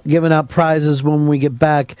 Giving out prizes when we get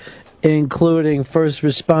back, including first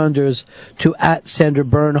responders to @Sandra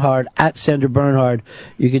Bernhard. @Sandra Bernhard.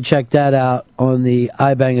 You can check that out on the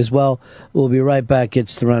iBang as well. We'll be right back.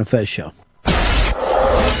 It's the Ron and Fez Show. The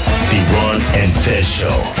Ron and Fez Show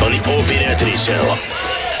on the Opie and Anthony Channel.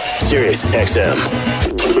 Sirius XM.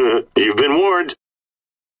 You've been warned.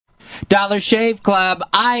 Dollar Shave Club,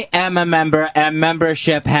 I am a member, and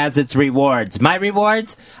membership has its rewards. My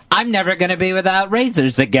rewards? I'm never going to be without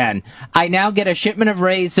razors again. I now get a shipment of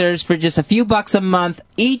razors for just a few bucks a month,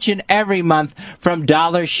 each and every month, from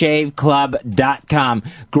DollarShaveClub.com.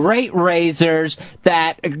 Great razors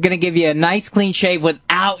that are going to give you a nice clean shave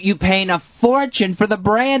without you paying a fortune for the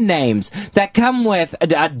brand names that come with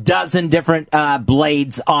a dozen different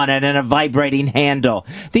blades on it and a vibrating handle.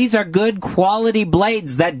 These are good quality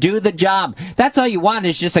blades that do the job. That's all you want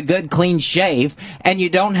is just a good clean shave, and you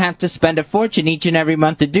don't have to spend a fortune each and every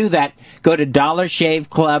month to do that. Go to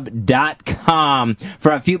DollarShaveClub.com.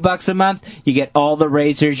 For a few bucks a month, you get all the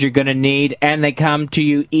razors you're going to need, and they come to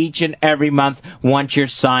you each and every month once you're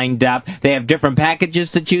signed up. They have different packages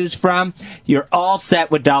to choose from. You're all set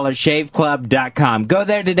with DollarShaveClub.com. Go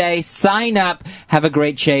there today, sign up, have a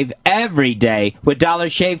great shave every day with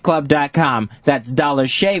DollarShaveClub.com. That's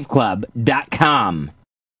DollarShaveClub.com.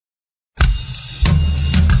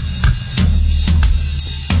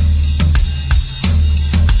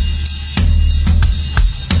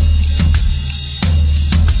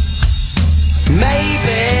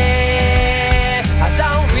 Maybe I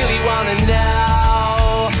don't really wanna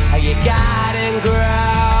know how you got and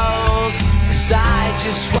grows, 'cause I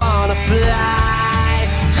just wanna fly.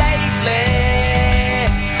 Lately,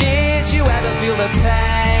 did you ever feel the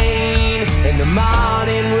pain in the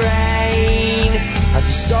morning rain as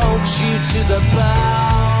it soaks you to the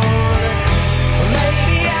bone?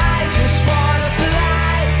 Maybe I just wanna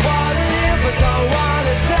fly, wanna live but don't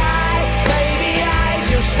wanna die. Maybe I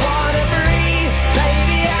just wanna breathe.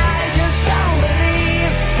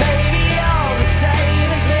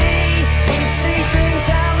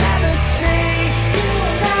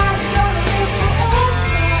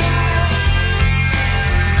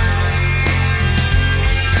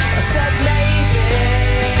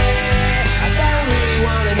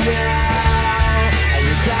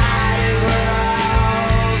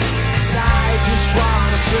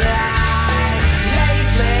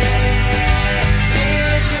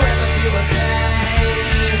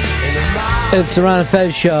 It's the Ron and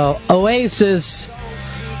Fez Show. Oasis,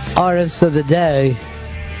 Artist of the Day.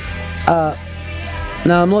 Now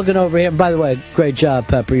I'm looking over here. By the way, great job,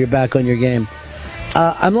 Pepper. You're back on your game.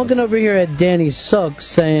 I'm looking over here at Danny Sook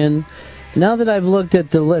saying, now that I've looked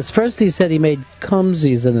at the list, first he said he made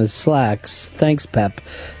cumsies in his slacks. Thanks, Pep.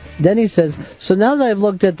 Then he says, so now that I've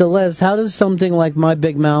looked at the list, how does something like My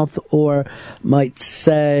Big Mouth or might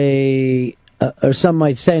say... or some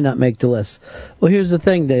might say not make the list. Well, here's the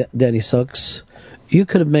thing, Danny Sooks. You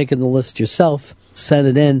could have made the list yourself, sent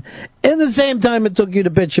it in the same time it took you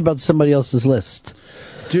to bitch about somebody else's list.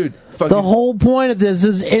 Dude, the whole point of this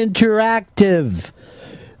is interactive.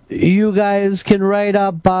 You guys can write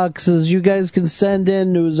up boxes. You guys can send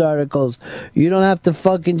in news articles. You don't have to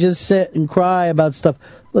fucking just sit and cry about stuff.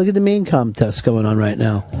 Look at the meme contest going on right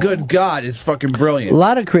now. Good God, it's fucking brilliant. A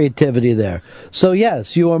lot of creativity there. So,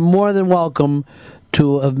 yes, you are more than welcome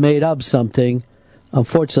to have made up something.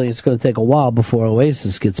 Unfortunately, it's going to take a while before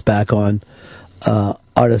Oasis gets back on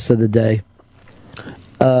Artist of the Day.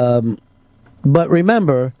 But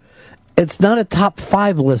remember, it's not a top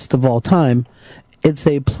 5 list of all time. It's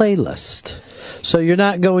a playlist. So you're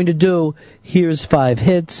not going to do, here's 5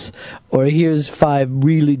 hits, or here's 5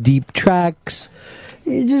 really deep tracks.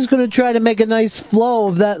 You're just going to try to make a nice flow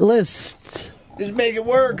of that list. Just make it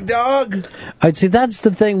work, dog. All right, see, that's the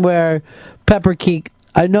thing where Pepper Keek,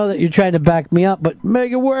 I know that you're trying to back me up, but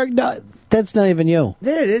make it work, dog. That's not even you.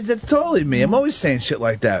 Yeah, it is. That's totally me. I'm always saying shit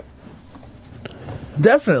like that.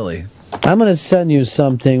 Definitely. I'm going to send you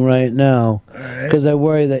something right now because I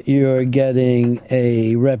worry that you're getting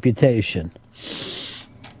a reputation.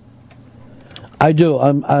 I do.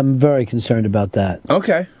 I'm very concerned about that.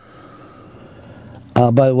 Okay.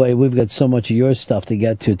 By the way, we've got so much of your stuff to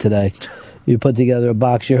get to today. You put together a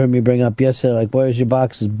box. You heard me bring up yesterday, like, where's your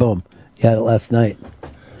boxes? Boom. You had it last night.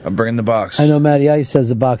 I'm bringing the box. I know Matty Ice has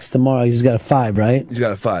a box tomorrow. He's got a 5, right? He's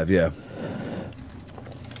got a 5, yeah.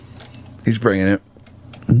 He's bringing it.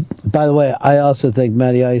 By the way, I also think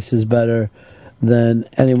Matty Ice is better than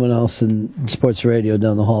anyone else in sports radio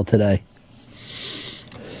down the hall today.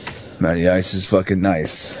 Matty Ice is fucking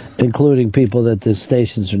nice. Including people that the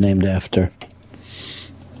stations are named after.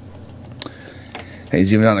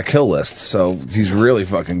 He's even on a kill list, so he's really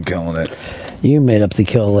fucking killing it. You made up the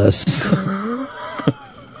kill list.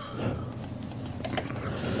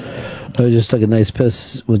 I just took a nice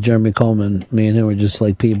piss with Jeremy Coleman. Me and him were just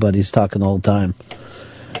like pee buddies talking the whole time.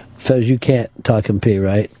 Fez, you can't talk and pee,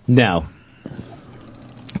 right? No.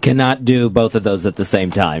 Cannot do both of those at the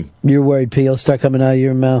same time. You're worried pee will start coming out of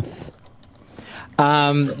your mouth?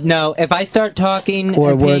 No, if I start talking...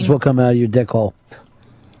 Or and words peeing, will come out of your dick hole?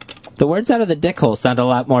 The words out of the dick hole sound a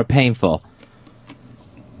lot more painful.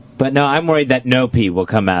 But no, I'm worried that no pee will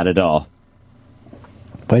come out at all.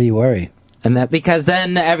 Why do you worry? And that because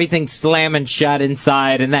then everything's slamming shut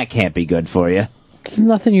inside, and that can't be good for you.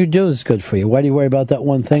 Nothing you do is good for you. Why do you worry about that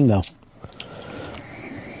one thing, though?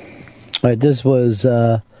 All right, this was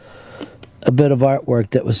a bit of artwork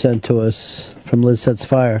that was sent to us from Liz Sets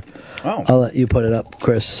Fire. Oh. I'll let you put it up,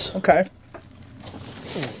 Chris. Okay.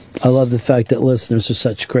 I love the fact that listeners are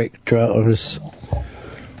such great drawers.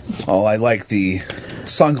 Oh, I like the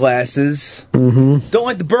sunglasses. Mm-hmm. Don't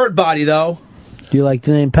like the bird body, though. Do you like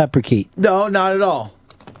the name Pepper Keat? No, not at all.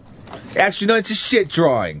 Actually, no, it's a shit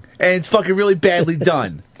drawing, and it's fucking really badly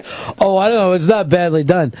done. Oh, I don't know. It's not badly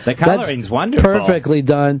done. The coloring's wonderful. Perfectly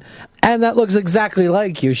done. And that looks exactly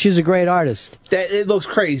like you. She's a great artist. It looks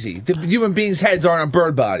crazy. The human beings' heads aren't on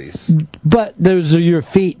bird bodies. But those are your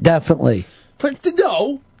feet, definitely. But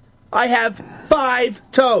no, I have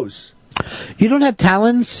 5 toes. You don't have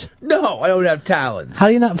talons? No, I don't have talons. How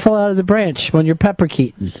do you not fall out of the branch when you're Pepper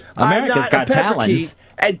Keaton? America's I'm not got a pepper talons. Keat,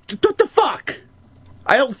 and what the fuck?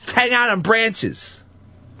 I don't hang out on branches.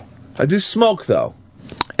 I do smoke, though.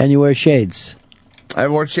 And you wear shades. I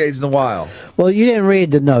haven't worn shades in a while. Well, you didn't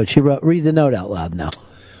read the note. She wrote, read the note out loud now.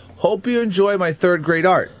 Hope you enjoy my 3rd grade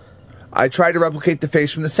art. I tried to replicate the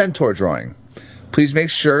face from the Centaur drawing. Please make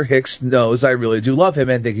sure Hicks knows I really do love him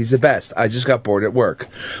and think he's the best. I just got bored at work.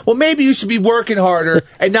 Well, maybe you should be working harder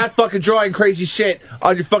and not fucking drawing crazy shit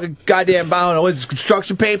on your fucking goddamn, I don't know, what is this,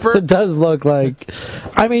 construction paper? It does look like...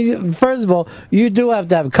 I mean, first of all, you do have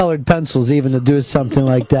to have colored pencils even to do something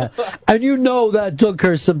like that. And you know that took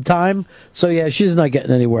her some time. So, yeah, she's not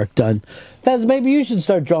getting any work done. Fez, maybe you should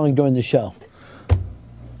start drawing during the show.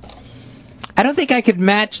 I don't think I could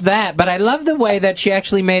match that, but I love the way that she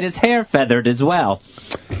actually made his hair feathered as well.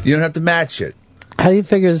 You don't have to match it. How do you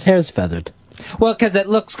figure his hair's feathered? Well, because it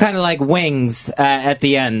looks kind of like wings at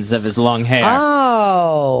the ends of his long hair.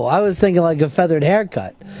 Oh, I was thinking like a feathered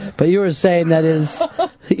haircut. But you were saying that is,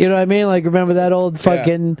 you know what I mean? Like, remember that old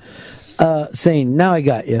fucking scene? Now I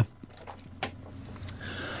got you.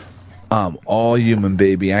 I'm all human,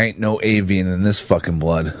 baby. I ain't no avian in this fucking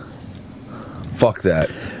blood. Fuck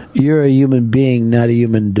that. You're a human being, not a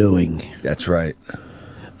human doing. That's right.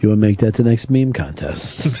 You want to make that the next meme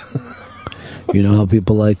contest? You know how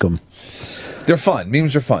people like them. They're fun.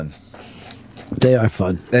 Memes are fun. They are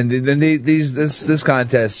fun. And then this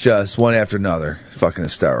contest just one after another. Fucking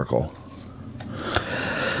hysterical.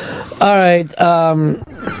 All right.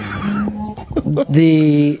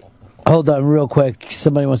 Hold on real quick.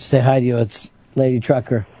 Somebody wants to say hi to you. It's Lady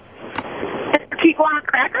Trucker.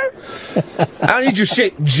 I don't need your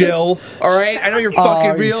shit, Jill. All right? I know your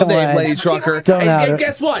fucking real name, Lady Trucker. And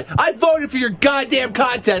guess what? I voted for your goddamn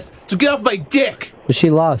contest, so get off my dick. But she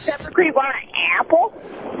lost. Pepper Creek want an apple?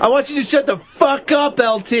 I want you to shut the fuck up,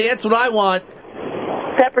 LT. That's what I want.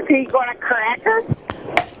 Pepper T, going to cracker?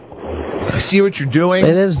 You see what you're doing?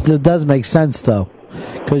 It does make sense, though.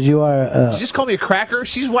 Because you are... Did you just call me a cracker?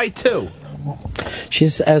 She's white, too.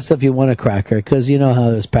 She's asked if you want a cracker, because you know how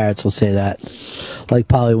those parrots will say that. Like,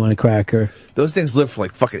 Polly want a cracker. Those things live for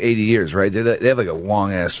like fucking 80 years, right? They have like a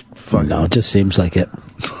long-ass fucking... No, it just seems like it.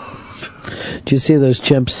 Do you see those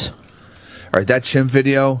chimps? All right, that chimp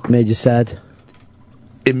video... Made you sad?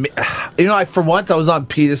 For once, I was on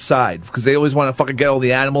PETA's side, because they always want to fucking get all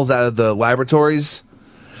the animals out of the laboratories.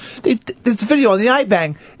 This video on the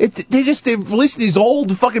iBang, they're releasing these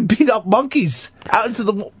old fucking beat up monkeys out into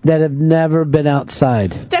the... That have never been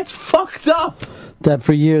outside. That's fucked up. That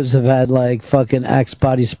for years have had like fucking Axe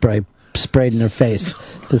body spray sprayed in their face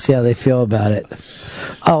to see how they feel about it.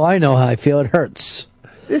 Oh, I know how I feel. It hurts.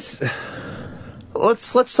 Let's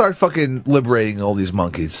start fucking liberating all these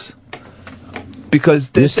monkeys.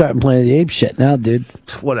 Because you're starting playing the ape shit now, dude.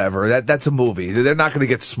 Whatever. That's a movie. They're not going to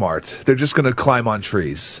get smart. They're just going to climb on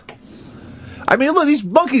trees. I mean, look, these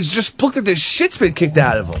monkeys just look like their shit's been kicked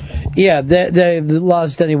out of them. Yeah, they've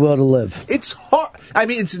lost any will to live. It's hard. I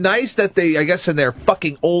mean, it's nice that they, I guess, in their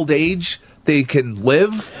fucking old age, they can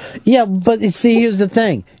live. Yeah, but see, here's the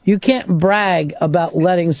thing. You can't brag about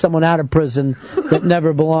letting someone out of prison that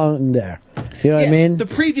never belonged there. You know what I mean? The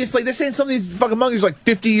previous, like, they're saying some of these fucking monkeys are like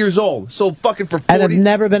 50 years old. So fucking for 40. And have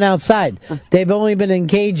never been outside. They've only been in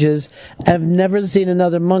cages and have never seen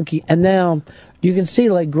another monkey. And now you can see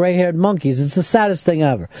like gray-haired monkeys. It's the saddest thing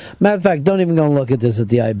ever. Matter of fact, don't even go and look at this at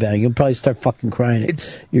the iBang. You'll probably start fucking crying.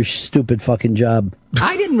 It's your stupid fucking job.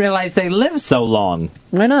 I didn't realize they live so long.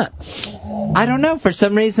 Why not? I don't know. For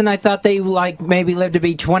some reason, I thought they like maybe lived to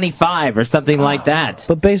be 25 or something like that.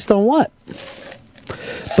 But based on what?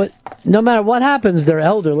 But no matter what happens, they're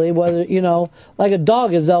elderly. Whether, like a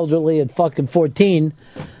dog is elderly at fucking 14.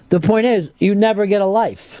 The point is, you never get a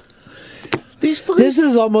life. This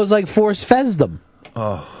is almost like forced Fezdom.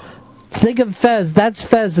 Oh. Think of Fez. That's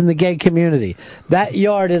Fez in the gay community. That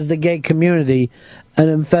yard is the gay community, and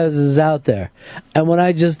then Fez is out there. And when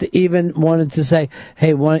I just even wanted to say,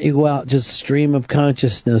 hey, why don't you go out, just stream of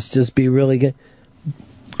consciousness, just be really gay.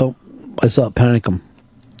 Boom. I saw it panic him.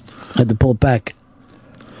 I had to pull it back.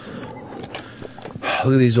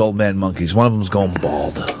 Look at these old man monkeys. One of them's going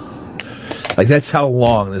bald. Like, that's how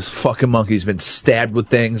long this fucking monkey's been stabbed with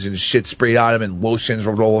things and shit sprayed on him and lotions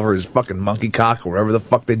rubbed all over his fucking monkey cock or whatever the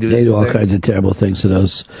fuck they do. They do all things. kinds of terrible things to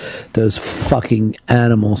those fucking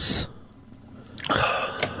animals.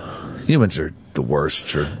 Humans are the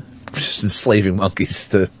worst for just enslaving monkeys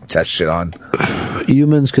to test shit on.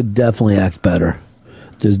 Humans could definitely act better.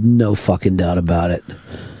 There's no fucking doubt about it.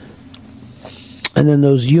 And then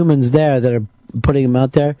those humans there that are putting them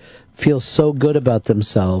out there feel so good about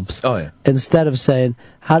themselves. Oh, yeah. Instead of saying,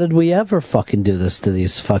 how did we ever fucking do this to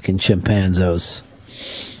these fucking chimpanzees?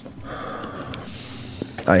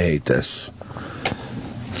 I hate this.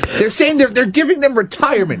 They're saying they're giving them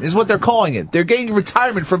retirement, is what they're calling it. They're getting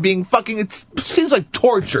retirement from being fucking, it seems like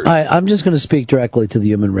torture. I'm just going to speak directly to the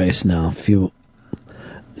human race now, if you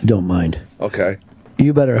don't mind. Okay.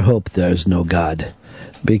 You better hope there's no God,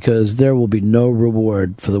 because there will be no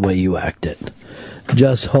reward for the way you acted.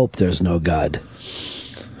 Just hope there's no God.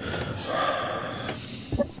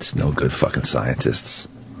 It's no good fucking scientists.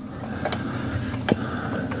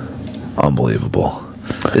 Unbelievable.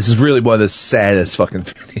 This is really one of the saddest fucking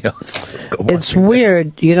videos. It's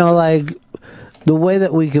weird, like, the way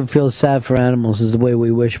that we can feel sad for animals is the way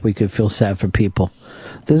we wish we could feel sad for people.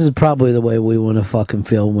 This is probably the way we want to fucking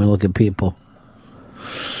feel when we look at people.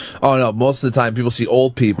 Oh, no, most of the time people see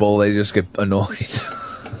old people, they just get annoyed.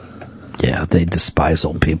 Yeah, they despise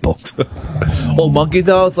old people. Old monkey,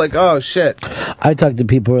 though, it's like, oh, shit. I talk to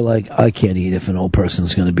people who are like, I can't eat if an old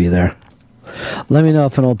person's going to be there. Let me know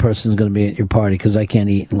if an old person's going to be at your party, because I can't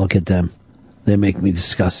eat and look at them. They make me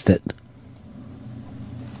disgusted.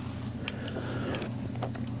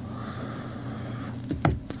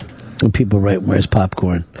 And people write, where's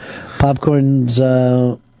popcorn? Popcorn's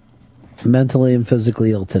mentally and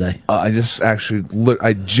physically ill today. I just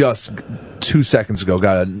 2 seconds ago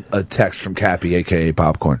got a text from Cappy, a.k.a.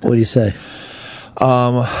 Popcorn. What do you say?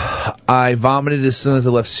 I vomited as soon as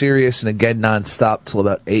I left Sirius and again nonstop till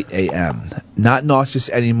about 8 a.m. Not nauseous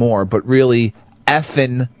anymore, but really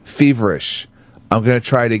effing feverish. I'm going to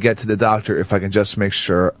try to get to the doctor if I can just make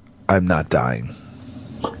sure I'm not dying.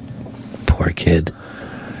 Poor kid.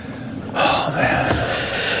 Oh, man.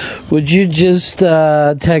 Would you just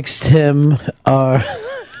text him or...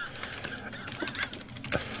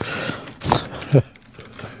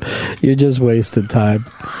 You're just wasting time.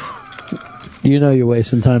 You know you're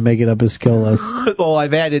wasting time making up a skill list. Well,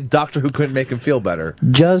 I've added Doctor Who couldn't make him feel better.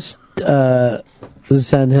 Just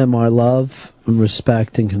send him our love, and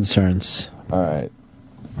respect, and concerns. All right.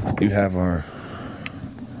 You have our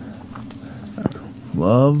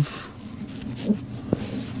love.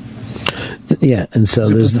 Yeah, and so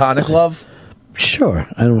there's platonic love. Sure,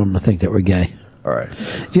 I don't want to think that we're gay. All right.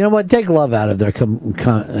 You know what? Take love out of there.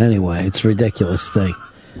 Anyway, it's a ridiculous thing.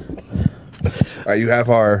 All right, you have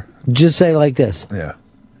our. Just say it like this. Yeah.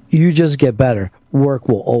 You just get better. Work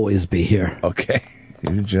will always be here. Okay.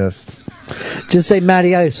 You just say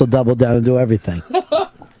Matty Ice will double down and do everything.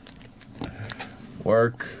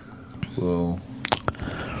 Work will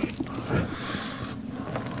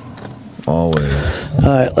always. All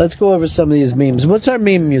right, let's go over some of these memes. What's our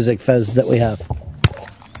meme music, Fez, that we have?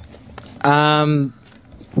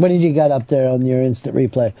 What did you got up there on your instant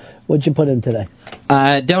replay? What'd you put in today?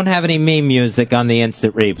 Don't have any meme music on the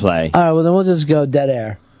instant replay. All right, well then we'll just go dead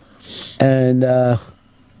air. And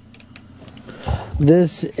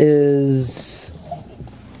this is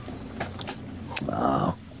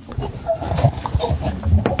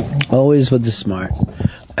always with the smart.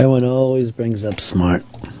 Everyone always brings up smart.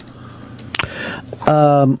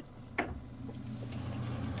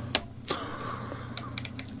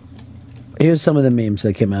 Here's some of the memes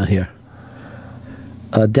that came out here.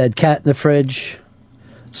 A dead cat in the fridge.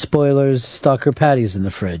 Spoilers, stalker patties in the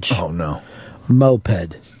fridge. Oh, no.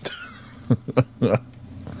 Moped.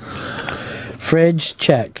 Fridge,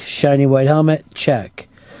 check. Shiny white helmet, check.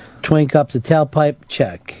 Twink up the tailpipe,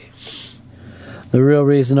 check. The real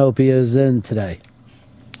reason Opie is in today.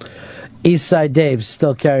 Eastside Dave's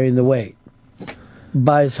still carrying the weight.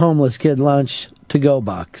 Buys homeless kid lunch to-go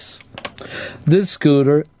box. This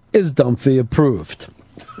scooter is Dumpy approved.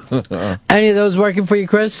 Any of those working for you,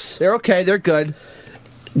 Chris? They're okay. They're good.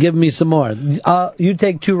 Give me some more. You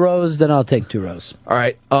take 2 rows, then I'll take 2 rows. All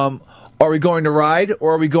right. Are we going to ride,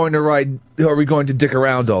 or are we going to dick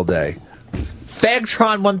around all day?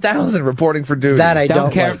 Fagtron 1000 reporting for duty. That I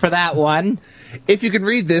don't care like. for that one. If you can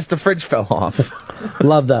read this, the fridge fell off.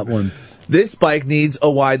 Love that one. This bike needs a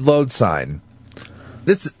wide load sign.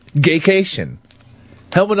 This gaycation.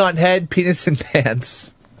 Helmet on head, penis in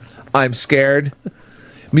pants. I'm scared.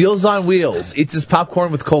 Meals on Wheels. Eats his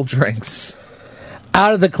popcorn with cold drinks.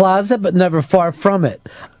 Out of the closet, but never far from it.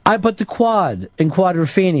 I put the quad in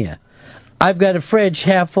Quadrophenia. I've got a fridge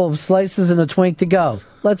half full of slices and a twink to go.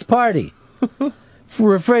 Let's party.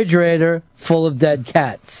 Refrigerator full of dead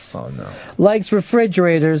cats. Oh, no. Likes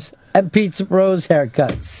refrigerators and Pete Rose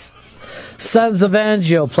haircuts. Sons of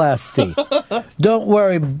angioplasty. Don't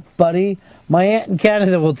worry, buddy. My aunt in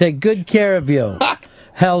Canada will take good care of you.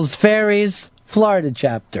 Hell's Ferries, Florida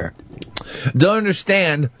chapter. Don't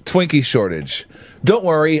understand Twinkie shortage. Don't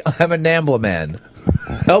worry, I'm a Nambla man.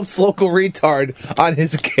 Helps local retard on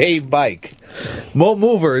his gay bike. Mo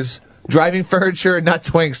Movers, driving furniture and not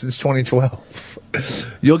Twinks since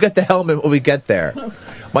 2012. You'll get the helmet when we get there.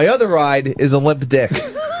 My other ride is a limp dick.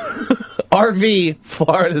 RV,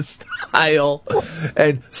 Florida style,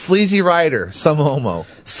 and sleazy rider, some homo.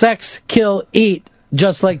 Sex, kill, eat,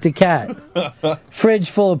 just like the cat. Fridge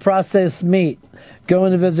full of processed meat.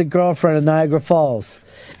 Going to visit girlfriend in Niagara Falls.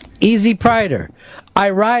 Easy Prider.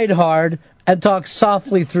 I ride hard and talk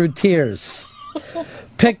softly through tears.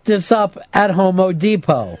 Pick this up at Homo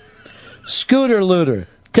Depot. Scooter looter.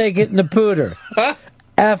 Take it in the pooter.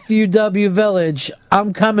 FUW Village.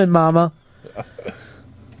 I'm coming, mama.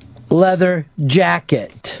 Leather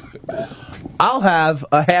jacket. I'll have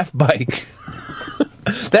a half bike.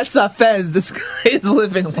 That's not Fez. This guy is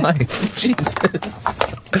living life. Jesus.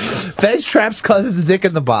 Fez traps cousin's dick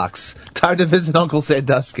in the box. Time to visit Uncle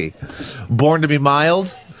Sandusky. Born to be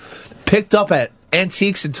mild. Picked up at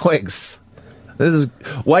Antiques and Twigs. This is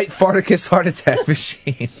White Farticus heart attack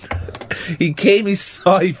machine. He came, he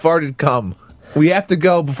saw, he farted cum. We have to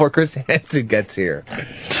go before Chris Hansen gets here.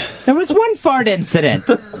 There was one fart incident.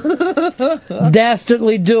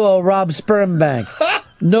 Dastardly duo rob sperm bank.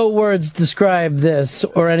 No words describe this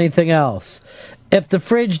or anything else. If the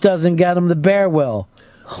fridge doesn't get him, the bear will.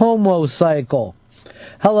 Homo cycle.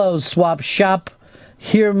 Hello, swap shop.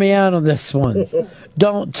 Hear me out on this one.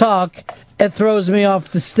 Don't talk. It throws me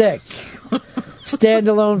off the stick.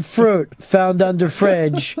 Standalone fruit found under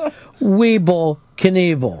fridge. Weeble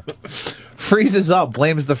Knievel. Freezes up,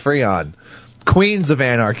 blames the Freon. Queens of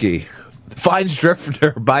Anarchy. Finds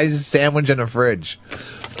Drifter, buys a sandwich and a fridge.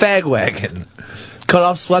 Fag wagon. Cut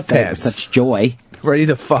off sweatpants. Such joy. Ready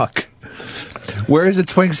to fuck. Where's the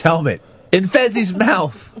Twink's helmet? In Fezzy's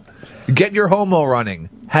mouth. Get your homo running.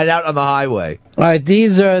 Head out on the highway. All right,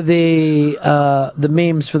 these are the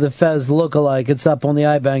memes for the Fez lookalike. It's up on the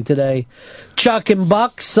iBank today. Chuck and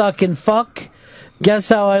Buck, suck and fuck. Guess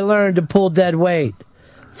how I learned to pull dead weight?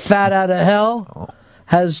 Fat out of hell.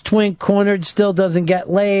 Has twink cornered, still doesn't get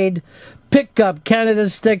laid. Pick up Canada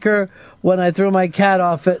sticker when I threw my cat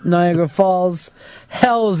off at Niagara Falls.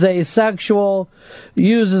 Hell's asexual.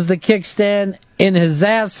 Uses the kickstand in his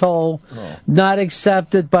asshole. Not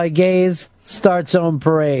accepted by gays. Starts own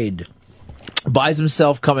parade. Buys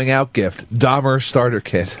himself coming out gift. Dahmer starter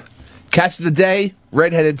kit. Catch of the day,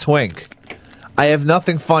 redheaded twink. I have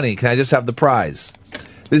nothing funny. Can I just have the prize?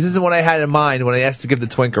 This isn't what I had in mind when I asked to give the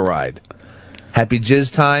twink a ride. Happy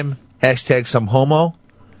jizz time. Hashtag some homo.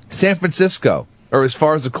 San Francisco, or as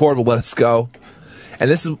far as the court will let us go. And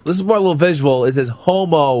this is more a little visual. It says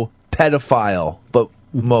homo pedophile, but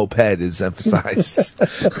moped is emphasized.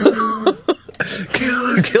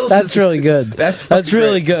 That's really good. That's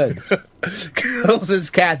really good. Kills his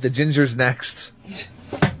cat. The ginger's next.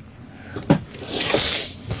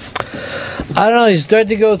 I don't know. You start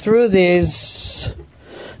to go through these,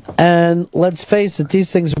 and let's face it,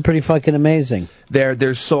 these things are pretty fucking amazing.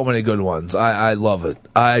 There's so many good ones. I love it.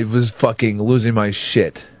 I was fucking losing my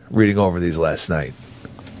shit reading over these last night.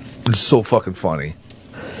 It's so fucking funny.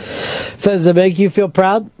 Does it make you feel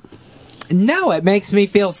proud? No, it makes me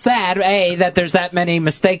feel sad, A, that there's that many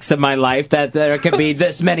mistakes in my life, that there could be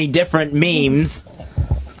this many different memes.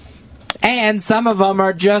 And some of them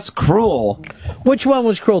are just cruel. Which one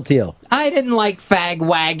was cruel to you? I didn't like Fag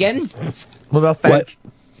Wagon. What about Fag?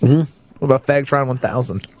 What about Fagtron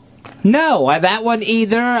 1000? No, that one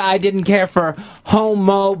either. I didn't care for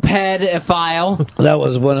Homo Pedophile. That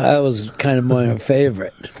was kind of my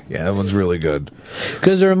favorite. Yeah, that one's really good.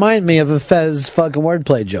 Because it reminded me of a Fez fucking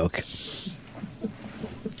wordplay joke.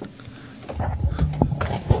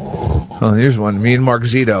 Oh, here's one. Me and Mark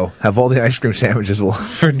Zito have all the ice cream sandwiches we'll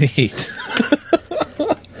ever need.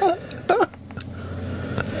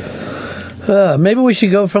 Maybe we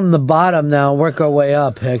should go from the bottom now and work our way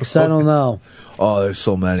up, Hicks. I don't know. Oh, there's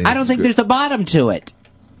so many. I don't think there's a bottom to it.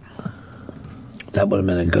 That would have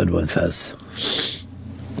been a good one, Fez.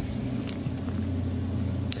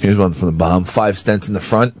 Here's one from the bottom. 5 stents in the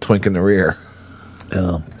front, twink in the rear.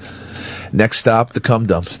 Oh. Next stop, the cum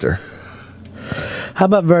dumpster. How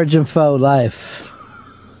about Virgin Faux Life?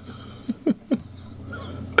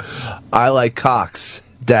 I like cocks.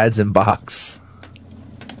 Dad's in box.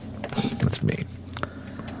 That's me.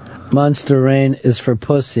 Monster Rain is for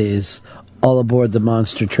pussies. All aboard the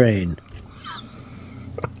monster train.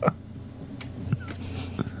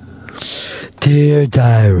 Dear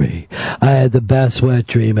diary, I had the best wet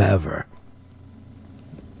dream ever.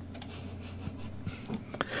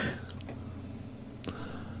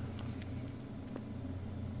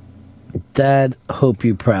 Dad, hope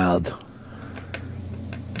you proud.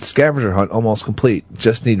 Scavenger hunt almost complete.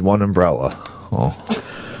 Just need one umbrella. Oh.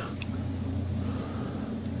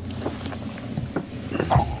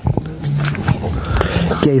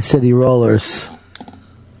 Gay City Rollers.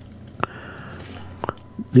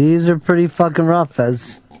 These are pretty fucking rough,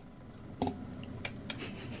 Fez.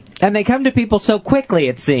 And they come to people so quickly,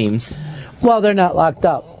 it seems. Well, they're not locked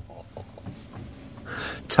up.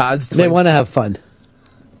 They want to have fun.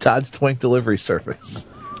 Todd's Twink delivery service.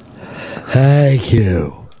 Thank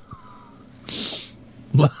you.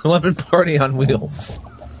 Lemon party on wheels.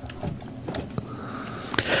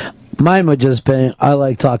 Mine would just be, I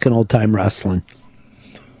like talking old time wrestling.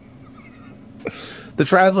 The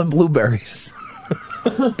traveling blueberries.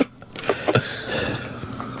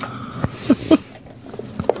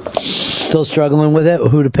 Still struggling with it?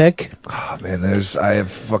 Who to pick? Oh man, I have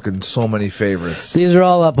fucking so many favorites. These are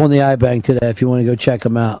all up on the iBank today if you want to go check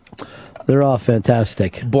them out. They're all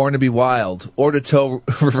fantastic. Born to be Wild. Or to tow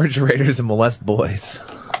refrigerators and molest boys.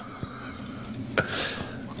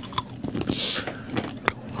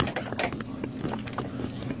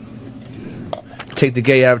 Take the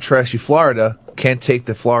gay out of trashy Florida. Can't take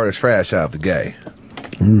the Florida trash out of the gay.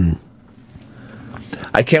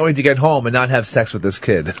 I can't wait to get home and not have sex with this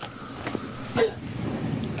kid.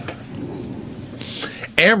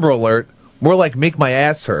 Amber Alert. More like make my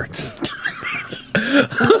ass hurt.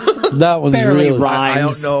 That one's Barely really rhymes. I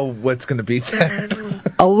don't know what's going to be there.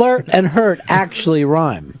 Alert and hurt actually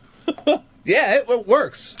rhyme. Yeah, it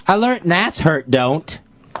works. Alert and ass hurt don't.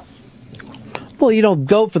 Well, you don't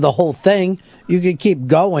go for the whole thing. You can keep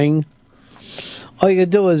going. All you can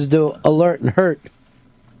do is do alert and hurt.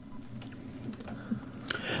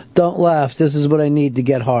 Don't laugh. This is what I need to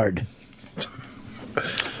get hard.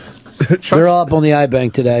 They're all up on the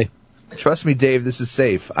iBank today. Trust me, Dave, this is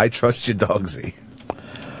safe. I trust you, Dogsy.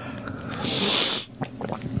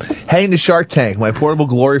 Heading to Shark Tank. My portable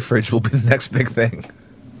glory fridge will be the next big thing.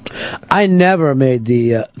 I never made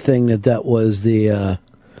the thing that was the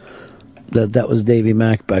that was Davy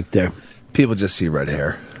Mack back there. People just see red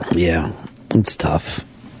hair. Yeah, it's tough.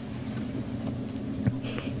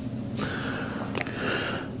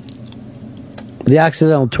 The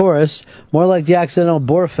accidental tourist, more like the accidental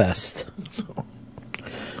Boarfest.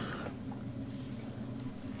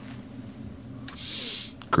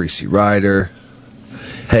 Greasy Rider.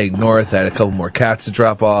 Heading north, I had a couple more cats to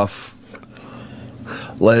drop off.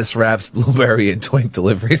 Lettuce wraps, blueberry, and twink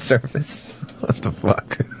delivery service. What the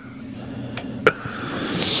fuck?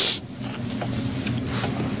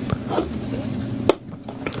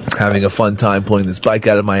 Having a fun time pulling this bike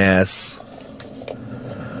out of my ass.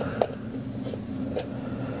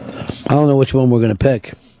 I don't know which one we're going to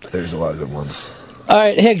pick. There's a lot of good ones. All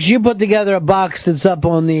right, Hicks, you put together a box that's up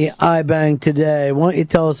on the iBang today. Why don't you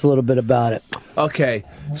tell us a little bit about it? Okay,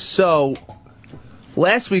 so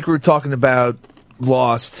last week we were talking about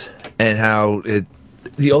Lost and how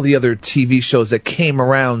all the other TV shows that came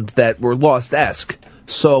around that were Lost-esque.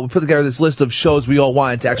 So we put together this list of shows we all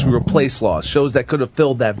wanted to actually replace Lost, shows that could have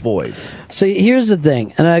filled that void. So here's the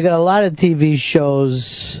thing, and I got a lot of TV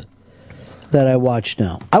shows that I watch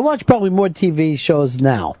now. I watch probably more TV shows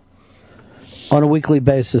now on a weekly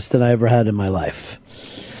basis than I ever had in my life.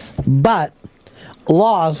 But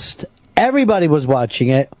Lost, everybody was watching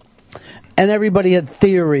it, and everybody had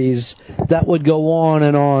theories that would go on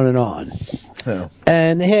and on and on. Yeah.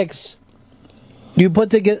 And Hicks, you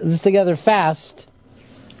put this together fast,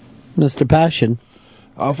 Mr. Passion.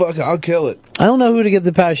 I'll kill it. I don't know who to give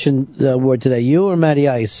the Passion award today, you or Matty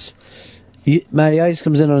Ice. Matty Ice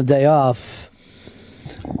comes in on a day off.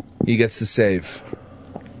 He gets the save.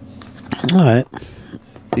 All right.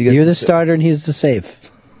 You're the starter and he's the save.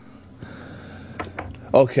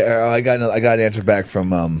 Okay, I got an answer back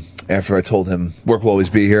from after I told him work will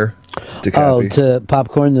always be here. To Cappy. To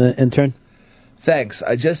Popcorn, the intern? Thanks.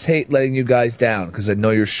 I just hate letting you guys down because I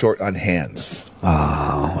know you're short on hands.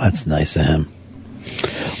 Oh, that's nice of him.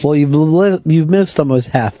 Well, you've missed almost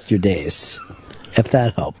half your days, if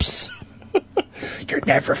that helps. You're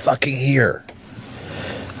never fucking here.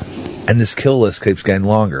 And this kill list keeps getting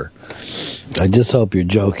longer. I just hope you're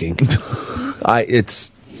joking.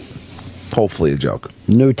 It's hopefully a joke.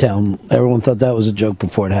 Newtown. Everyone thought that was a joke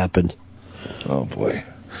before it happened. Oh boy.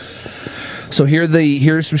 So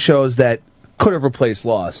here's some shows that could have replaced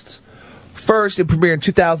Lost. First, it premiered in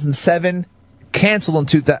 2007, canceled in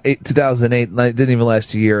 2008. It didn't even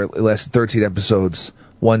last a year. It lasted 13 episodes,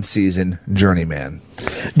 one season. Journeyman.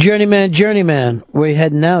 Journeyman. Where you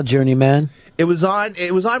heading now, Journeyman? It was on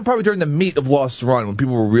probably during the meat of Lost's run when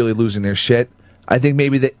people were really losing their shit. I think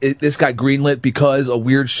maybe this got greenlit because a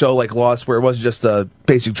weird show like Lost, where it wasn't just a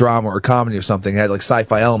basic drama or comedy or something, it had like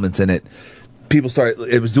sci-fi elements in it.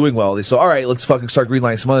 It was doing well. They said, all right, let's fucking start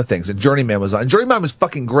greenlighting some other things. And Journeyman was on. Journeyman was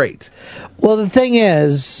fucking great. Well, the thing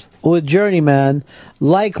is, with Journeyman,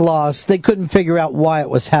 like Lost, they couldn't figure out why it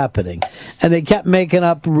was happening. And they kept making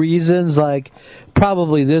up reasons like,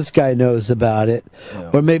 probably this guy knows about it.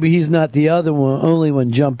 Yeah. Or maybe he's not the only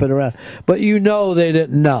one jumping around. But they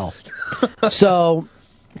didn't know. So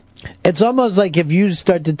it's almost like if you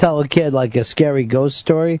start to tell a kid like a scary ghost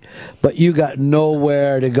story, but you got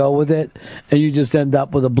nowhere to go with it, and you just end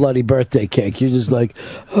up with a bloody birthday cake. You're just like,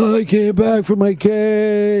 oh, I came back for my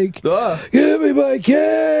cake. Give me my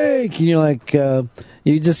cake. And you're like,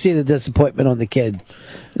 you just see the disappointment on the kid.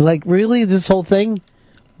 You're like, really? This whole thing?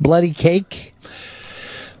 Bloody cake?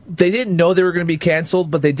 They didn't know they were going to be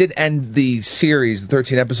canceled, but they did end the series, the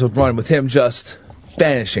 13-episode run, with him just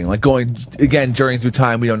vanishing, like going again journeying through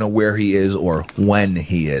time. We don't know where he is or when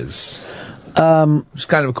he is. It's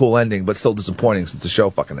kind of a cool ending, but still disappointing since the show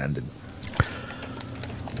fucking ended.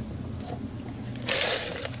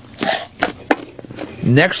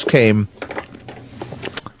 Next came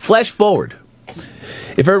Flash Forward.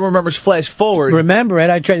 If everyone remembers Flash Forward, remember it?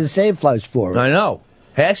 I tried to save Flash Forward. I know.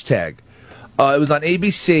 Hashtag. It was on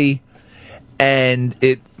ABC. And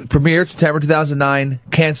it premiered September 2009,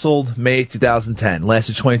 canceled May 2010.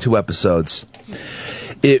 Lasted 22 episodes.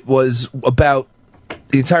 It was about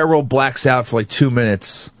the entire world blacks out for like 2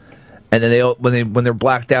 minutes, and then when they're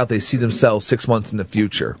blacked out, they see themselves 6 months in the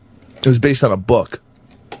future. It was based on a book,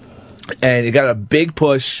 and it got a big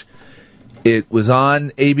push. It was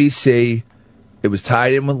on ABC. It was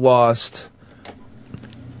tied in with Lost.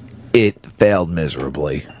 It failed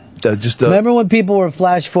miserably. Remember when people were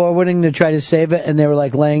flash forwarding to try to save it, and they were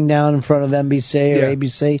like laying down in front of NBC or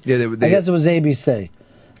ABC? Yeah, I guess it was ABC.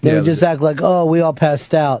 They would just act like, oh, we all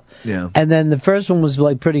passed out. Yeah. And then the first one was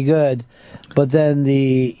like pretty good, But then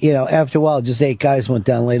after a while, just 8 guys went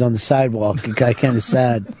down, laid on the sidewalk. It got kind of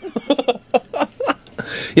sad.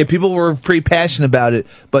 Yeah, people were pretty passionate about it,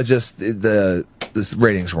 but just the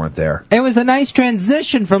ratings weren't there. It was a nice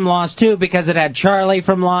transition from Lost, too, because it had Charlie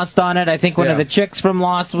from Lost on it. I think one of the chicks from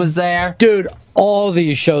Lost was there. Dude, all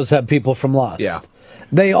these shows have people from Lost. Yeah.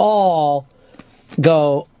 They all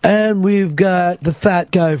go, and we've got the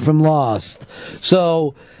fat guy from Lost.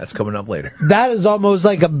 So that's coming up later. That is almost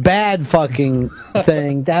like a bad fucking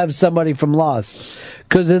thing to have somebody from Lost,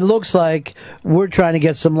 because it looks like we're trying to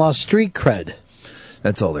get some Lost street cred.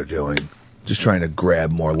 That's all they're doing. Just trying to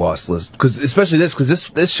grab more Lost lists. Especially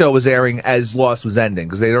this show was airing as Lost was ending,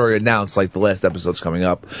 because they'd already announced, like, the last episode's coming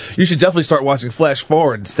up. You should definitely start watching Flash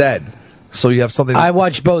Forward instead, so you have something... I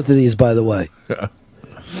watched both of these, by the way.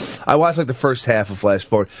 I watched, like, the first half of Flash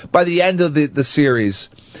Forward. By the end of the series,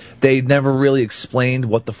 they never really explained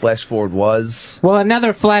what the Flash Forward was. Well,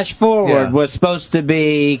 another Flash Forward was supposed to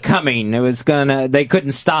be coming. They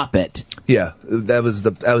couldn't stop it. Yeah, that was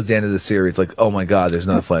the end of the series. Like, oh my God, there's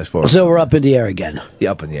not a Flash Forward. So we're up in the air again.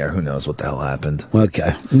 Yeah, up in the air. Who knows what the hell happened?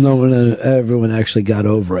 Okay. Everyone actually got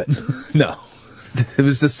over it. No. It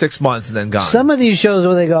was just 6 months and then gone. Some of these shows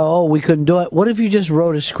where they go, oh, we couldn't do it. What if you just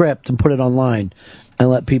wrote a script and put it online and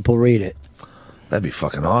let people read it? That'd be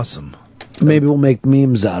fucking awesome. Maybe we'll make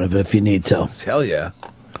memes out of it if you need to. Hell yeah.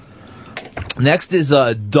 Next is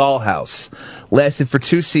Dollhouse. Lasted for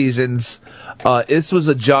 2 seasons. This was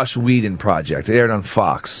a Josh Whedon project. It aired on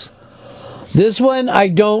Fox. This one, I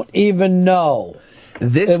don't even know.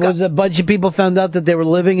 Was a bunch of people found out that they were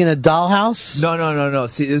living in a dollhouse? No.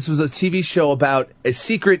 See, this was a TV show about a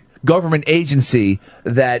secret government agency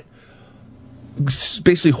that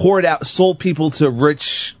basically sold people to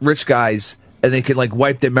rich guys, and they could, like,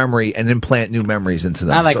 wipe their memory and implant new memories into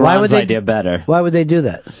them. I like Ron's idea better. Why would they do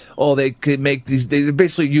that? Oh, they could make they're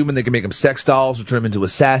basically human. They can make them sex dolls or turn them into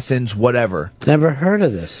assassins, whatever. Never heard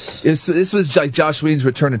of this. This was like Josh Whedon's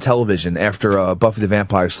return to television after Buffy the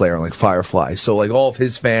Vampire Slayer and, like, Firefly. So, like, all of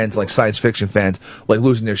his fans, like science fiction fans, like,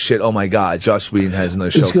 losing their shit. Oh my God, Josh Whedon has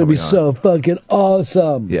another show It's going to be coming on. so fucking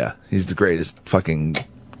awesome. Yeah, he's the greatest fucking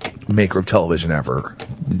maker of television ever.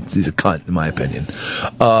 He's a cunt, in my opinion.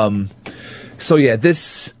 So yeah, they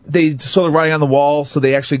saw the writing on the wall, so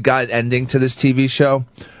they actually got an ending to this TV show,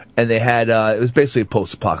 and they had it was basically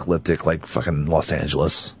post-apocalyptic, like fucking Los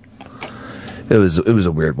Angeles. It was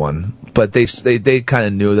a weird one, but they kind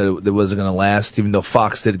of knew that it wasn't going to last, even though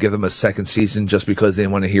Fox did give them a second season just because they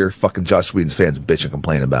didn't want to hear fucking Joss Whedon's fans bitch and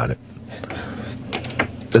complain about it.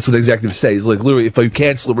 That's what the executives say. He's like, literally, if you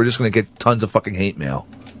cancel it, we're just going to get tons of fucking hate mail.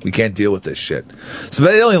 We can't deal with this shit. So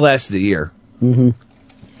it only lasted a year. Mm-hmm.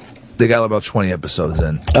 They got about 20 episodes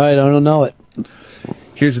in. All right, I don't know it.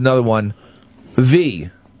 Here's another one. V.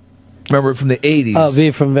 Remember it from the 80s? Oh, V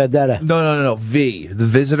from Vendetta. No. V. The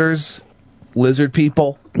Visitors. Lizard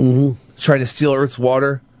people. Mm-hmm. Trying to steal Earth's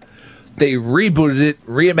water. They rebooted it,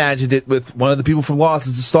 reimagined it with one of the people from Lost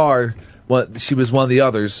as the star. Well, she was one of the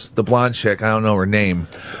others. The blonde chick. I don't know her name.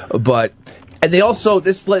 And they also,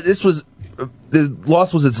 this was, the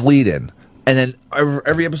Lost was its lead-in. And then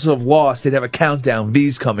every episode of Lost, they'd have a countdown.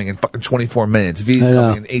 V's coming in fucking 24 minutes. V's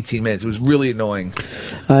coming in 18 minutes. It was really annoying.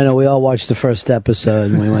 I know. We all watched the first episode,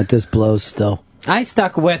 and we went, this blows still. I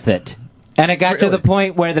stuck with it. And it got to the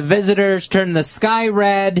point where the Visitors turned the sky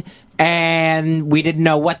red, and we didn't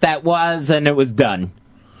know what that was, and it was done.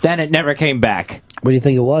 Then it never came back. What do you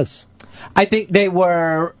think it was? I think they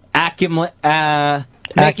were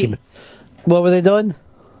What were they doing?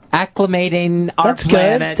 Acclimating our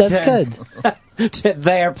planet to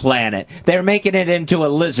their planet. They're making it into a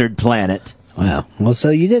lizard planet. Wow. Well, so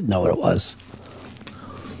you did know what it was.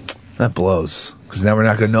 That blows. Because now we're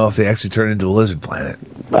not going to know if they actually turned into a lizard planet.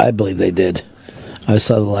 I believe they did. I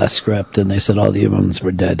saw the last script, and they said all the humans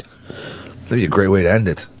were dead. That'd be a great way to end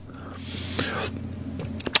it.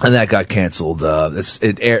 And that got canceled.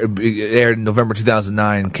 It aired in November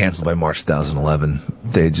 2009, canceled by March 2011.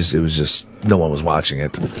 It was just, no one was watching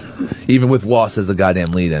it. Even with Lost as the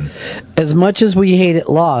goddamn lead-in. As much as we hated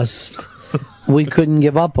Lost, we couldn't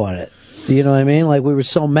give up on it. You know what I mean? Like, we were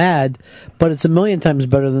so mad, but it's a million times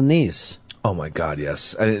better than these. Oh my God,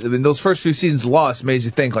 yes. I mean, those first few seasons of Lost made you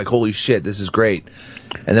think, like, holy shit, this is great.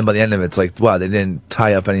 And then by the end of it, it's like, wow, they didn't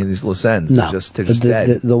tie up any of these loose ends. No, they're just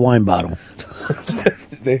dead. The wine bottle.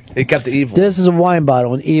 They kept the evil. This is a wine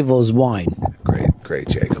bottle, and evil is wine. Great,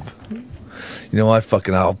 Jacob. You know what?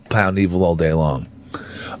 I'll pound evil all day long.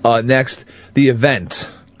 Next, The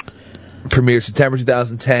Event. Premiered September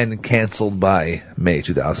 2010 and canceled by May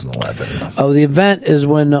 2011. Oh, The Event is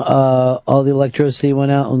when all the electricity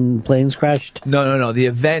went out and planes crashed? No. The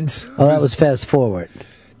Event. Oh, that was Fast Forward.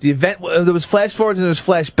 The event, there was flash forwards and there was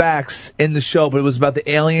flashbacks in the show, but it was about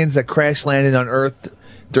the aliens that crash landed on Earth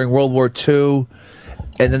during World War II,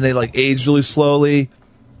 and then they like aged really slowly.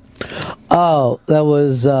 Oh, that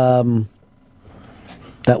was that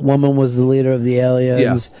woman was the leader of the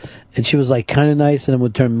aliens, and she was like kind of nice, and then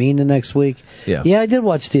would turn mean the next week. Yeah, I did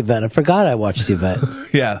watch the event. I forgot I watched the event.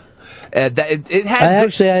 Yeah, it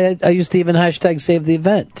had. I used to even hashtag save the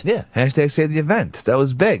event. Yeah, hashtag save the event. That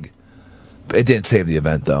was big. It didn't save the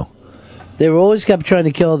event though. They were always kept trying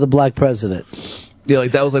to kill the black president. Yeah,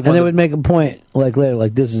 like that was like. And they would make a point like later,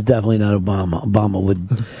 like this is definitely not Obama. Obama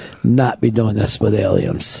would not be doing this with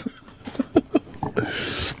aliens.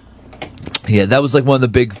 Yeah, that was like one of the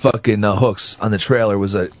big fucking hooks on the trailer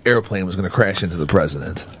was an airplane was going to crash into the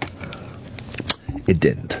president. It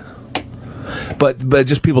didn't. But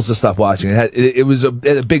just people to stop watching. It was a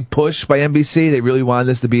big push by NBC. They really wanted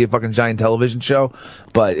this to be a fucking giant television show,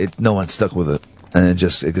 but no one stuck with it, and it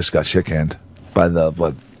just got shit canned by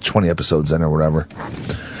the 20 episodes in or whatever.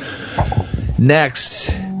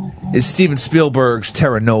 Next is Steven Spielberg's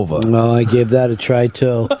Terra Nova. Oh, I gave that a try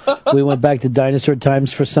too. We went back to dinosaur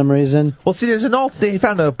times for some reason. Well, see, they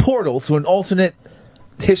found a portal to an alternate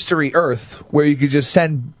history Earth where you could just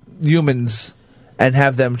send humans and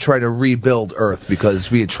have them try to rebuild Earth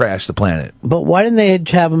because we had trashed the planet. But why didn't they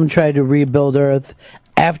have them try to rebuild Earth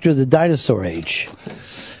after the dinosaur age?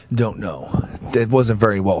 Don't know. It wasn't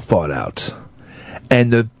very well thought out.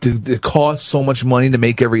 And it cost so much money to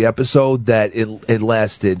make every episode that it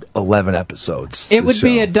lasted 11 episodes. It would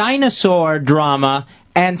be a dinosaur drama,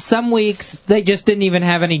 and some weeks they just didn't even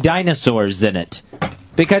have any dinosaurs in it.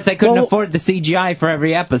 Because they couldn't afford the CGI for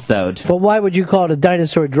every episode. But why would you call it a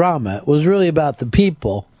dinosaur drama? It was really about the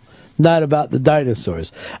people, not about the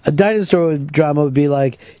dinosaurs. A dinosaur drama would be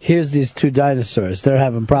like, here's these two dinosaurs. They're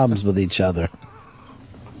having problems with each other.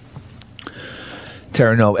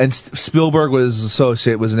 Terra Nova. And Spielberg was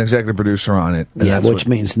an executive producer on it. Yeah, which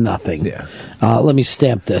means nothing. Yeah. Let me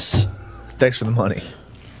stamp this. Thanks for the money.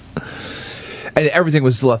 And everything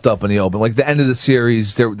was left up in the open. Like the end of the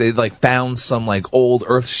series, they like found some like old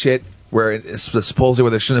Earth shit where it's supposedly where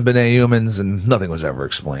there shouldn't have been any humans, and nothing was ever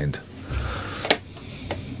explained.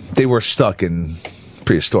 They were stuck in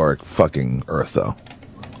prehistoric fucking Earth, though.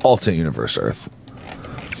 Alternate universe Earth.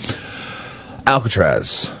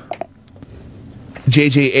 Alcatraz.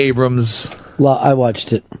 J.J. Abrams. I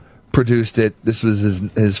watched it. Produced it. This was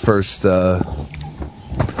his first foray.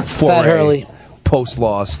 Fat Hurley.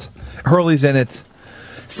 Post-Lost. Hurley's in it.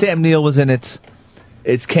 Sam Neill was in it.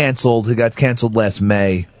 It's canceled. It got canceled last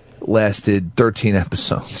May. Lasted 13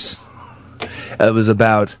 episodes. It was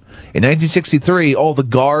about, in 1963, all the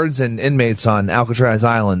guards and inmates on Alcatraz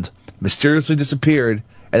Island mysteriously disappeared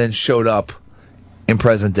and then showed up in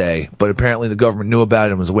present day. But apparently the government knew about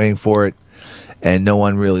it and was waiting for it. And no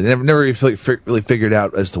one really, they never really figured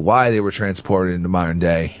out as to why they were transported into modern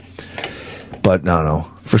day. But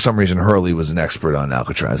no. For some reason, Hurley was an expert on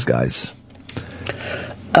Alcatraz, guys.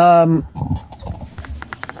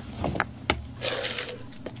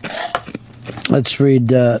 Let's read.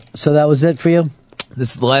 So that was it for you?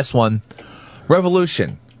 This is the last one.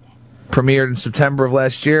 Revolution. Premiered in September of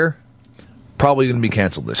last year. Probably going to be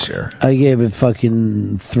canceled this year. I gave it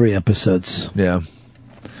fucking 3 episodes. Yeah.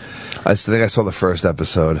 I think I saw the first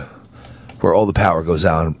episode where all the power goes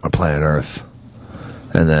out on planet Earth.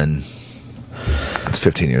 And then it's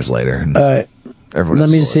 15 years later. And all right. Let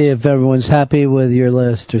me see if everyone's happy with your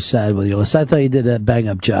list or sad with your list. I thought you did a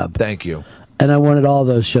bang-up job. Thank you. And I wanted all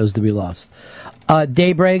those shows to be lost.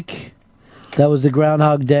 Daybreak. That was the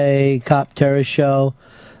Groundhog Day cop terror show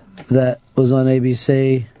that was on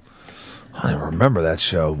ABC. I don't remember that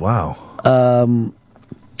show. Wow.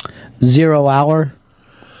 0 Hour.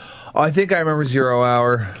 I think I remember 0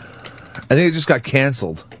 Hour. I think it just got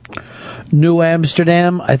canceled. New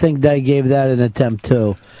Amsterdam. I think they gave that an attempt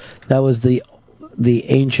too. That was the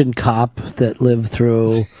ancient cop that lived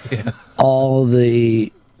through all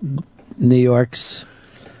the New Yorks.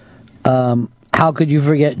 How could you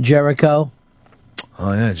forget Jericho?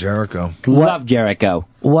 Oh yeah, Jericho. Love Jericho.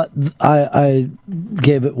 I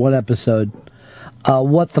gave it 1 episode.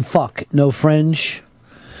 What the fuck? No Fringe?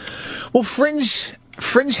 Well,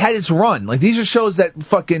 Fringe had its run. Like, these are shows that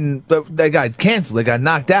fucking that got canceled, that got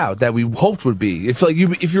knocked out, that we hoped would be.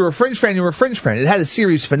 If you were a Fringe fan, you were a Fringe fan. It had a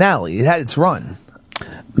series finale. It had its run.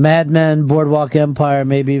 Mad Men, Boardwalk Empire,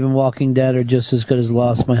 maybe even Walking Dead are just as good as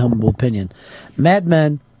Lost, my humble opinion. Mad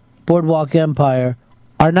Men, Boardwalk Empire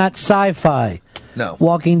are not sci-fi. No.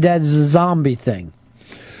 Walking Dead is a zombie thing.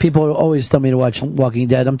 People always tell me to watch Walking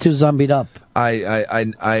Dead. I'm too zombied up.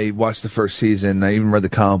 I watched the first season. I even read the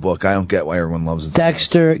comic book. I don't get why everyone loves it.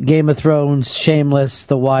 Dexter, Game of Thrones, Shameless,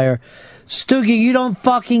 The Wire. Stoogie, you don't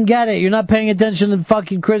fucking get it. You're not paying attention to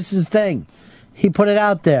fucking Chris's thing. He put it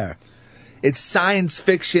out there. It's science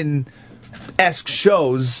fiction-esque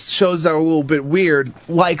shows that are a little bit weird,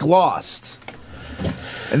 like Lost.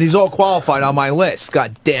 And these all qualified on my list.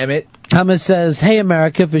 God damn it. Thomas says, hey,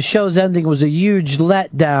 America, if a show's ending was a huge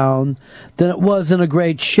letdown, then it wasn't a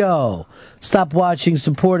great show. Stop watching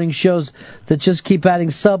supporting shows that just keep adding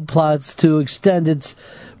subplots to extend its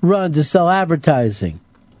run to sell advertising.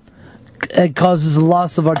 It causes a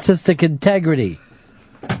loss of artistic integrity.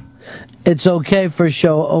 It's okay for a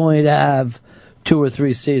show only to have 2 or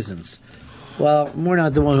 3 seasons. Well, we're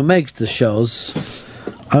not the one who makes the shows.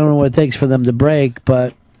 I don't know what it takes for them to break,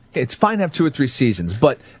 but... It's fine to have 2 or 3 seasons,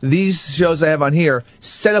 but these shows I have on here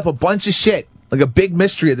set up a bunch of shit, like a big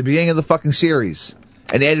mystery at the beginning of the fucking series,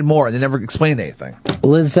 and added more, and they never explained anything.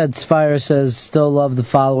 Liz Sets Fire says, still love The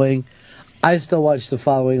Following. I still watch The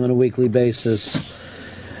Following on a weekly basis.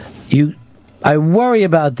 I worry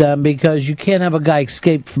about them because you can't have a guy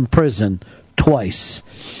escape from prison twice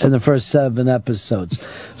in the first 7 episodes.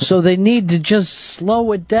 So they need to just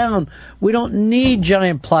slow it down. We don't need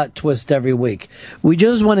giant plot twists every week. We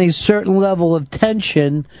just want a certain level of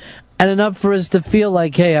tension and enough for us to feel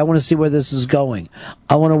like, hey, I want to see where this is going.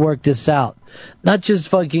 I want to work this out. Not just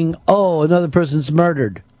fucking, oh, another person's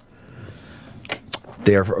murdered.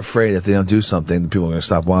 They're afraid if they don't do something, people are going to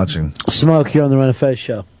stop watching. Smoke, you're on the Run of Fez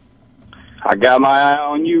show. I got my eye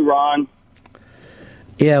on you, Ron.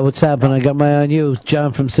 Yeah, what's happening? I got my eye on you,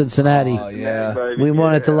 John from Cincinnati. Oh, yeah. We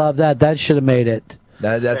wanted to love that. That should have made it.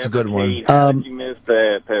 That's a good one. How did you miss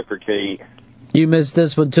that, Pepper Kate? You missed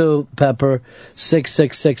this one too, Pepper.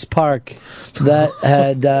 666 Park. That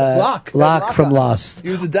had Locke from Lost. He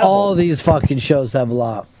was the devil. All these fucking shows have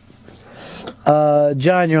Locke.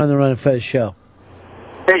 John, you're on the Run of Fez show.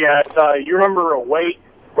 Hey guys, you remember Awake,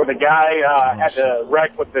 where the guy had to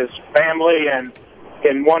wreck with his family, and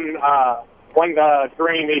in one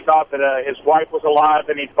dream he thought that his wife was alive,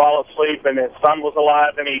 and he'd fall asleep, and his son was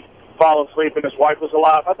alive, and he'd fall asleep, and his wife was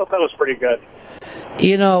alive. I thought that was pretty good.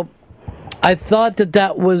 You know, I thought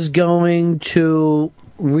that was going to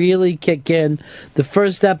really kick in. The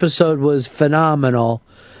first episode was phenomenal.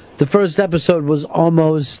 The first episode was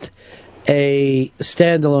almost a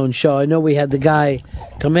standalone show. I know we had the guy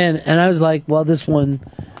come in, and I was like, well, this one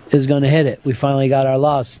is going to hit it. We finally got our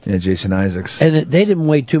Lost. Yeah, Jason Isaacs. And they didn't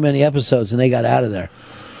wait too many episodes, and they got out of there.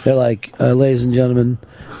 They're like, ladies and gentlemen,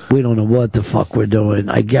 we don't know what the fuck we're doing.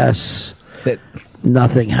 I guess that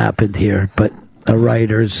nothing happened here, but a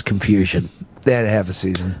writer's confusion. They had half a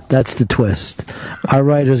season. That's the twist. Our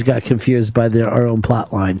writers got confused by our own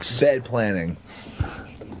plot lines. Bad planning.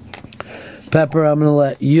 Pepper, I'm going to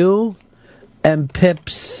let you and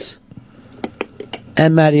Pips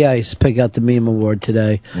and Matty Ice pick out the meme award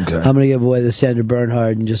today. Okay. I'm going to give away the Sandra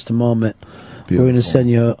Bernhard in just a moment. Beautiful. We're going to send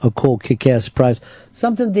you a cool kick-ass prize.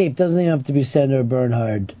 Something deep. Doesn't even have to be Sandra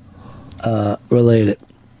Bernhard related.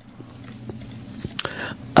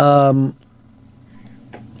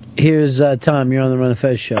 Here's Tom. You're on the Run of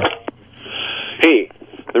Fez show. Hey,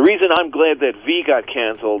 the reason I'm glad that V got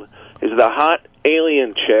canceled is the hot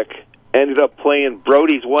alien chick ended up playing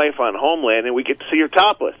Brody's wife on Homeland, and we get to see her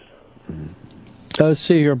topless. I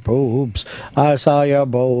see your boobs. I saw your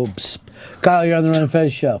boobs. Kyle, you're on the Run of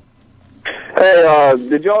Fez show. Hey,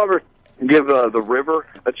 did y'all ever give The River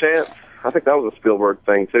a chance? I think that was a Spielberg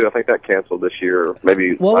thing, too. I think that canceled this year.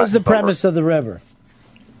 Maybe. What was the premise of The River?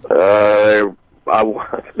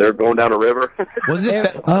 They're going down a river. Was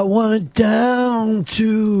it? I went down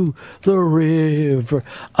to the river.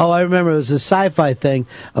 Oh, I remember. It was a sci-fi thing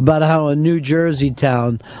about how a New Jersey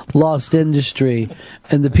town lost industry,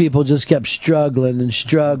 and the people just kept struggling and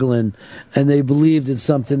struggling, and they believed in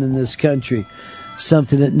something in this country,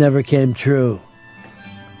 something that never came true.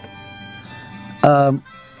 That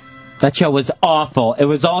show was awful. It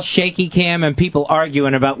was all shaky cam and people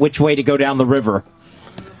arguing about which way to go down the river.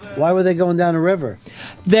 Why were they going down a river?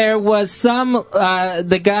 There was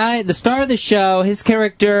the star of the show, his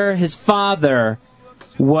character, his father,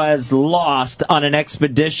 was lost on an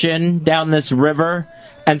expedition down this river,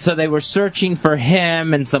 and so they were searching for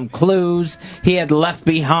him and some clues he had left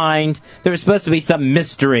behind. There was supposed to be some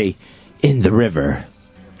mystery in the river.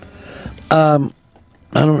 I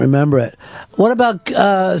don't remember it. What about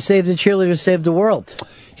Save the Cheerleader, Save the World?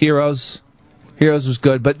 Heroes was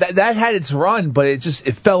good, but that had its run, but it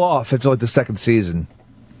fell off after like the second season.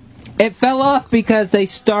 It fell off because they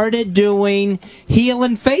started doing heel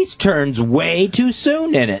and face turns way too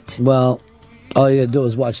soon in it. Well, all you gotta do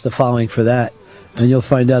is watch The Following for that. And you'll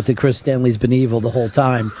find out that Chris Stanley's been evil the whole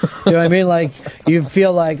time. You know what I mean? Like, you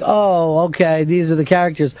feel like, oh, okay, these are the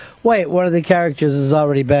characters. Wait, one of the characters is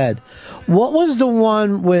already bad. What was the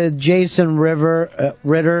one with Jason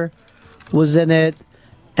Ritter was in it,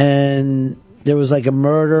 and there was like a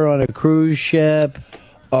murder on a cruise ship?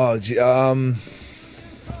 Oh,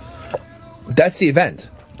 that's the event.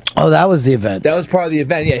 Oh, that was the event. That was part of the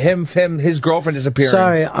event. Yeah, his girlfriend disappearing.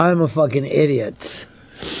 Sorry, I'm a fucking idiot.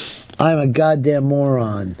 I'm a goddamn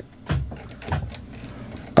moron.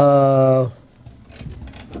 There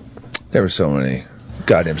were so many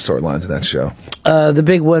goddamn storylines in that show. The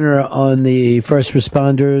big winner on the first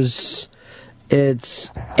responders,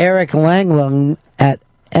 it's Eric Langlung at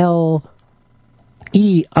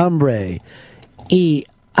E. Hombre. E.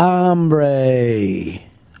 Hombre.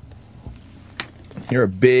 You're a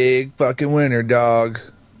big fucking winner, dog.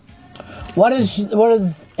 What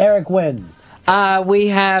does Eric win? We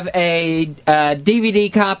have a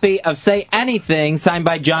DVD copy of Say Anything signed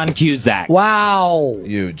by John Cusack. Wow.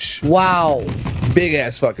 Huge. Wow. Big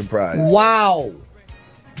ass fucking prize. Wow.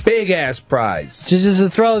 Big ass prize. Just to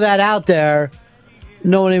throw that out there,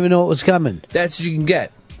 no one even knew what was coming. That's what you can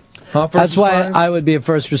get. Huh, That's why I would be a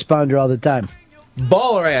first responder all the time.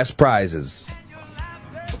 Baller ass prizes.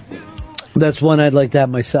 That's one I'd like to have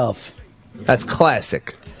myself. That's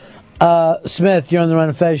classic. Smith, you're on the Ron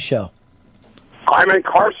and Fez show. I'm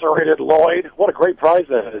incarcerated, Lloyd. What a great prize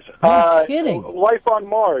that is. Kidding. Life on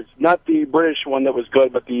Mars. Not the British one that was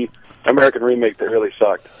good, but the American remake that really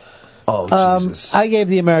sucked. Oh, Jesus. I gave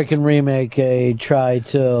the American remake a try,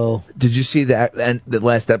 too. Did you see the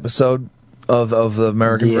last episode of the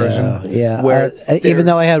American version? Yeah. Where even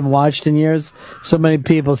though I hadn't watched in years, so many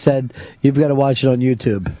people said, you've got to watch it on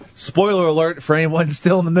YouTube. Spoiler alert for anyone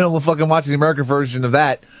still in the middle of fucking watching the American version of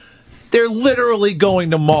that. They're literally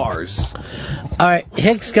going to Mars. All right,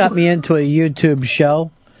 Hicks got me into a YouTube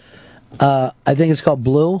show. I think it's called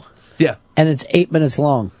Blue. Yeah. And it's 8 minutes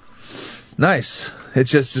long. Nice.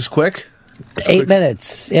 It's just quick? 8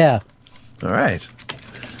 minutes, yeah. All right.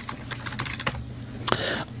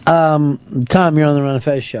 Tom, you're on the Ron and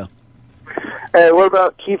Fez show. Hey, what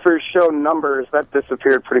about Kiefer's show Numbers? That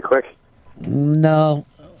disappeared pretty quick. No,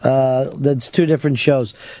 that's two different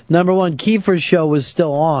shows. Number one, Kiefer's show was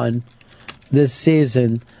still on this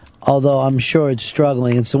season, although I'm sure it's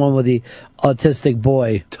struggling. It's the one with the autistic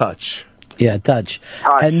boy. Touch. Yeah, Touch.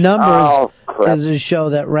 And Numbers is a show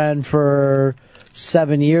that ran for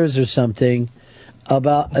 7 years or something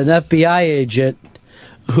about an FBI agent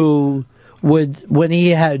who would, when he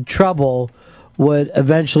had trouble, would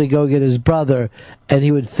eventually go get his brother, and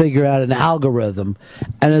he would figure out an algorithm.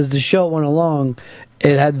 And as the show went along,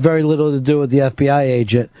 it had very little to do with the FBI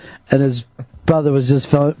agent, and his brother was just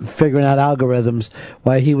figuring out algorithms,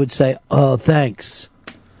 why he would say, oh, thanks.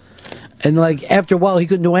 And, like, after a while, he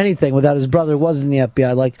couldn't do anything without his brother was in the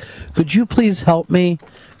FBI. Like, could you please help me?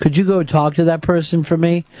 Could you go talk to that person for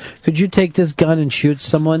me? Could you take this gun and shoot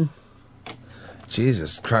someone?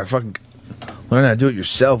 Jesus Christ, fucking learn how to do it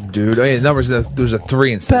yourself, dude. Oh, yeah, the numbers, there's a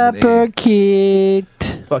 3 instead of an 8. Pepper kicked.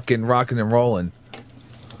 Fucking rocking and rolling.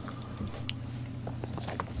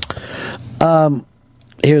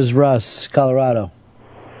 Here's Russ, Colorado.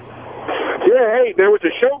 Yeah, hey, there was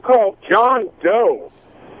a show called John Doe,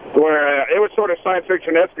 where it was sort of science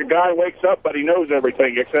fiction-esque. The guy wakes up, but he knows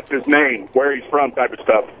everything except his name, where he's from, type of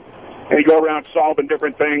stuff. And he go around solving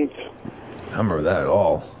different things. I remember that at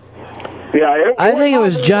all. Yeah, I think it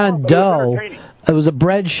was John Doe. It was a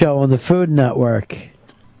bread show on the Food Network.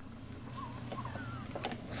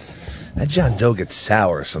 That John Doe gets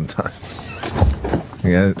sour sometimes.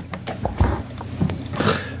 Yeah.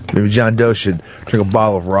 Maybe John Doe should drink a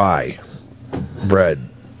bottle of rye bread.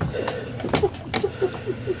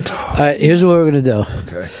 All right, here's what we're going to do.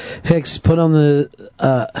 Okay. Hicks, put on the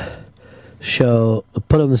show,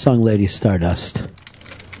 put on the song Lady Stardust.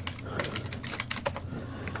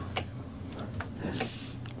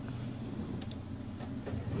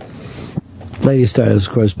 Lady Stardust,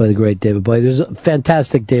 of course, by the great David Bowie. There's a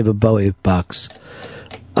fantastic David Bowie box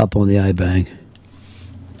up on the iBang.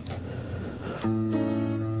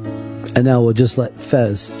 And now we'll just let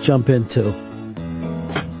Fez jump into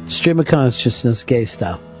Stream of Consciousness gay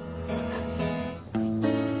style.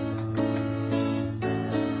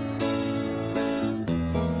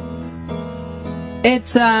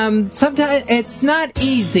 It's sometimes it's not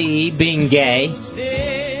easy being gay,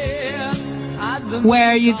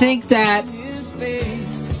 where you think that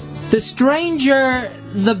the stranger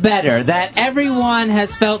the better, that everyone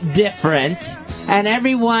has felt different and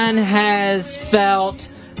everyone has felt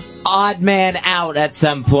odd man out at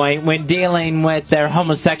some point when dealing with their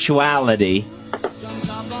homosexuality.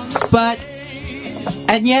 But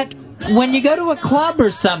And yet, when you go to a club or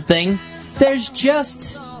something, there's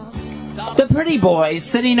just the pretty boys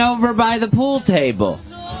sitting over by the pool table.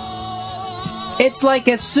 It's like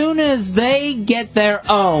as soon as they get their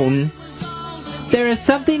own, there is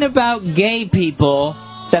something about gay people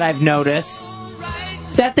that I've noticed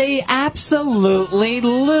that they absolutely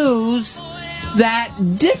lose that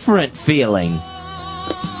different feeling.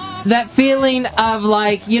 That feeling of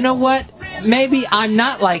like, you know what? Maybe I'm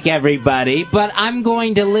not like everybody, but I'm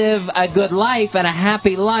going to live a good life and a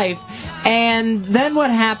happy life. And then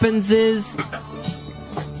what happens is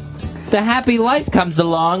the happy life comes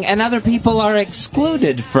along and other people are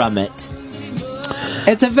excluded from it.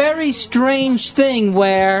 It's a very strange thing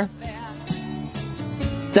where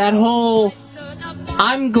that whole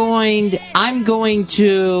I'm going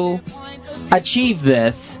to achieve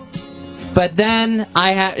this, but then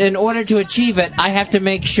in order to achieve it, I have to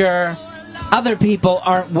make sure other people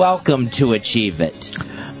aren't welcome to achieve it.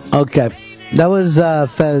 Okay. That was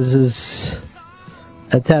Fez's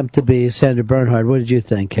attempt to be Sandra Bernhard. What did you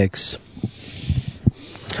think, Hicks?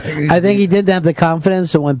 I think he didn't have the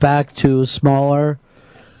confidence and went back to smaller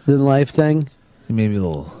than life thing. Maybe a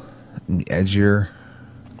little edgier.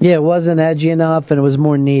 Yeah, it wasn't edgy enough and it was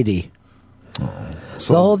more needy.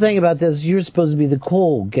 So the whole thing about this, you're supposed to be the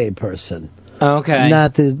cool gay person. Okay.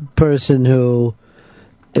 Not the person who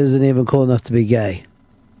isn't even cool enough to be gay.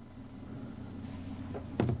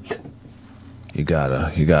 You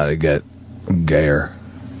gotta get gayer.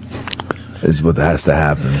 Is what has to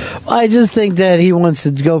happen. I just think that he wants to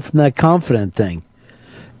go from that confident thing.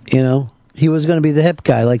 You know? He was going to be the hip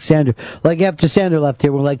guy like Sandra. Like after Sandra left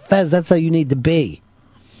here, we're like, Fez, that's how you need to be.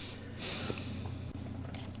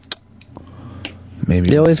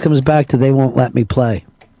 Maybe it always comes back to they won't let me play.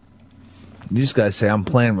 You just gotta say I'm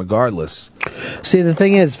playing regardless. See, the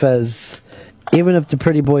thing is, Fez, even if the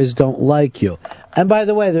pretty boys don't like you, and by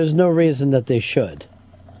the way, there's no reason that they should.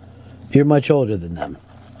 You're much older than them.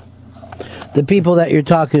 The people that you're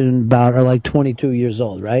talking about are like 22 years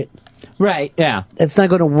old, right? Right, yeah. It's not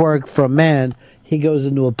going to work for a man. He goes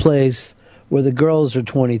into a place where the girls are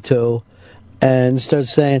 22 and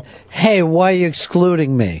starts saying, hey, why are you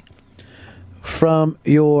excluding me from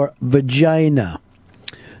your vagina?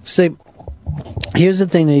 See, here's the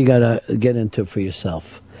thing that you got to get into for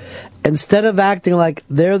yourself. Instead of acting like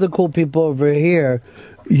they're the cool people over here,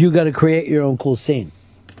 you got to create your own cool scene.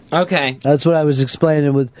 Okay. That's what I was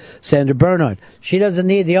explaining with Sandra Bernhard. She doesn't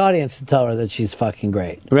need the audience to tell her that she's fucking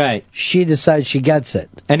great. Right. She decides she gets it.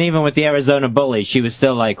 And even with the Arizona Bully, she was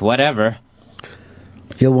still like, whatever.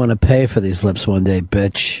 You'll want to pay for these lips one day,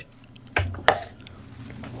 bitch.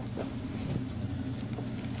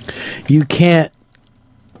 You can't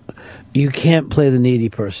play the needy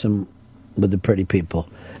person with the pretty people.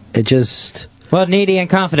 It just... Well, needy and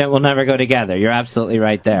confident will never go together. You're absolutely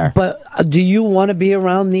right there. But do you want to be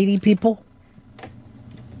around needy people?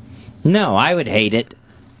 No, I would hate it.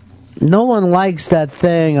 No one likes that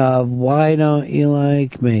thing of, why don't you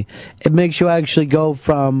like me? It makes you actually go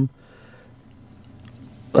from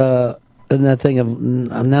and that thing of,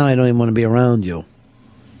 now I don't even want to be around you.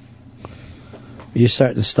 You're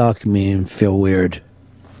starting to stalk me and feel weird.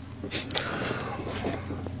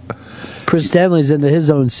 Chris Stanley's into his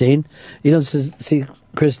own scene. You don't see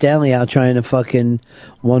Chris Stanley out trying to fucking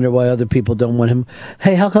wonder why other people don't want him.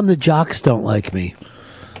 Hey, how come the jocks don't like me?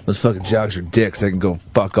 Those fucking jocks are dicks. They can go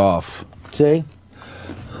fuck off. See?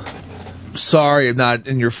 Sorry, I'm not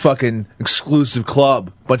in your fucking exclusive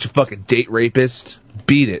club. Bunch of fucking date rapists.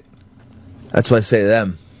 Beat it. That's what I say to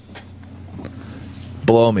them.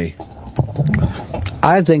 Blow me.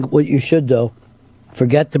 I think what you should do,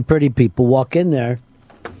 forget the pretty people, walk in there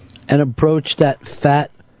and approach that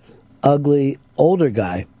fat, ugly, older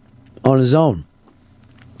guy on his own.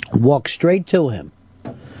 Walk straight to him.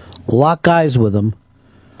 Lock eyes with him.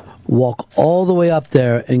 Walk all the way up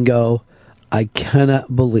there and go, I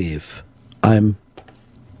cannot believe I'm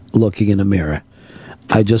looking in a mirror.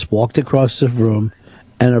 I just walked across the room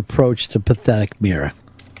and approached the pathetic mirror.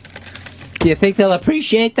 Do you think they'll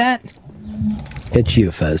appreciate that? It's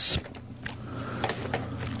you, Fez.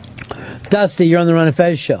 Dusty, you're on the Ron and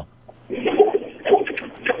Fez show.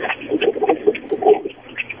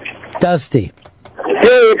 Dusty.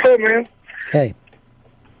 Hey, what's up, man? Hey.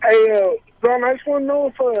 Hey, Ron, I just want to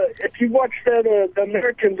know if you watched that The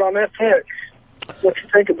Americans on FX, what you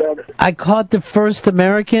think about it. I caught the first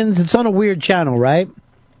Americans. It's on a weird channel, right?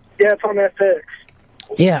 Yeah, it's on FX.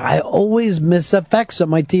 Yeah, I always miss FX on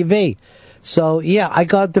my TV. So, yeah, I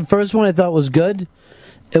got the first one I thought was good.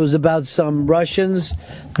 It was about some Russians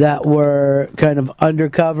that were kind of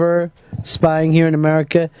undercover, spying here in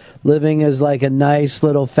America, living as like a nice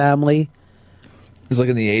little family. It's like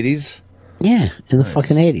in the 80s? Yeah, in the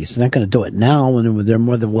fucking 80s. They're not going to do it now when they're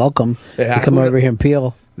more than welcome to come over here and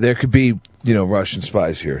peel. There could be, Russian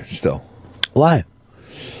spies here still. Why?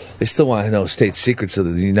 They still want to know state secrets of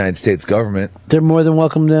the United States government. They're more than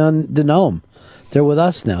welcome to know them. They're with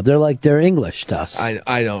us now. They're English to us.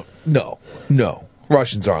 I don't. No.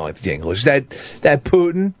 Russians aren't like the English. That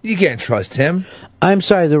Putin, you can't trust him. I'm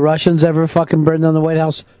sorry, the Russians ever fucking burned down the White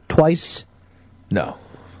House twice? No.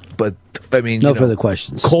 But, I mean, no further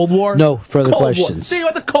questions. Cold War? No further Cold questions. War. Think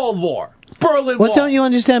about the Cold War. Berlin What Wall. don't you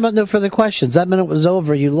understand about no further questions? That minute was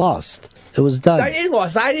over. You lost. It was done. I ain't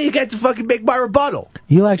lost. I didn't get to fucking make my rebuttal.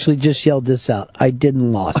 You actually just yelled this out. I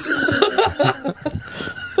didn't lost.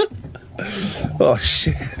 Oh,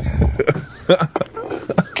 shit.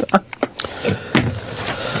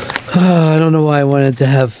 I don't know why I wanted to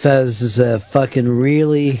have Fez as a fucking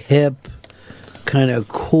really hip, kind of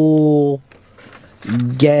cool,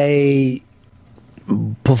 gay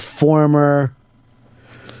performer.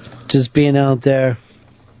 Just being out there.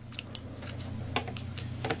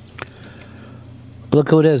 Look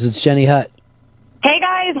who it is. It's Jenny Hutt. Hey,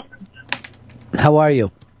 guys. How are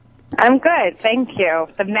you? I'm good, thank you.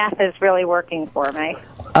 The math is really working for me.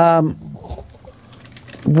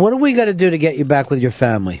 What do we got to do to get you back with your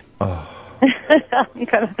family?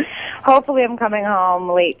 Hopefully I'm coming home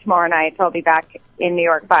late tomorrow night, so I'll be back in New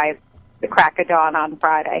York by the crack of dawn on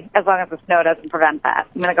Friday, as long as the snow doesn't prevent that.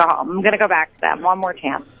 I'm going to go home. I'm going to go back to them. One more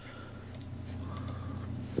chance.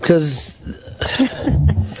 Because...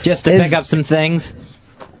 Just to pick up some things?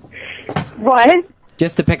 What?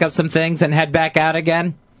 Just to pick up some things and head back out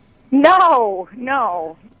again? No.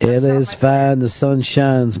 It is fine. The sun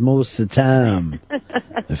shines most of the time.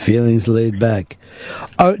 The feeling's laid back.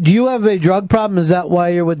 Do you have a drug problem? Is that why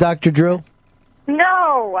you're with Dr. Drew?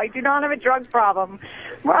 No, I do not have a drug problem.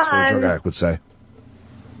 That's what a drug Ron, addict would say.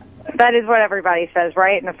 that is what everybody says,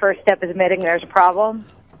 right? And the first step is admitting there's a problem.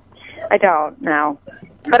 I don't, no.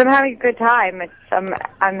 But I'm having a good time.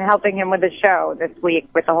 I'm helping him with the show this week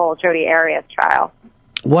with the whole Jodi Arias trial.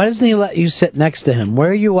 Why doesn't he let you sit next to him?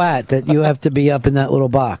 Where are you at that you have to be up in that little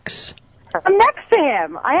box? I'm next to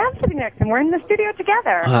him. I am sitting next to him. We're in the studio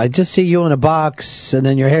together. I just see you in a box, and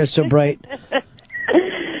then your hair's so bright.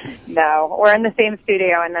 No, we're in the same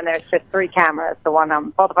studio, and then there's just 3 cameras. The one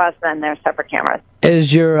on both of us, and then there's separate cameras.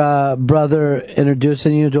 Is your brother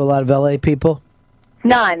introducing you to a lot of LA people?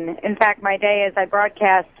 None. In fact, my day is I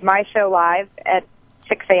broadcast my show live at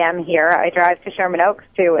 6 a.m. here. I drive to Sherman Oaks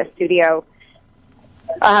to a studio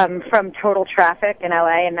from Total Traffic in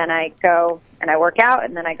LA, and then I go and I work out,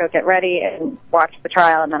 and then I go get ready and watch the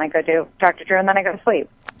trial, and then I go do Dr. Drew, and then I go to sleep.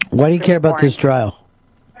 Why do you care about this trial?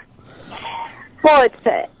 Well, it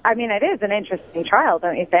is an interesting trial,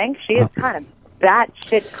 don't you think? She is kind of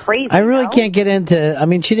batshit crazy. I really can't get into... I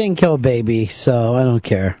mean, she didn't kill a baby, so I don't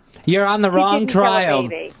care. You're on the wrong didn't kill a trial.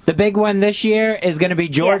 baby. The big one this year is going to be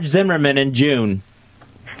George Zimmerman in June.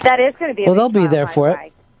 That is going to be a Well, big they'll be trial, there by for the it.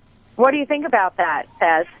 way. What do you think about that,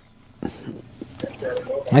 Fez?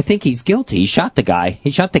 I think he's guilty. He shot the guy. He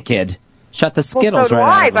shot the kid. Shot the Skittles well, so do right out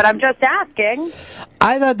I, of him. but I'm just asking.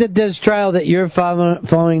 I thought that this trial that you're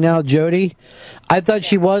following now, Jodi, I thought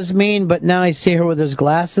she was mean, but now I see her with those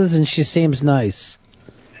glasses, and she seems nice.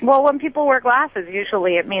 Well, when people wear glasses,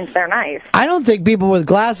 usually it means they're nice. I don't think people with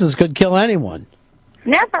glasses could kill anyone.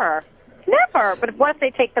 Never. But what if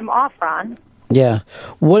they take them off, Ron? Yeah.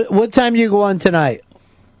 What time do you go on tonight?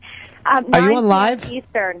 Are you on 9 live? p.m.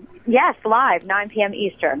 Eastern. Yes, live, 9 p.m.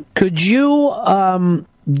 Eastern. Could you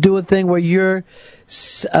do a thing where you're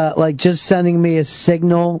like just sending me a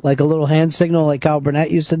signal, like a little hand signal like Kyle Burnett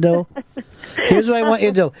used to do? Here's what I want you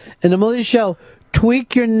to do. In the middle of the show,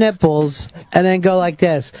 tweak your nipples and then go like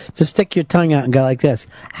this. Just stick your tongue out and go like this.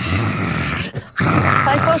 I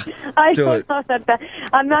don't know that.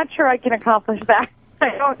 I'm not sure I can accomplish that.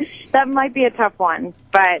 That might be a tough one,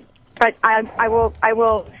 but I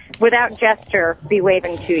will without gesture be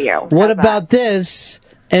waving to you. What about this?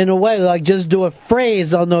 In a way, like just do a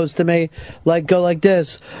phrase almost to me, like go like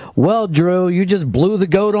this. Well, Drew, you just blew the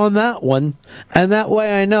goat on that one, and that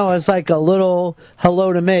way I know it's like a little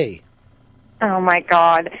hello to me. Oh my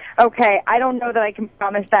God. Okay, I don't know that I can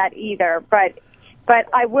promise that either, but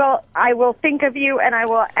I will think of you, and I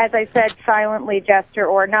will, as I said, silently gesture,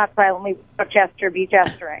 or not silently, but be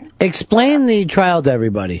gesturing. Explain the trial to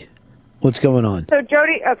everybody. What's going on? So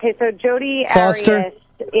Jodi Foster? Arias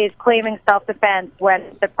is claiming self-defense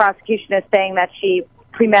when the prosecution is saying that she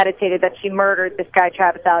premeditated, that she murdered this guy,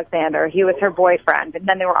 Travis Alexander. He was her boyfriend, and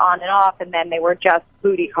then they were on and off, and then they were just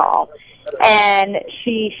booty call. And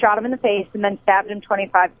she shot him in the face and then stabbed him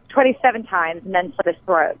 27 times and then slit his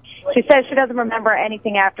throat. She says she doesn't remember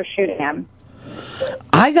anything after shooting him.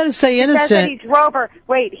 I got to say, He says that he innocent. drove her.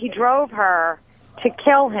 Wait, he drove her to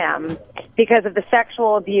kill him because of the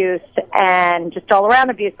sexual abuse and just all around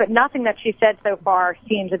abuse. But nothing that she said so far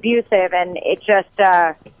seems abusive, and it just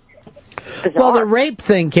bizarre. Well, the rape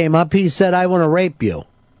thing came up. He said, "I want to rape you."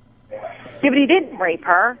 Yeah, but he didn't rape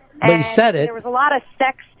her. But he And said it. There was a lot of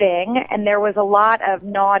sexting, and there was a lot of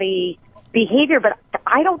naughty behavior. But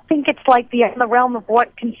I don't think it's like in the realm of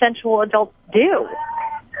what consensual adults do.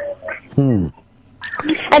 And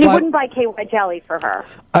he wouldn't buy KY jelly for her.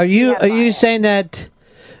 Are you saying that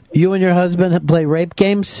you and your husband play rape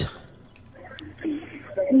games?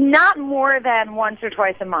 Not more than once or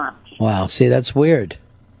twice a month. Wow, see, that's weird.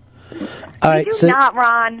 All right, You do so not,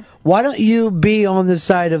 Ron. why don't you be on the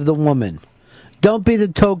side of the woman? Don't be the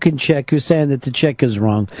token chick who's saying that the chick is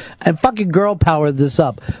wrong. And fucking girl power this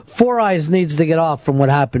up. Four Eyes needs to get off from what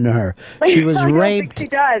happened to her. She was I don't raped. think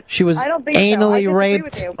she does. She was I don't think so. anally I disagree raped.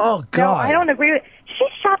 with you. Oh, God. No, I don't agree with. She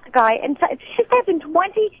shot the guy, and she stabbed him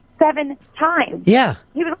 27 times. Yeah.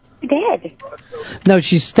 He was dead. No,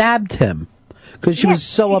 she stabbed him because she was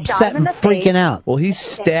so upset and freaking out. Well, he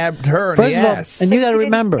stabbed her in First the of all, ass. and you got to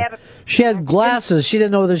remember, she had glasses. She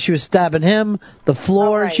didn't know whether she was stabbing him, the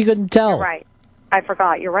floor. She couldn't tell. You're right. I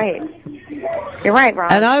forgot. You're right. You're right,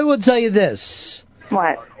 Ron. And I will tell you this.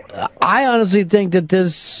 What? I honestly think that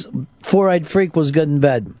this four-eyed freak was good in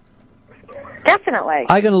bed. Definitely.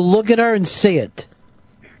 I'm going to look at her and see it.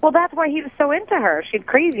 Well, that's why he was so into her. She had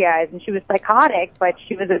crazy eyes, and she was psychotic, but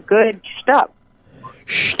she was a good stup.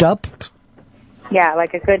 Stup? Yeah,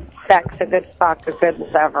 like a good sex, a good fuck, a good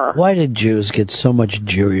whatever. Why did Jews get so much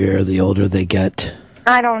Jewier the older they get?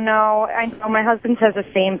 I don't know. I know my husband says the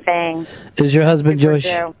same thing. Is your husband Jewish?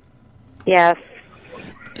 Jew. Yes.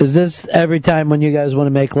 Is this every time when you guys want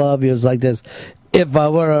to make love, you're just like this? If I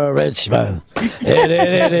were a rich man.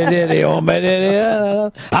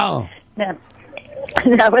 Oh. No.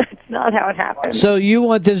 No, that's not how it happened. So you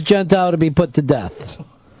want this Gentile to be put to death?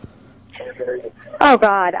 Oh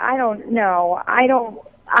God, I don't know. I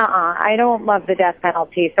don't love the death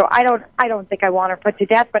penalty, so I don't think I want her put to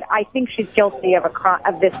death. But I think she's guilty of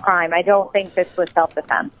this crime. I don't think this was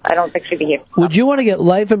self-defense. I don't think she behaved. Would you want to get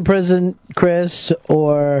life in prison, Chris,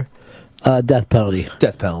 or death penalty?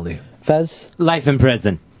 Death penalty. Fez? Life in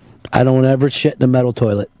prison. I don't ever shit in a metal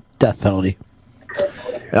toilet. Death penalty.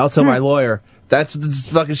 And I'll tell my lawyer, that's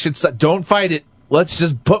this fucking shit. Don't fight it. Let's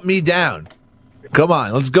just put me down. Come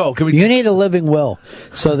on, let's go. Can we? You need a living will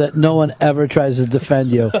so that no one ever tries to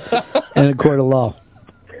defend you in a court of law.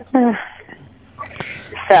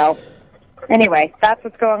 So, anyway, that's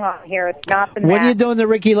what's going on here. It's not the When are you doing the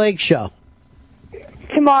Ricky Lake show?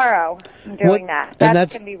 Tomorrow, I'm doing What- that. and That's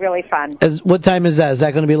that's- going to be really fun. What time is that? Is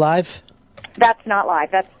that going to be live? That's not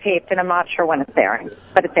live. That's taped, and I'm not sure when it's airing,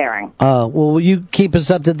 but it's airing. Well, will you keep us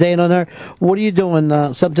up to date on her? What are you doing?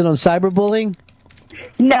 Something on cyberbullying?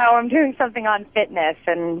 No, I'm doing something on fitness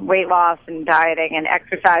and weight loss and dieting and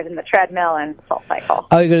exercise in the treadmill and Soul Cycle.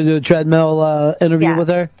 Are you going to do a treadmill interview Yeah. with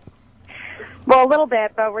her? Well, a little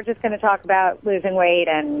bit, but we're just going to talk about losing weight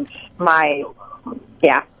and my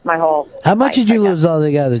whole How much did you lose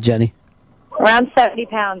altogether, Jenny? around 70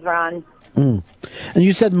 pounds, Ron. Mm. And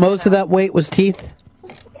you said most of that weight was teeth?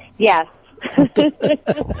 Yes.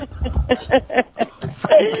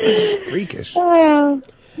 Freakish. Oh,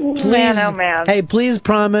 Please, man, oh man. Hey, please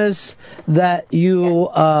promise that you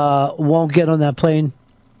won't get on that plane.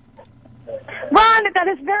 Ron, that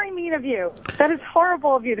is very mean of you. That is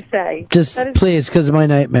horrible of you to say. Just That is, please, because of my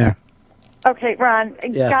nightmare. okay, Ron,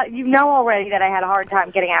 Yeah. you know already that I had a hard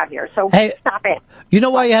time getting out here, so Hey. stop it. You know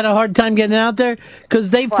why you had a hard time getting out there?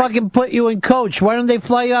 Because they fucking put you in coach. Why don't they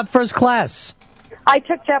fly you out first class? I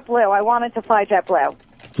took JetBlue. I wanted to fly JetBlue.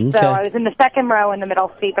 Okay. So I was in the second row in the middle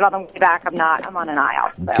seat, but on the way back, I'm not. I'm on an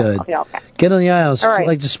aisle. So Good. I'll be okay. Get on the aisles. All right.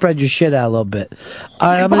 Like to spread your shit out a little bit. All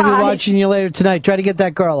right, I'm going to be Bye. watching you later tonight. Try to get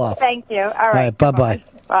that girl off. Thank you. All All right. right, bye-bye.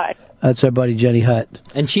 Bye. That's our buddy Jenny Hutt.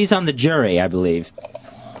 And she's on the jury, I believe.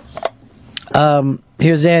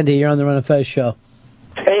 Here's Andy. You're on the Run of Fez show.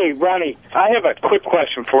 Hey, Ronnie, I have a quick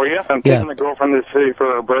question for you. I'm Yeah. taking my girlfriend to the city for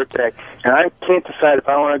her birthday, and I can't decide if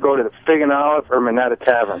I want to go to the Fig and Olive or Minetta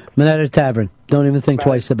Tavern. Minetta Tavern. Don't even think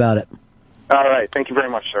twice about it. All right. Thank you very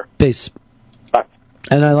much, sir. Peace. Bye.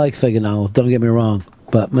 And I like Fig and Olive, don't get me wrong,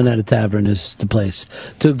 but Minetta Tavern is the place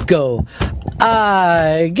to go.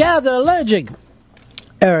 I gather allergic.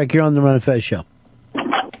 Eric, you're on the Run of Fez show.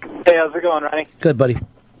 Hey, how's it going, Ronnie? Good, buddy.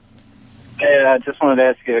 Hey, I just wanted to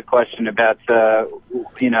ask you a question about,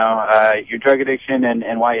 your drug addiction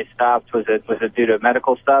and why you stopped. Was it due to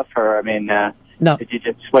medical stuff, or No. did you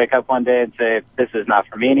just wake up one day and say this is not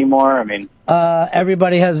for me anymore?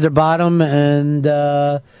 Everybody has their bottom, and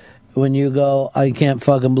when you go, I can't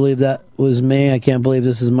fucking believe that was me. I can't believe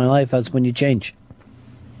this is my life. That's when you change.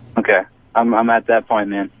 Okay. I'm at that point,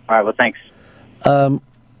 man. All right, well, thanks.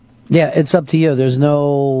 Yeah, it's up to you. There's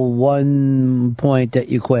no one point that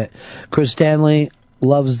you quit. Chris Stanley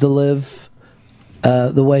loves to live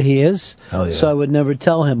the way he is. Oh, yeah. So I would never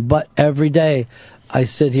tell him. But every day I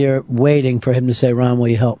sit here waiting for him to say, Ron, will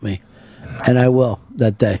you help me? And I will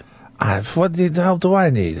that day. What the hell do I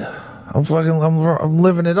need? I'm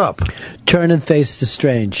living it up. Turn and face the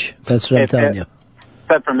strange. That's what I'm telling you.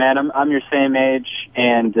 Pepper, man, I'm your same age,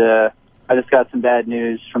 and I just got some bad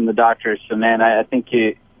news from the doctors. So, man, I think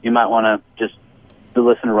you might want to just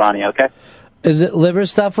listen to Ronnie, okay? Is it liver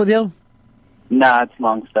stuff with you? Nah, it's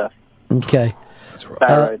lung stuff. Okay.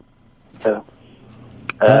 Thyroid.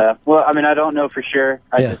 Well, I mean, I don't know for sure.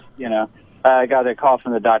 I got a call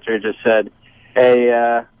from the doctor. Just said,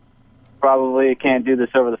 hey, probably can't do this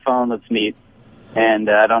over the phone. Let's meet. And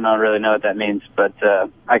I don't really know what that means, but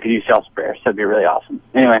I could use self sprayer, so that'd be really awesome.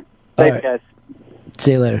 Anyway, thanks, guys.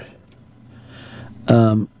 See you later.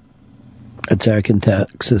 It's Eric in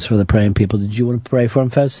Texas for the praying people. Did you want to pray for him,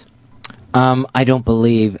 Fez? I don't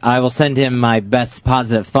believe. I will send him my best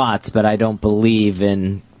positive thoughts, but I don't believe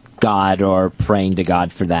in God or praying to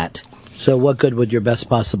God for that. So what good would your best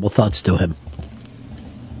possible thoughts do him?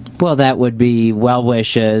 Well, that would be well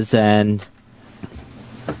wishes and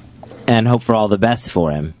hope for all the best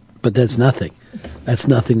for him. But that's nothing. That's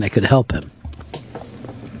nothing that could help him.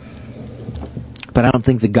 But I don't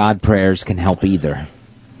think the God prayers can help either.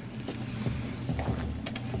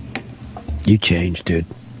 You changed, dude.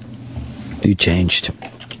 You changed.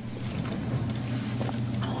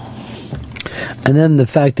 And then the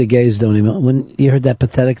fact that gays don't even... When you heard that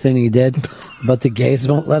pathetic thing he did about the gays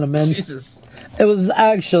won't let him in? Jesus. It was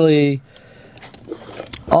actually...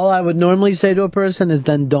 All I would normally say to a person is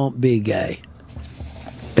then don't be gay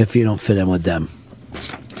if you don't fit in with them.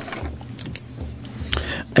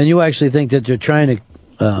 And you actually think that they're trying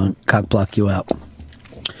to cock-block you out.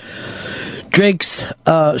 Drake's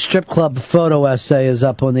strip club photo essay is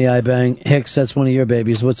up on the iBang. Hicks, that's one of your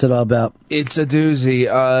babies. What's it all about? It's a doozy.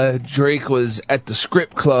 Drake was at the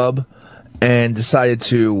strip club and decided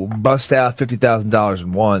to bust out $50,000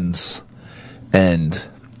 in ones and,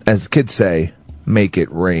 as the kids say, make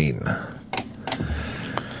it rain.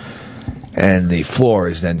 And the floor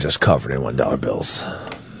is then just covered in $1 bills.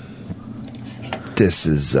 This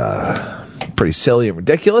is pretty silly and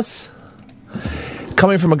ridiculous.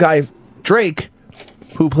 Coming from a guy, Drake,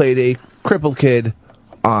 who played a crippled kid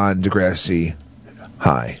on Degrassi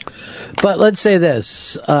High. But let's say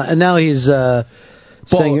this, and now he's singer,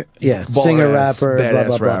 singer, rapper, badass blah,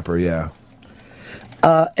 blah, blah. rapper, yeah.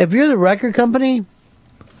 If you're the record company,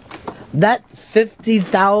 that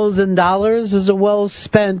 $50,000 is a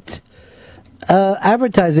well-spent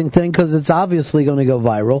advertising thing because it's obviously going to go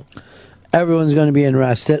viral. Everyone's going to be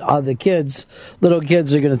interested. Little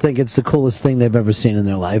kids are going to think it's the coolest thing they've ever seen in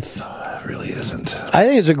their life. It really isn't. I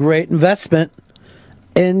think it's a great investment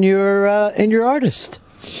in your artist.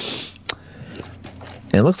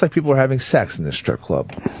 And it looks like people are having sex in this strip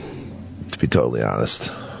club, to be totally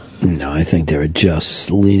honest. No, I think they're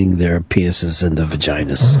just leaning their penises into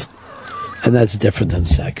vaginas. And that's different than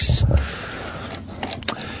sex.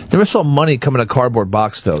 There was some money coming in a cardboard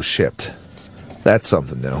box, though, shipped. That's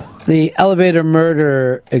something new. The elevator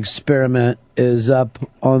murder experiment is up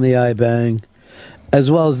on the iBang, as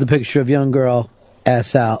well as the picture of young girl,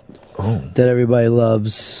 ass out, that everybody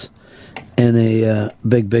loves in a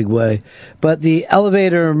big, big way. But the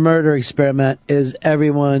elevator murder experiment is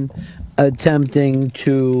everyone attempting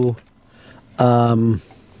to...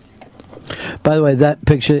 By the way, that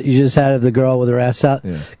picture that you just had of the girl with her ass out,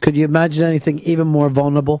 could you imagine anything even more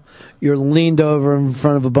vulnerable? You're leaned over in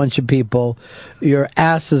front of a bunch of people, your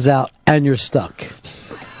ass is out, and you're stuck.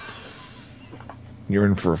 You're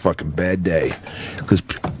in for a fucking bad day. Because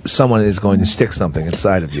someone is going to stick something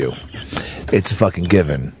inside of you. It's a fucking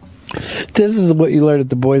given. This is what you learn at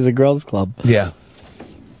the Boys and Girls Club. Yeah.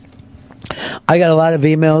 I got a lot of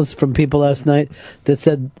emails from people last night that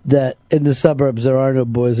said that in the suburbs there are no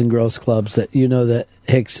Boys and Girls Clubs, that you know that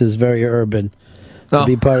Hicks is very urban to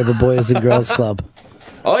be part of a Boys and Girls Club.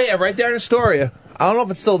 Oh, yeah, right there in Astoria. I don't know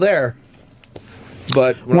if it's still there.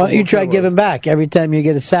 But why don't you try giving back? Every time you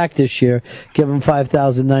get a sack this year, give them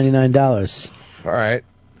 $5,099. All right.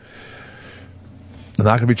 I'm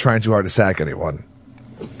not going to be trying too hard to sack anyone.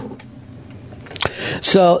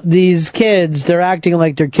 So these kids, they're acting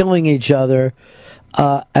like they're killing each other,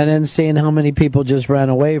 and then seeing how many people just ran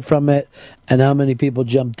away from it and how many people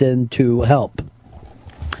jumped in to help.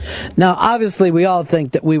 Now, obviously, we all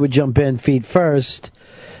think that we would jump in feet first,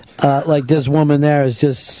 like this woman there is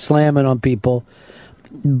just slamming on people.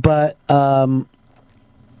 But you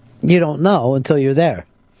don't know until you're there.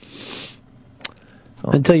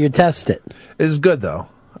 Until you test it. This is good, though.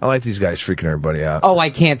 I like these guys freaking everybody out. Oh, I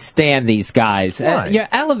can't stand these guys. Why? Your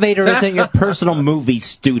elevator isn't your personal movie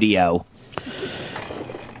studio.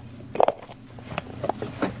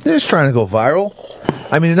 They're just trying to go viral.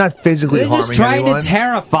 I mean, they're not physically They're harming just trying anyone. to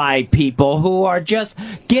terrify people who are just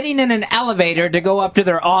getting in an elevator to go up to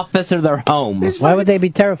their office or their home. Why would they be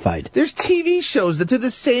terrified? There's TV shows that do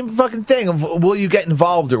the same fucking thing of will you get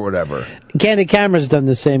involved or whatever. Candid Camera's done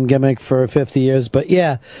the same gimmick for 50 years, but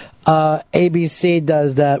yeah, ABC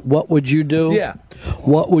does that. What would you do? Yeah.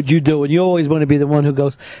 What would you do? And you always want to be the one who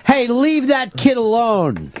goes, hey, leave that kid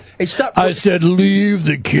alone. Hey, stop. I said, leave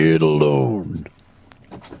the kid alone.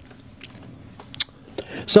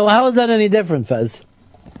 So how is that any different, Fez?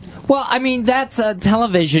 Well, I mean, that's a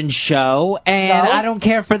television show, and I don't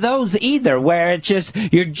care for those either, where it's just,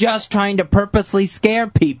 you're just trying to purposely scare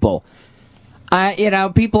people.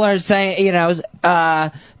 People are saying,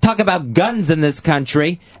 talk about guns in this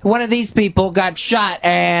country. One of these people got shot,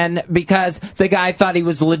 and because the guy thought he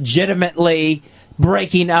was legitimately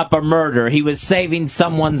breaking up a murder, he was saving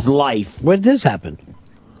someone's life. When did this happen?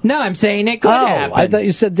 No, I'm saying it could happen. I thought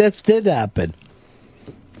you said this did happen.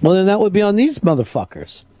 Well, then that would be on these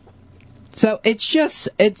motherfuckers. So there's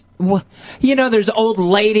old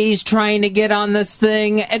ladies trying to get on this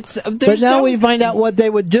thing. But now we find out what they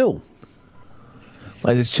would do.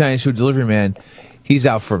 Like this Chinese food delivery man, he's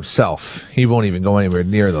out for himself. He won't even go anywhere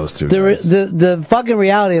near those two guys. The fucking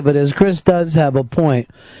reality of it is, Chris does have a point.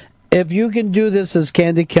 If you can do this as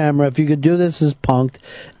Candid Camera, if you could do this as Punked,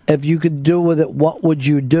 if you could do with it, what would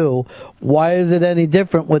you do? Why is it any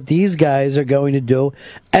different what these guys are going to do?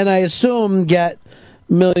 And I assume get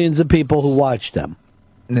millions of people who watch them.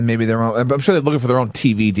 And then maybe their own. I'm sure they're looking for their own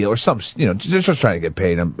TV deal or some. They're just trying to get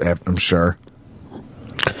paid. I'm sure.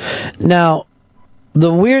 Now,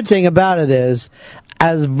 the weird thing about it is,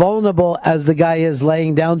 as vulnerable as the guy is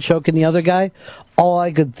laying down, choking the other guy, all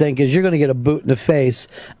I could think is you're going to get a boot in the face,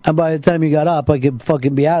 and by the time you got up, I could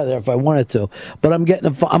fucking be out of there if I wanted to. But I'm going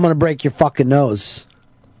to break your fucking nose.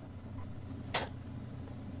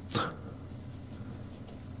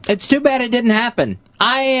 It's too bad it didn't happen.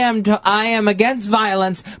 I am against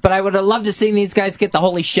violence, but I would have loved to see these guys get the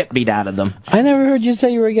holy shit beat out of them. I never heard you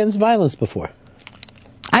say you were against violence before.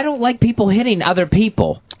 I don't like people hitting other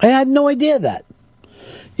people. I had no idea that.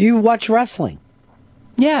 You watch wrestling.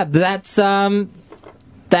 Yeah, that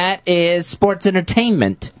is sports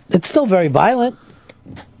entertainment. It's still very violent.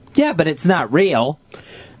 Yeah, but it's not real.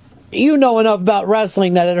 You know enough about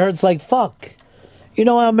wrestling that it hurts like fuck. You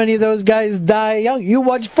know how many of those guys die young. You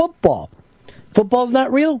watch football. Football's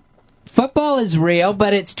not real? Football is real,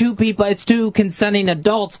 but it's two consenting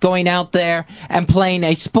adults going out there and playing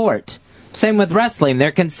a sport. Same with wrestling.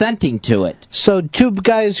 They're consenting to it. So two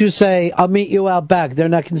guys who say, I'll meet you out back, they're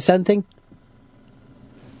not consenting?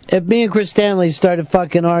 If me and Chris Stanley started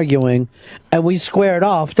fucking arguing and we squared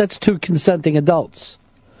off, that's two consenting adults.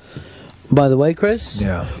 By the way, Chris?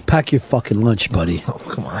 Yeah. Pack your fucking lunch, buddy. Oh,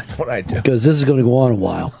 come on. What'd I do? Because this is going to go on a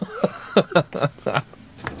while.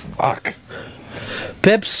 Fuck.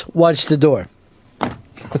 Pips, watch the door.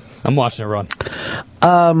 I'm watching it run.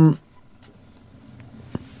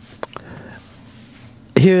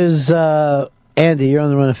 Here's Andy. You're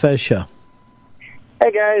on the Run of Fez show.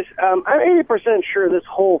 Hey, guys. I'm 80% sure this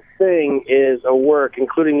whole thing is a work,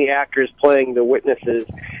 including the actors playing the witnesses.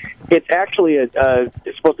 It's actually it's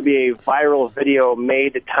supposed to be a viral video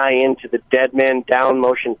made to tie into the Dead Man Down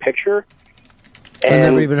motion picture. And I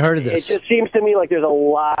never even heard of this. It just seems to me like there's a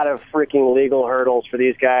lot of freaking legal hurdles for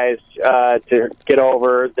these guys to get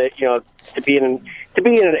over. That to be in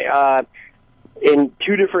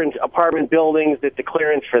two different apartment buildings, that the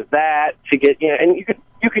clearance for that to get and you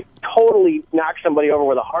could totally knock somebody over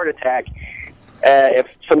with a heart attack if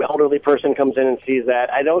some elderly person comes in and sees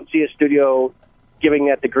that. I don't see a studio giving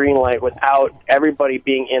that the green light without everybody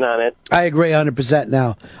being in on it. I agree 100%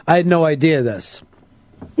 now. I had no idea of this.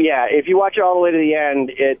 Yeah, if you watch it all the way to the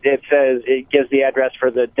end, it says, it gives the address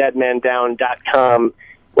for the deadmandown.com,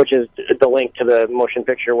 which is the link to the motion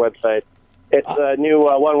picture website. It's a new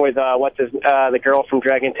one with the girl from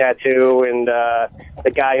Dragon Tattoo and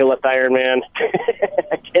the guy who left Iron Man.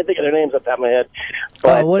 I can't think of their names off the top of my head.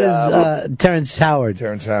 But, what is Terrence Howard?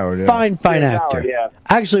 Terrence Howard, yeah. Fine Terrence actor. Howard, yeah.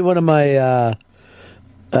 Actually, one of my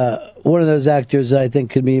one of those actors that I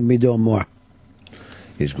think could be doing more.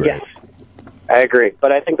 He's great. Yes, I agree.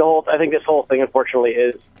 But I think this whole thing, unfortunately,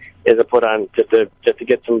 is a put on just to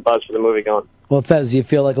get some buzz for the movie going. Well, Fez, you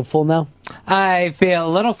feel like a fool now? I feel a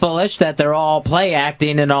little foolish that they're all play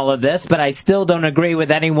acting in all of this, but I still don't agree with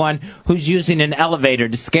anyone who's using an elevator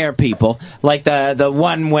to scare people, like the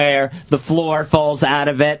one where the floor falls out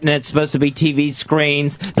of it and it's supposed to be TV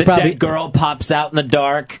screens. The dead girl pops out in the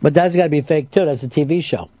dark. But that's got to be fake too. That's a TV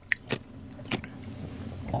show.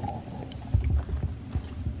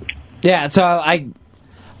 Yeah, so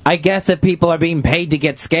I guess if people are being paid to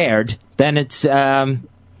get scared, then it's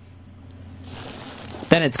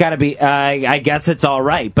got to be. I guess it's all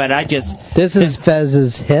right. But I just This is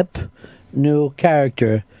Fez's hip new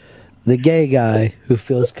character, the gay guy who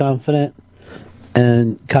feels confident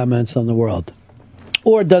and comments on the world,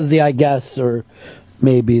 or does the I guess or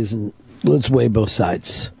maybes, and let's weigh both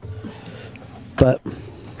sides. But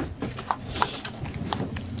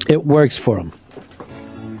it works for him.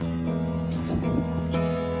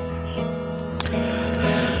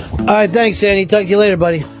 All right, thanks, Andy. Talk to you later,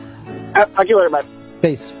 buddy. Talk to you later, bye.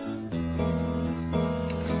 Peace.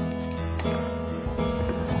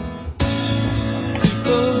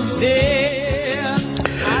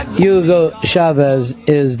 Hugo Chavez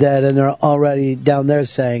is dead, and they're already down there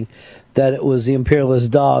saying that it was the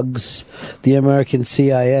imperialist dogs, the American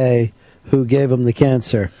CIA, who gave him the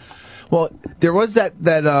cancer. Well, there was that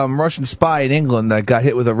Russian spy in England that got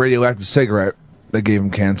hit with a radioactive cigarette that gave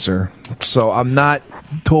him cancer. So I'm not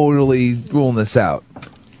totally ruling this out.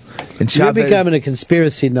 And You're becoming a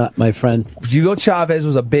conspiracy nut, my friend. Hugo Chavez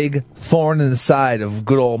was a big thorn in the side of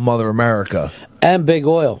good old Mother America. And big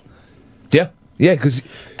oil. Yeah. Yeah, because...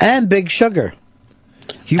 And big sugar.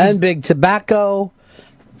 And big tobacco.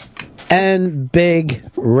 And big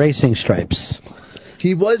racing stripes.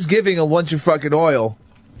 He was giving a bunch of fucking oil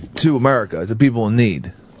to America, to people in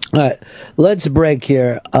need. All right, let's break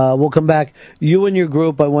here. We'll come back. You and your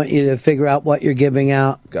group, I want you to figure out what you're giving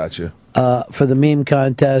out. Gotcha. For the meme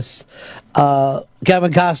contest.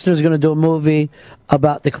 Kevin Costner is going to do a movie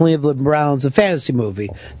about the Cleveland Browns, a fantasy movie,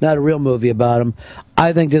 not a real movie about them.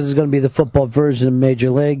 I think this is going to be the football version of Major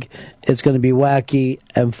League. It's going to be wacky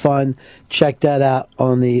and fun. Check that out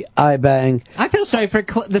on the iBang. I feel sorry for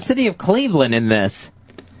the city of Cleveland in this.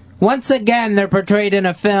 Once again, they're portrayed in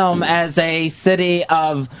a film as a city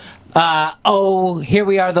of, here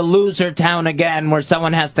we are, the loser town again, where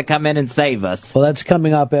someone has to come in and save us. Well, that's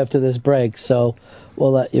coming up after this break, so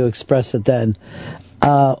we'll let you express it then.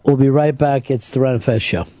 We'll be right back. It's the Ron and Fez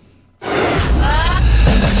Show.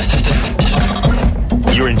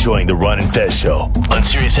 You're enjoying the Ron and Fez Show on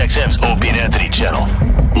Sirius XM's Opie and Anthony channel.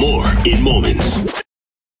 More in moments.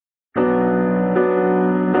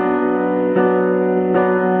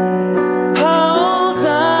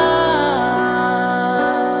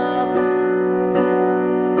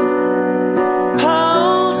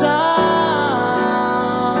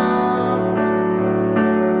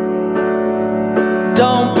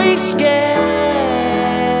 Don't be scared.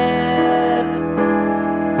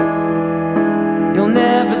 You'll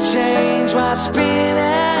never change what's been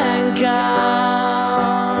and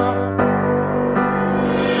gone.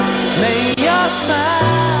 May your smile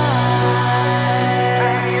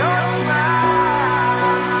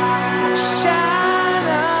shine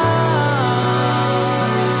on.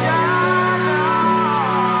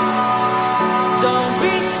 Don't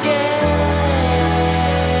be scared.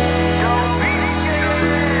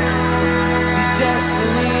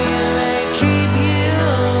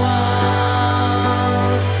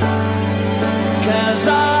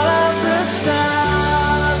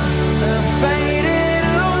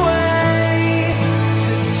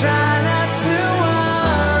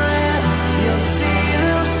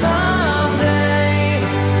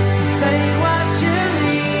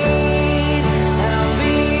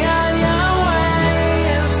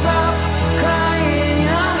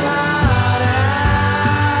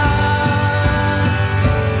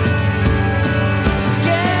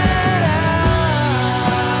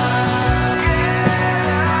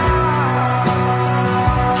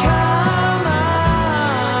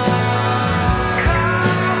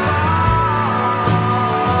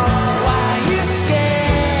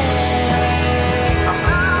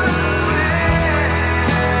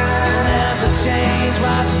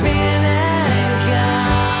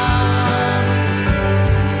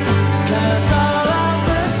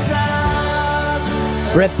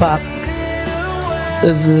 Britpop.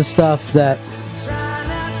 This is the stuff that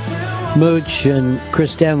Mooch and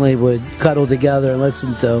Chris Stanley would cuddle together and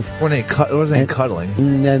listen to. When they wasn't they cuddling?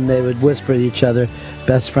 And then they would whisper to each other,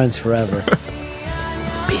 "Best friends forever."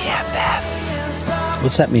 BFF.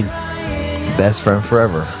 What's that mean? Best friend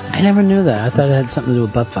forever. I never knew that. I thought it had something to do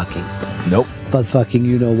with butt fucking. Nope. Butt fucking,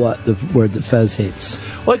 you know what? The word that Fez hates.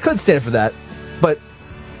 Well, it could stand for that, but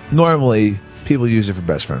normally People use it for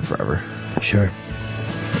best friend forever. Sure.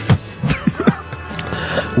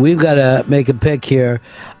 We've got to make a pick here.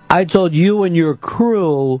 I told you and your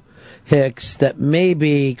crew, Hicks, that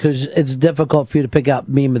maybe, because it's difficult for you to pick out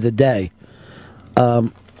meme of the day,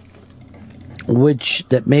 that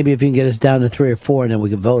maybe if you can get us down to 3 or 4 and then we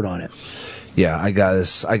can vote on it. Yeah, I got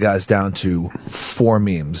us down to 4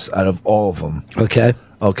 memes out of all of them.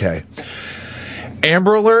 Okay.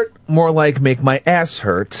 Amber Alert, more like make my ass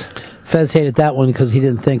hurt. Fez hated that one because he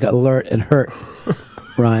didn't think alert and hurt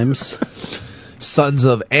rhymes. Sons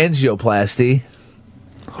of Angioplasty.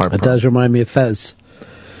 It does remind me of Fez.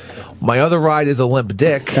 My other ride is a limp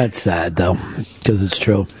dick. That's sad, though, because it's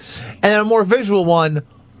true. And then a more visual one,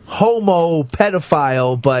 homo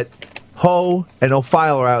pedophile, but ho and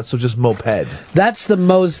ophile are out, so just moped. That's the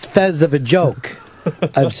most Fez of a joke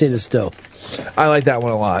I've seen us do. I like that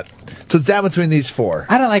one a lot. So it's down between these 4.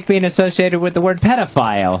 I don't like being associated with the word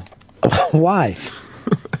pedophile. Why? I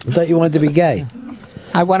thought you wanted to be gay.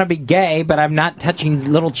 I want to be gay, but I'm not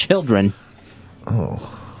touching little children.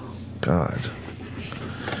 Oh, God.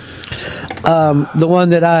 The one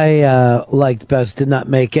that I liked best did not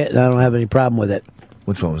make it, and I don't have any problem with it.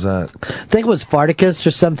 Which one was that? I think it was Farticus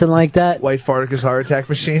or something like that. White Farticus heart attack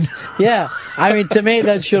machine? Yeah. I mean, to me,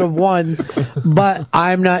 that should have won, but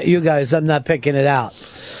I'm not you guys. I'm not picking it out.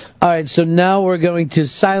 All right, so now we're going to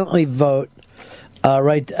silently vote.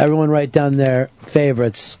 Everyone write down their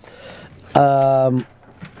favorites. You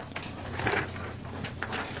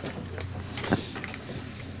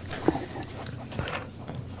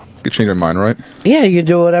can change your mind, right? Yeah, you can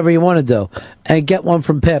do whatever you want to do. And get one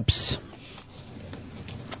from Pips.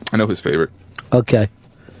 I know his favorite. Okay.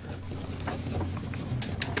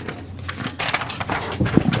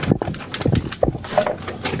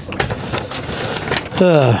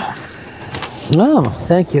 Oh,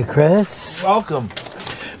 thank you, Chris. Welcome.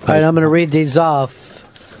 All right, I'm going to read these off.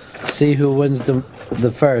 See who wins the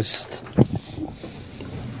first.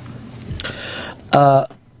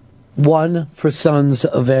 1 for Sons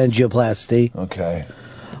of Angioplasty. Okay.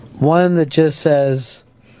 1 that just says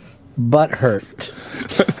butt hurt.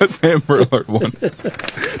 That's Amber Alert 1.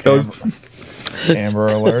 That was Amber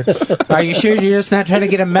Alert. Are you sure you're just not trying to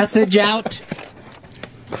get a message out?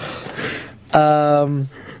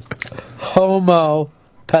 Homo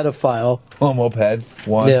pedophile. Homoped.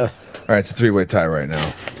 1. Yeah. All right, it's a 3-way tie right now.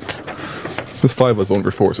 This 5 was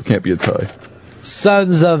over 4, so it can't be a tie.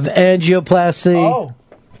 Sons of Angioplasty. Oh.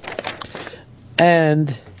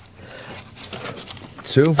 And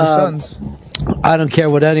 2 for Sons. I don't care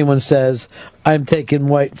what anyone says. I'm taking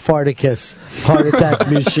White Farticus heart attack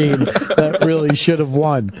machine that really should have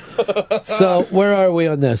won. So where are we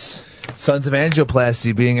on this? Sons of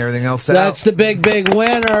Angioplasty being everything else out. That's the big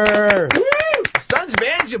winner. Woo! Sons of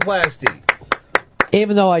Angioplasty.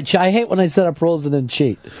 Even though I hate when I set up rules and then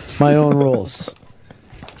cheat. My own rules.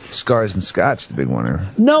 Scars and Scotch, the big winner.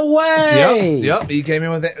 No way! Yep. He came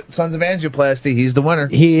in with Sons of Angioplasty. He's the winner.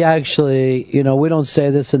 He actually, we don't say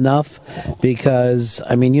this enough because,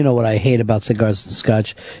 I mean, you know what I hate about Cigars and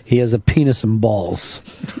Scotch? He has a penis and balls.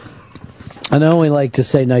 And I only like to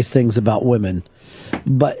say nice things about women.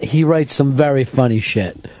 But he writes some very funny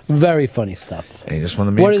shit. Very funny stuff. And he just won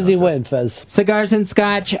the meme What does he contest. win, Fez? Cigars and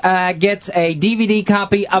Scotch gets a DVD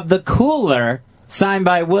copy of The Cooler, signed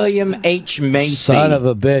by William H. Macy. Son of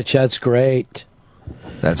a bitch, that's great.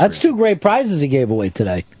 That's 2 great prizes he gave away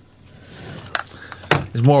today.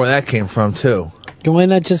 There's more where that came from, too. Why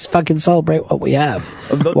not just fucking celebrate what we have?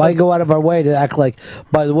 Why go out of our way to act like,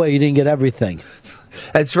 by the way, you didn't get everything?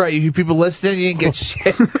 That's right. You people listening, you didn't get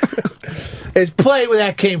shit. It's play where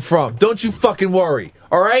that came from. Don't you fucking worry.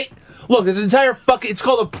 All right? Look, this entire it's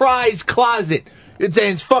called a prize closet.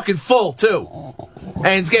 It's fucking full, too.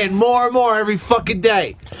 And it's getting more and more every fucking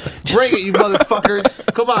day. Bring it, you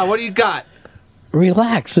motherfuckers. Come on, what do you got?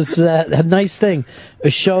 Relax. It's a nice thing. A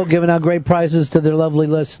show giving out great prizes to their lovely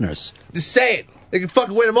listeners. Just say it. They can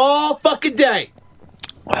fucking win them all fucking day.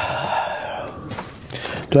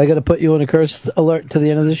 Do I got to put you on a curse alert to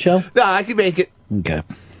the end of the show? No, I can make it. Okay.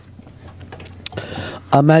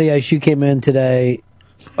 Matty Ice, you came in today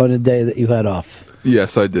on a day that you had off.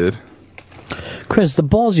 Yes, I did. Chris, the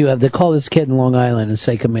balls you have to call this kid in Long Island and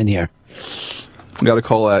say, come in here. Got a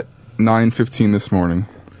call at 9:15 this morning.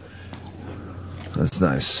 That's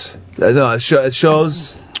nice. No, it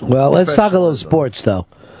shows. Well, let's talk a little sports, though,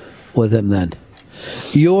 with him then.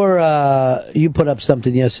 You put up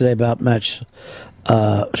something yesterday about Matt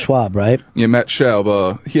Schwab, right? Yeah, Matt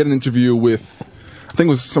Schaub. He had an interview with, I think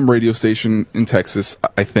it was some radio station in Texas,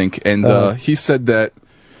 I think, and he said that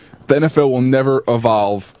the NFL will never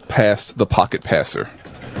evolve past the pocket passer.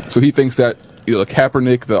 So he thinks that, the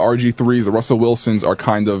Kaepernick, the RG3s, the Russell Wilsons are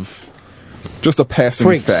kind of just a passing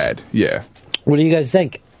Freaks. fad. Yeah. What do you guys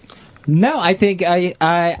think? No, I think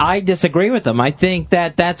I disagree with them. I think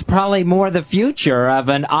that that's probably more the future of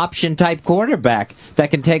an option-type quarterback that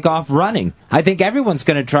can take off running. I think everyone's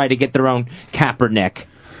going to try to get their own Kaepernick.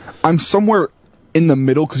 I'm somewhere in the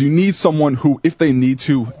middle because you need someone who, if they need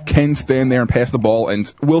to, can stand there and pass the ball.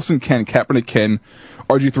 And Wilson can, Kaepernick can,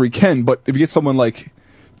 RG3 can. But if you get someone like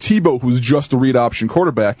Tebow, who's just a read option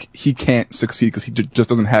quarterback, he can't succeed because he just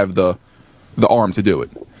doesn't have the arm to do it.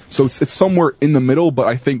 So it's somewhere in the middle, but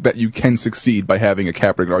I think that you can succeed by having a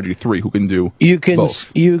Kaepernick RG3 who can do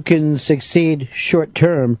both. You can succeed short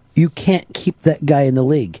term. You can't keep that guy in the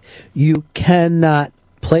league. You cannot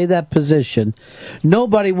play that position.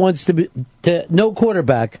 Nobody wants no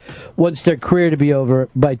quarterback wants their career to be over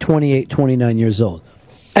by 28, 29 years old.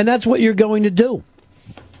 And that's what you're going to do.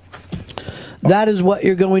 That is what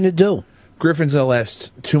you're going to do. Griffin's going to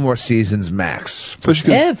last 2 more seasons max.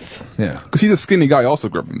 Because he's a skinny guy also,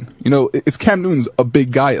 Griffin. You know, it's Cam Newton's a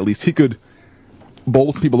big guy at least. He could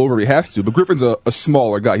bowl people over if he has to, but Griffin's a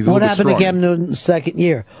smaller guy. He's a what little happened bit to Cam Newton's second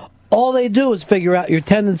year? All they do is figure out your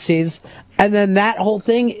tendencies, and then that whole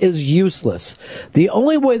thing is useless. The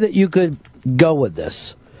only way that you could go with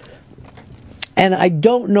this, and I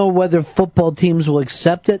don't know whether football teams will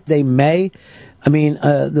accept it, they may,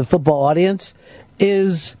 the football audience,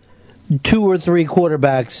 is 2 or 3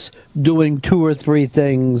 quarterbacks doing 2 or 3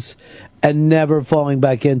 things and never falling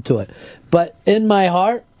back into it. But in my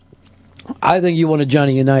heart, I think you want a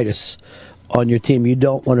Johnny Unitas on your team. You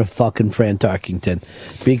don't want a fucking Fran Tarkington,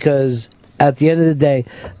 because at the end of the day,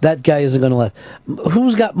 that guy isn't going to last.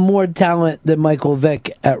 Who's got more talent than Michael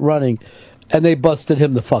Vick at running? And they busted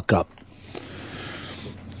him the fuck up.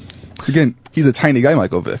 Again, he's a tiny guy,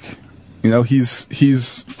 Michael Vick. You know, he's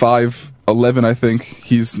 5'11", I think.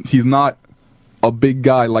 He's not a big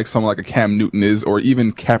guy like someone like a Cam Newton is, or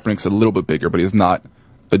even Kaepernick's a little bit bigger, but he's not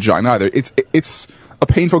a giant either. It's a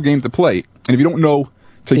painful game to play, and if you don't know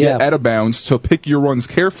to get out of bounds, to pick your runs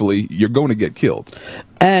carefully, you're going to get killed.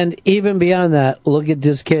 And even beyond that, look at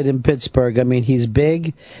this kid in Pittsburgh. I mean, he's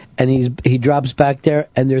big, and he drops back there,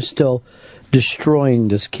 and they're still destroying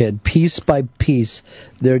this kid. Piece by piece,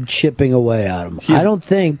 they're chipping away at him. I don't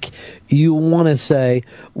think you want to say,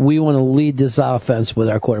 we want to lead this offense with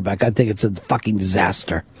our quarterback. I think it's a fucking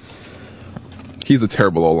disaster. He's a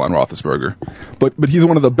terrible O-line, Roethlisberger. But he's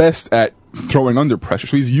one of the best at throwing under pressure,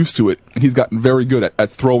 so he's used to it, and he's gotten very good at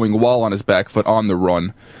throwing while on his back foot on the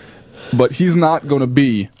run. But he's not going to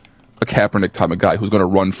be a Kaepernick type of guy who's going to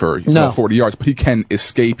run for 40 yards, but he can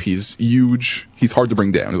escape. He's huge. He's hard to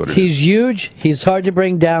bring down. He's huge. He's hard to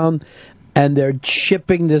bring down, and they're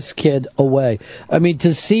chipping this kid away. I mean,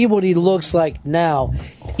 to see what he looks like now,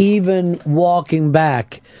 even walking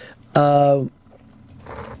back,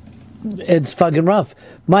 it's fucking rough.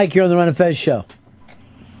 Mike, you're on the Ron and Fez show.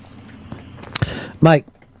 Mike.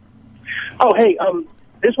 Oh, hey,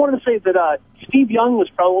 just wanted to say that Steve Young was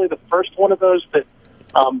probably the first one of those that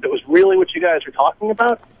was really what you guys are talking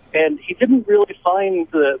about, and he didn't really find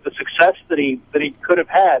the success that he could have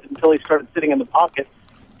had until he started sitting in the pocket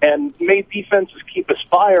and made defenses keep a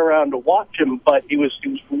spy around to watch him, but he was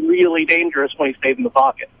really dangerous when he stayed in the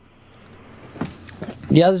pocket.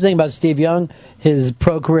 The other thing about Steve Young, his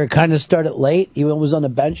pro career kind of started late. He was on the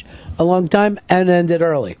bench a long time and ended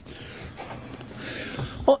early.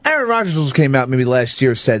 Well, Aaron Rodgers came out maybe last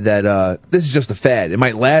year, said that this is just a fad. It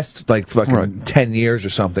might last like fucking 10 years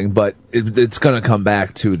or something, but it's going to come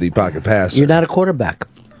back to the pocket passer. You're not a quarterback.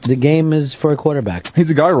 The game is for a quarterback.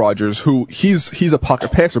 He's a guy, Rodgers, who he's a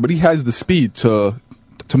pocket passer, but he has the speed to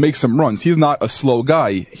make some runs. He's not a slow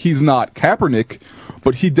guy. He's not Kaepernick,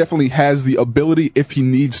 but he definitely has the ability, if he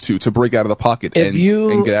needs to break out of the pocket and get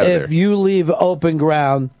out of there. If you leave open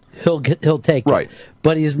ground, he'll take it.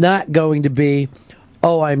 But he's not going to be,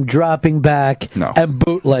 I'm dropping back and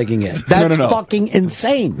bootlegging it. That's fucking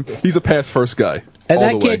insane. He's a pass-first guy. And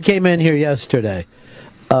that kid came in here yesterday,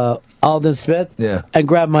 Aldon Smith, and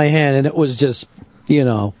grabbed my hand, and it was just,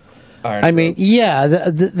 that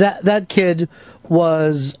kid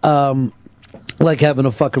was like having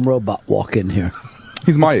a fucking robot walk in here.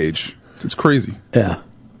 He's my age. It's crazy. Yeah.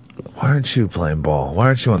 Why aren't you playing ball? Why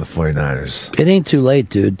aren't you on the 49ers? It ain't too late,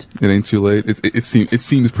 dude. It ain't too late. It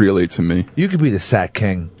seems pretty late to me. You could be the sack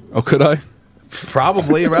king. Oh, could I?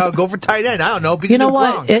 Probably. Around. Go for tight end. I don't know. You know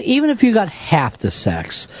what? Even if you got half the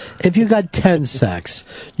sacks, if you got 10 sacks,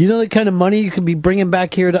 you know the kind of money you could be bringing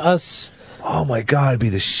back here to us? Oh, my God. It'd be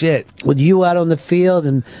the shit. With you out on the field,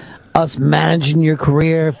 and us managing your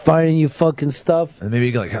career, finding you fucking stuff. And maybe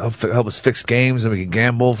you can like help us fix games, and we can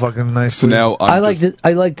gamble fucking nicely. So now I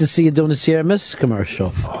like to see you doing a Sierra Mist commercial.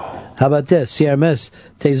 How about this? Sierra Mist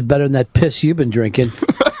tastes better than that piss you've been drinking.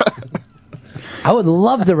 I would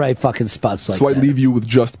love to write fucking spots like So that. I leave you with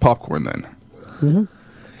just popcorn then. Mm-hmm.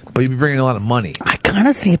 But you'd be bringing a lot of money. I kind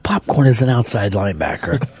of see popcorn as an outside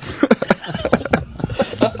linebacker.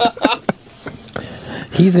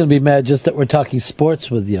 He's going to be mad just that we're talking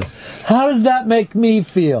sports with you. How does that make me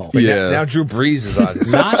feel? But now Drew Brees is on.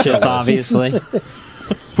 Notches, obviously.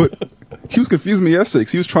 But he was confusing me yesterday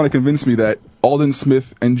because he was trying to convince me that Alden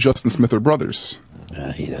Smith and Justin Smith are brothers.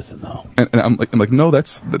 He doesn't know. And I'm like, no,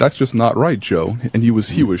 that's just not right, Joe. And he was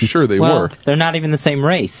sure they well, were. They're not even the same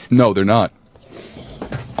race. No, they're not.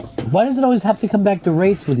 Why does it always have to come back to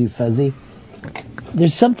race with you, Fezzy?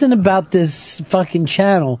 There's something about this fucking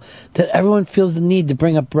channel that everyone feels the need to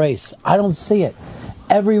bring up race. I don't see it.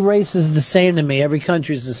 Every race is the same to me. Every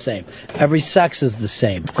country is the same. Every sex is the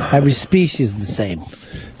same. Every species is the same.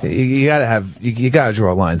 You gotta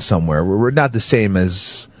draw a line somewhere. We're not the same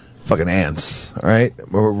as fucking ants, all right?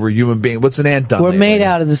 We're human beings. What's an ant done? We're lately? made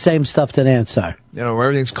out of the same stuff that ants are. You know, where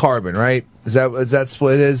everything's carbon, right? Is that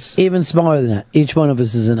what it is? Even smaller than that. Each one of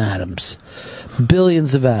us is in atoms.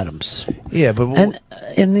 Billions of atoms. Yeah, but and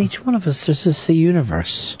in each one of us, there's just a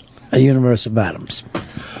universe of atoms.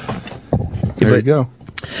 There you go.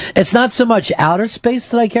 It's not so much outer space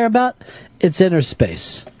that I care about; it's inner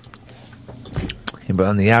space. Yeah, but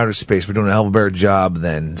on the outer space, we're doing a hell of a better job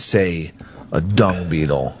than, say, a dung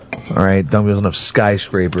beetle. All right, dung beetles don't have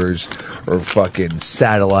skyscrapers or fucking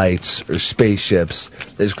satellites or spaceships.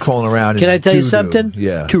 They're just crawling around. Can in I tell you doo-doo. something?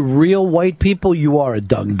 Yeah. To real white people, you are a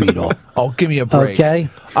dung beetle. Oh, give me a break. Okay.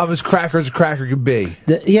 I'm as cracker as a cracker can be.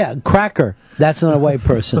 Yeah, cracker. That's not a white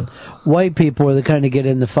person. White people are the kind that get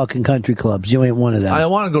into fucking country clubs. You ain't one of them. I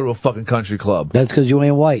don't want to go to a fucking country club. That's because you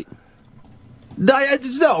ain't white. No,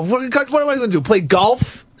 what am I going to do? Play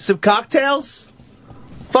golf? Sip cocktails?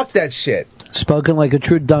 Fuck that shit. Spoken like a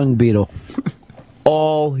true dung beetle.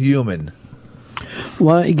 All human.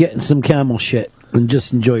 Why don't you get in some camel shit and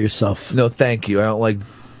just enjoy yourself? No, thank you. I don't like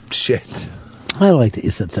shit. I like that you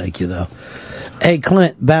said thank you, though. Hey,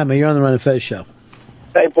 Clint, Bama, you're on the Run and Fez show.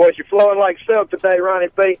 Hey, boys, you're flowing like silk today, Ronnie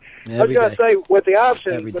B. I was Every going to day. say, with the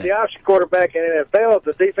option quarterback in the NFL,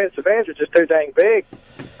 the defensive ends are just too dang big.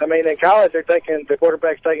 I mean, in college, the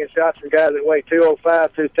quarterback's taking shots from guys that weigh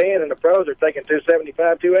 205, 210, and the pros are taking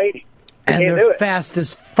 275, 280. And can't do they're it. fast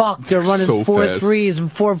as fuck. They're running So 4 fast. 3s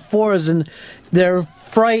and 4 4s, and they're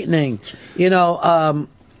frightening. You know,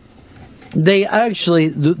 they actually,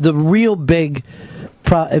 the real big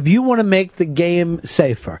if you want to make the game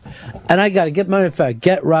safer, and I got to matter of fact,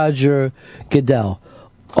 get Roger Goodell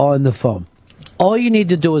on the phone. All you need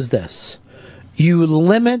to do is this. You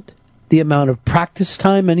limit the amount of practice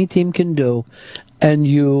time any team can do, and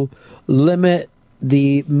you limit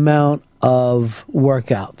the amount of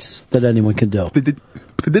workouts that anyone can do. They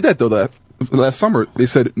did that, though, last summer. They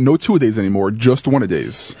said no 2-a-days anymore, just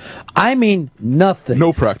 1-a-days. I mean, nothing.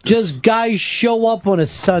 No practice. Just guys show up on a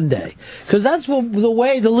Sunday. Because that's the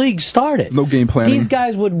way the league started. No game planning. These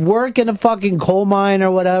guys would work in a fucking coal mine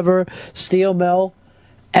or whatever, steel mill,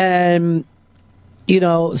 and,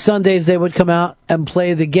 Sundays they would come out and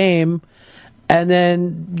play the game and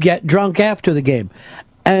then get drunk after the game.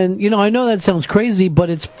 And, I know that sounds crazy, but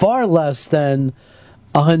it's far less than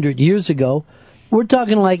 100 years ago. We're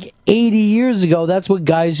talking like 80 years ago. That's what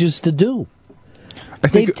guys used to do.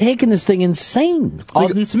 They've taken this thing insane.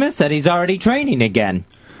 Alden Smith said he's already training again.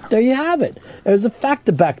 There you have it. There's a fact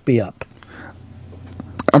to back me up.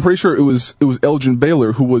 I'm pretty sure it was Elgin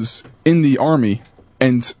Baylor who was in the Army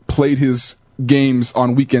and played his games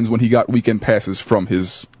on weekends when he got weekend passes from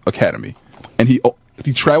his academy. And he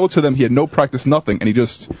traveled to them. He had no practice, nothing, and he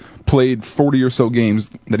just played 40 or so games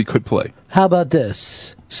that he could play. How about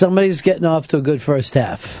this? Somebody's getting off to a good first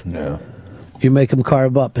half. No. You make them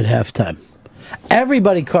carve up at halftime.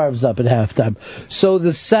 Everybody carves up at halftime. So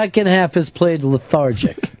the second half is played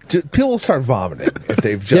lethargic. People start vomiting if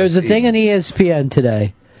they've just There's a thing on ESPN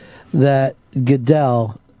today that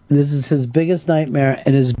Goodell, this is his biggest nightmare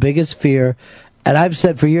and his biggest fear, and I've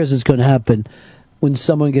said for years it's going to happen when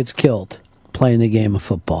someone gets killed playing the game of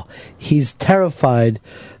football. He's terrified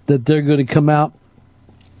that they're going to come out,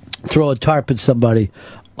 throw a tarp at somebody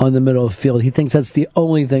on the middle of the field. He thinks that's the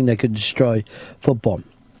only thing that could destroy football.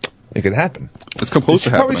 It could happen. It's come close to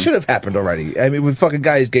happening. Probably should have happened already. I mean, with fucking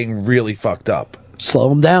guys getting really fucked up.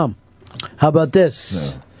 Slow him down. How about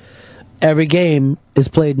this? No. Every game is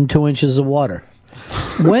played in 2 inches of water.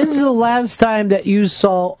 When's the last time that you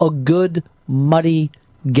saw a good, muddy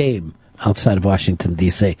game? outside of Washington,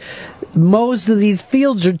 D.C. Most of these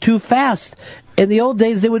fields are too fast. In the old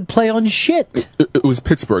days, they would play on shit. It was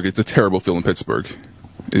Pittsburgh. It's a terrible field in Pittsburgh.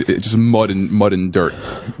 It's just mud and dirt.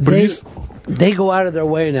 But they go out of their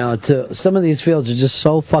way now to. Some of these fields are just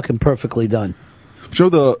so fucking perfectly done. You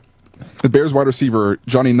know the Bears wide receiver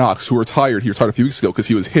Johnny Knox, who retired. He retired a few weeks ago because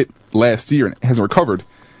he was hit last year and hasn't recovered.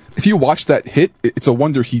 If you watch that hit, it's a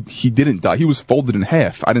wonder he didn't die. He was folded in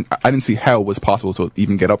half. I didn't see how it was possible to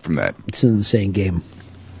even get up from that. It's an insane game.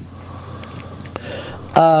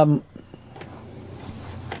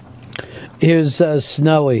 Here's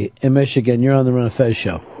Snowy in Michigan. You're on the Ron and Fez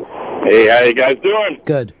show. Hey, how you guys doing?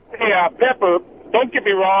 Good. Hey, Pepper, don't get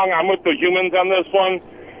me wrong. I'm with the humans on this one,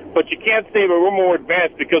 but you can't say we're more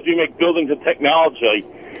advanced because we make buildings and technology.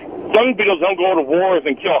 Dung beetles don't go to wars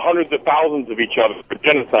and kill hundreds of thousands of each other for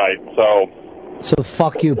genocide, So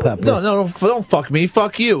fuck you, Pepper. No, don't fuck me.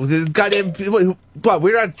 Fuck you. The goddamn, but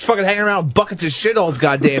we're not fucking hanging around with buckets of shit all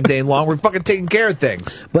goddamn day long. We're fucking taking care of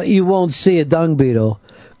things. But you won't see a dung beetle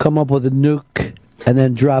come up with a nuke and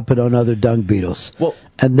then drop it on other dung beetles. Well,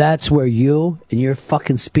 and that's where you and your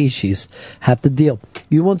fucking species have to deal.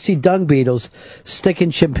 You won't see dung beetles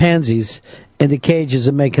sticking chimpanzees into cages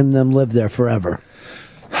and making them live there forever.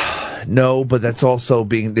 No, but that's also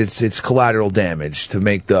it's collateral damage to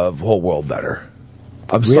make the whole world better.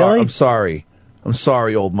 I'm sorry. I'm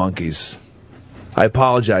sorry, old monkeys. I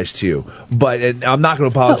apologize to you, but I'm not going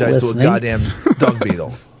to apologize to a goddamn dung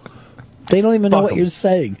beetle. They don't even know what you're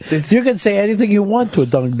saying. You can say anything you want to a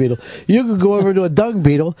dung beetle. You could go over to a dung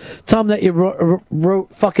beetle, tell them that you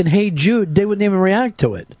wrote fucking Hey Jude, they wouldn't even react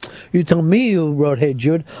to it. You tell me you wrote Hey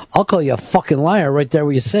Jude, I'll call you a fucking liar right there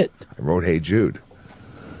where you sit. I wrote Hey Jude.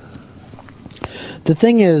 The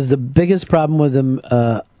thing is, the biggest problem with them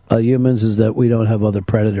humans is that we don't have other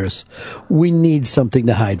predators. We need something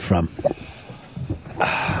to hide from.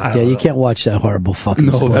 You can't watch that horrible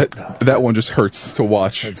fucking sport. that one just hurts to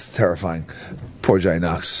watch. It's terrifying. Poor Johnny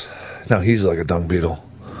Knox. No, he's like a dung beetle.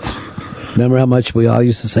 Remember how much we all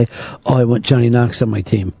used to say, "Oh, I want Johnny Knox on my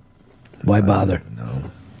team." Why bother?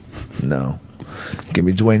 No. Give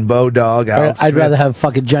me Dwayne Bowe, dog. I'd rather have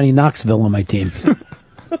fucking Johnny Knoxville on my team.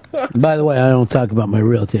 By the way, I don't talk about my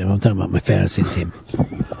real team. I'm talking about my fantasy team.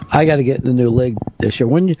 I got to get in the new league this year.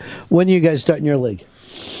 When are you guys starting your league?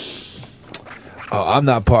 Oh, I'm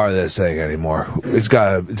not part of this thing anymore. It's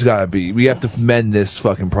gotta be. We have to mend this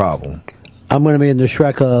fucking problem. I'm going to be in the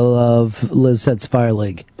Shrek of Liz Sets Fire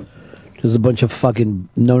League. There's a bunch of fucking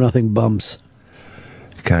know-nothing bums.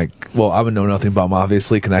 Well, I'm a know-nothing bum,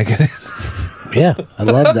 obviously. Can I get in? Yeah, I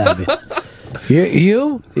love that.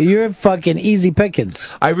 You're fucking easy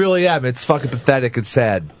pickings. I really am. It's fucking pathetic and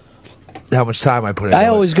sad how much time I put in. I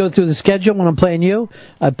always go through the schedule when I'm playing you.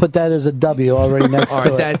 I put that as a W already next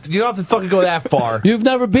to it. You don't have to fucking go that far. You've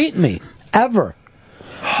never beaten me. Ever.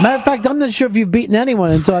 Matter of fact, I'm not sure if you've beaten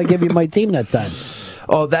anyone until I give you my team that time.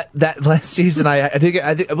 Oh, that last season, I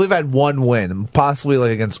believe I had one win, possibly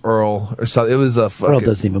like against Earl or something. It was a fucking... Earl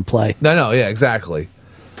doesn't even play. No, yeah, exactly.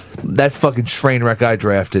 That fucking train wreck I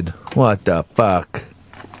drafted. What the fuck?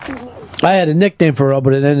 I had a nickname for Earl,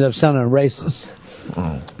 but it ended up sounding racist.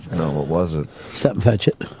 Oh, no, what was it? Step and fetch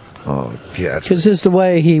it. Oh, yeah, that's It's just the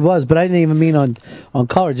way he was, but I didn't even mean on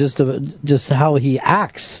color, just how he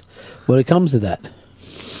acts when it comes to that.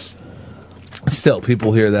 Still,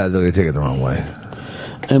 people hear that, they're going to take it the wrong way.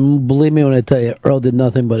 And believe me when I tell you, Earl did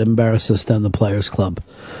nothing but embarrass us down in the Players Club.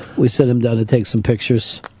 We sent him down to take some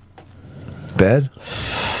pictures. Bad?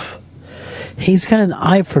 He's got an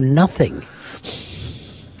eye for nothing.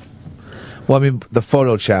 Well, I mean, the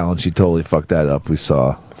photo challenge, he totally fucked that up, we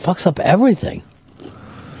saw. Fucks up everything.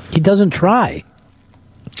 He doesn't try.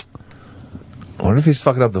 I wonder if he's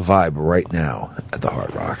fucking up the vibe right now at the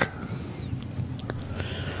Hard Rock.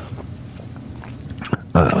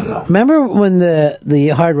 I don't know. Remember when the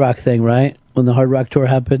Hard Rock thing, right? When the Hard Rock tour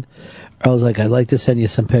happened? I was like, I'd like to send you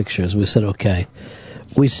some pictures. We said, okay.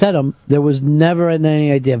 We sent them. There was never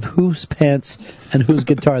any idea of whose pants and whose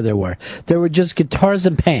guitar there were. There were just guitars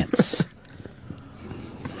and pants.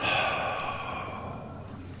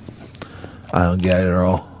 I don't get it,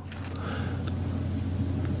 Earl.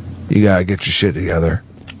 You gotta get your shit together.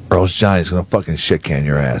 Or else Johnny's gonna fucking shit can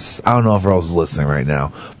your ass. I don't know if Earl's listening right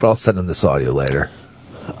now, but I'll send him this audio later.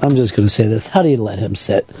 I'm just gonna say this. How do you let him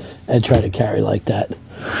sit and try to carry like that?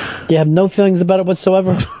 You have no feelings about it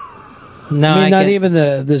whatsoever? No, I mean, not even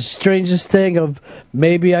the strangest thing of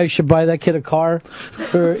maybe I should buy that kid a car?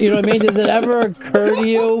 Or, you know what I mean? Does it ever occur to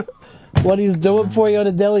you what he's doing for you on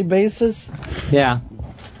a daily basis? Yeah.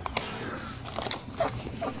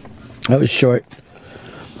 That was short.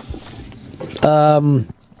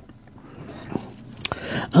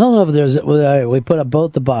 I don't know if there's. We put up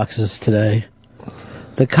both the boxes today.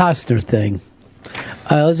 The Costner thing.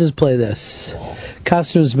 Let's just play this.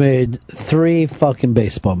 Costner's made 3 fucking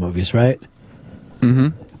baseball movies, right? Mm-hmm.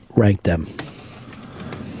 Rank them.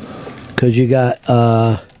 Because you got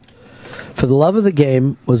For the Love of the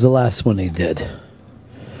Game was the last one he did.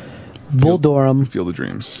 Bull Durham, Field of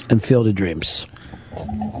Dreams, and Field of Dreams.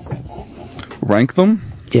 Rank them?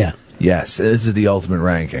 Yeah. Yes, this is the ultimate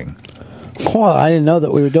ranking. Oh, I didn't know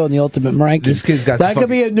that we were doing the ultimate ranking. This kid's got that could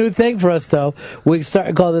be a new thing for us, though. We can start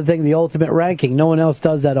to call the thing the ultimate ranking. No one else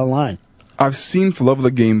does that online. I've seen For Love of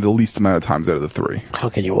the Game the least amount of times out of the 3. How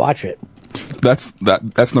can you watch it?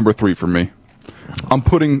 That's number 3 for me. I'm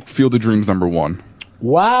putting Field of Dreams number 1.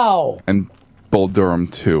 Wow. And Bull Durham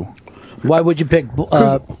 2. Why would you pick?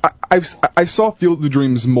 I saw Field of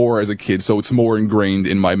Dreams more as a kid, so it's more ingrained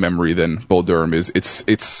in my memory than Bull Durham is.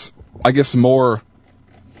 It's I guess more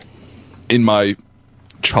in my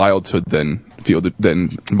childhood than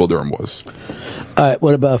Bull Durham was. All right,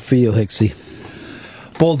 what about for you, Hicksy?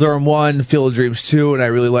 Bull Durham 1, Field of Dreams 2, and I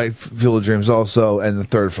really like Field of Dreams also, and the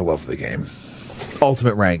third For Love of the Game.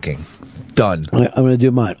 Ultimate ranking. Done. I'm going to do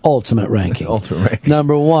mine. Ultimate ranking. Ultimate ranking.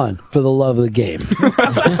 Number 1, For the Love of the Game.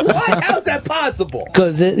 Why? How's that possible?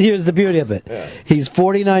 Because here's the beauty of it. Yeah. He's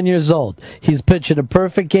 49 years old. He's pitching a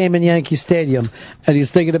perfect game in Yankee Stadium, and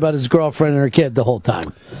he's thinking about his girlfriend and her kid the whole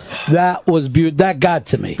time. That was that got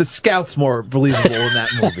to me. The Scout's more believable in that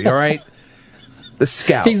movie, all right? The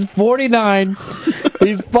Scout. He's 49.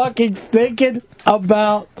 He's fucking thinking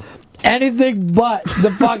about anything but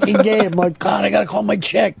the fucking game. Like, God, I gotta call my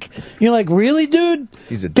chick. You're like, really, dude?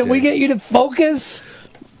 Can we get you to focus?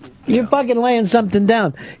 You're fucking laying something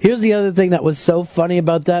down. Here's the other thing that was so funny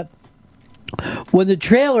about that. When the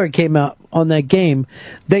trailer came out on that game,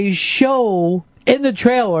 they show in the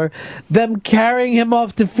trailer them carrying him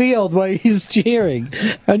off the field while he's cheering.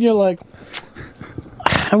 And you're like,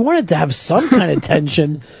 I wanted to have some kind of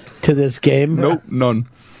tension to this game. Nope, none.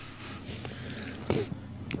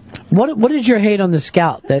 What is your hate on the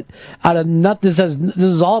Scout? That out of nothing, this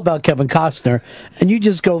is all about Kevin Costner, and you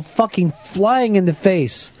just go fucking flying in the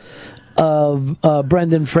face of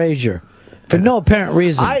Brendan Fraser for no apparent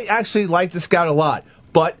reason. I actually like the Scout a lot,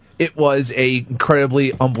 but it was a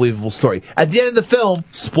incredibly unbelievable story. At the end of the film,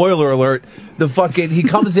 spoiler alert, he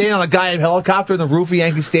comes in on a guy in a helicopter in the roof of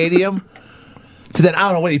Yankee Stadium. To then, I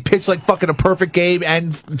don't know, when he pitched like fucking a perfect game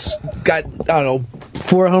and got, I don't know,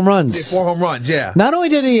 4 home runs. Yeah, 4 home runs, yeah. Not only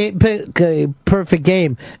did he pick a perfect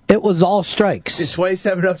game, it was all strikes. It's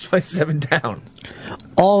 27 up, 27 down.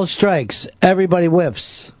 All strikes. Everybody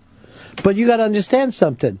whiffs. But you got to understand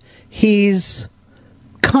something. He's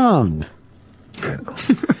Kong.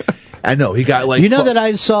 I know, he got like... You know that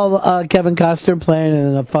I saw Kevin Costner playing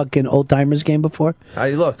in a fucking old-timers game before? How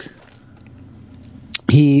you look?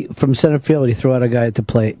 He, from center field, he threw out a guy at the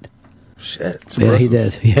plate. Shit. Yeah, he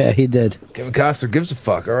did. Yeah, he did. Kevin Costner gives a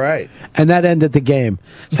fuck, all right. And that ended the game.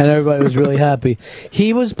 And everybody was really happy.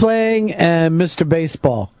 He was playing, and Mr.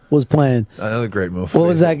 Baseball was playing. Another great movie. What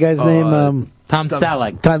was that guy's name? Tom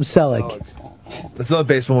Selleck. Tom Selleck. That's another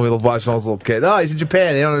baseball movie we loved watching when I was a little kid. Oh, he's in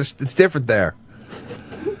Japan. You know, it's different there.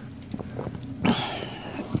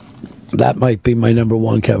 That might be my number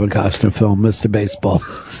 1 Kevin Costner film, Mr. Baseball,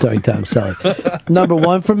 starring Tom Selleck. Number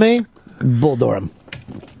 1 for me, Bull Durham.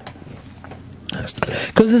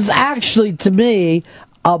 Because it's actually, to me,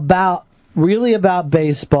 really about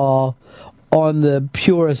baseball on the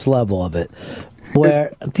purest level of it.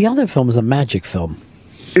 Where the other film is a magic film.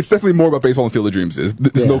 It's definitely more about baseball than Field of Dreams is.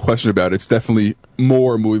 There's no question about it. It's definitely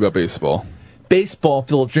more a movie about baseball. Baseball,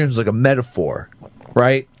 Field of Dreams is like a metaphor,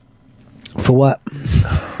 right? For what?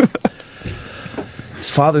 His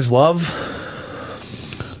father's love?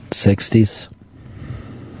 60s.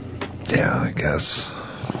 Yeah, I guess.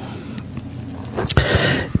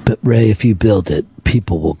 But Ray, if you build it,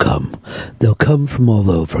 people will come. They'll come from all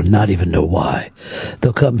over, not even know why.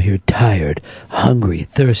 They'll come here tired, hungry,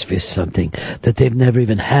 thirsty for something that they've never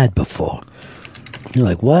even had before. You're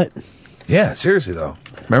like, what? Yeah, seriously though.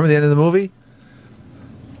 Remember the end of the movie?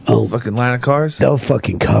 Oh, fucking line of cars? They'll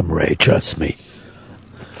fucking come, Ray, trust me.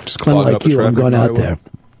 Just unlike you, I'm going out there.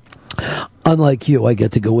 Unlike you, I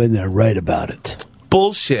get to go in there and write about it.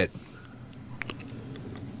 Bullshit.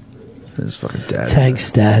 This fucking dad.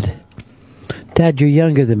 Thanks, Dad. Dad, you're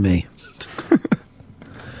younger than me.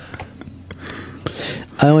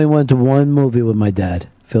 I only went to one movie with my dad,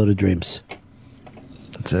 Field of Dreams.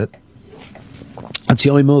 That's it? That's the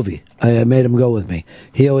only movie. I made him go with me.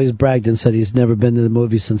 He always bragged and said he's never been to the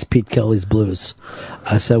movie since Pete Kelly's Blues.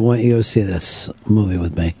 I said, why don't you go see this movie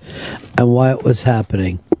with me? And while it was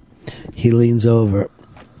happening, he leans over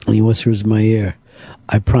and he whispers in my ear,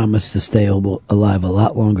 I promise to stay alive a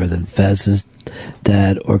lot longer than Fez's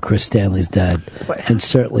dad or Chris Stanley's dad, and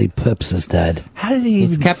certainly Pip's dad. How did he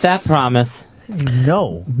He's kept that promise.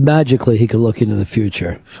 No. Magically, he could look into the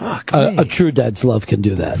future. Fuck A true dad's love can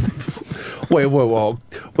do that.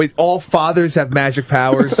 Wait, all fathers have magic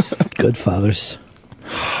powers? Good fathers.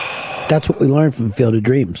 That's what we learned from Field of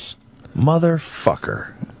Dreams.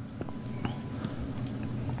 Motherfucker.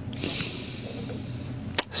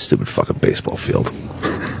 Stupid fucking baseball field.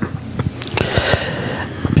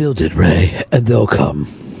 Build it, Ray, and they'll come.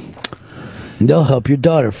 They'll help your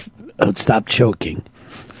daughter stop choking.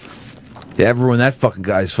 Yeah, everyone, that fucking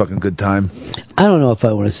guy's fucking good time. I don't know if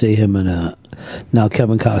I want to see him in now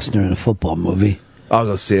Kevin Costner in a football movie. I'll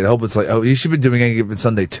go see it. I hope it's like, he should be doing Any Given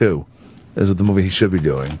Sunday too. Is what the movie he should be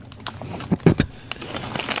doing.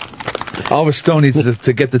 Oliver Stone needs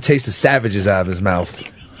to get the taste of savages out of his mouth.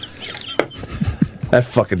 That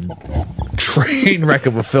fucking train wreck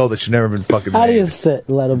of a film that should never been fucking How do made. you sit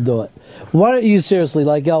and let him do it? Why don't you seriously,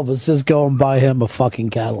 like Elvis, just go and buy him a fucking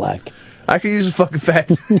Cadillac? I could use a fucking fat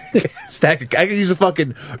stack I could use a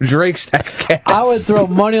fucking Drake stack of cash. I would throw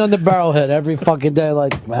money on the barrelhead every fucking day,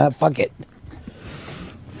 like, fuck it.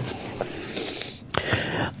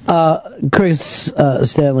 Chris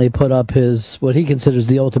Stanley put up what he considers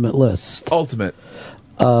the ultimate list. Ultimate.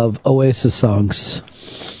 Of Oasis songs.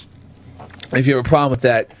 If you have a problem with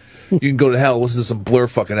that, you can go to hell and listen to some Blur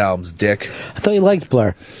fucking albums, dick. I thought you liked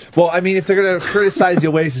Blur. Well, I mean, if they're going to criticize the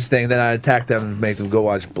Oasis thing, then I attack them and make them go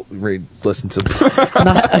listen to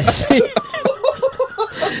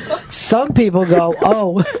Some people go,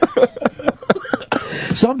 oh.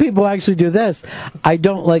 Some people actually do this. I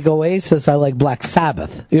don't like Oasis, I like Black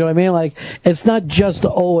Sabbath. You know what I mean? Like, it's not just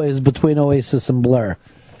always between Oasis and Blur.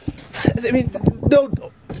 I mean,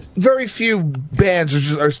 very few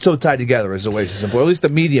bands are so tied together as Oasis and Blur. At least the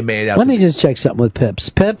media made out. Let me just check something with Pips.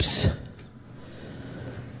 Pips?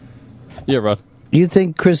 Yeah, Rod. You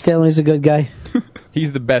think Chris Stanley's a good guy?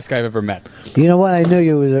 He's the best guy I've ever met. You know what? I knew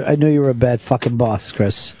you were a bad fucking boss,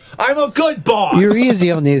 Chris. I'm a good boss. You're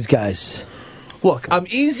easy on these guys. Look, I'm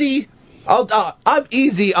easy. I'm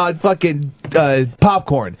easy on fucking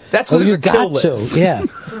popcorn. That's what you got list. to. Yeah,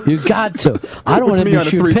 you got to. I don't want him to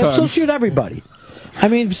shoot Pips. He'll times. shoot everybody. I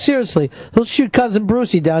mean, seriously, he'll shoot Cousin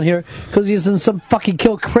Brucey down here because he's in some fucking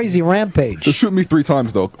crazy rampage. He'll shoot me 3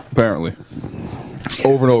 times, though, apparently.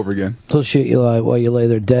 Over and over again. He'll shoot you while you lay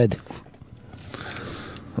there dead.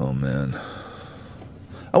 Oh, man.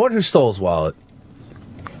 I wonder who stole his wallet.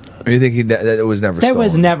 Or you think that it was never There stolen?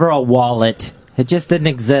 was never a wallet. It just didn't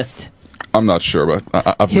exist. I'm not sure, but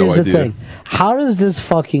I have Here's no the idea. thing. How does this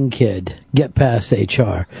fucking kid get past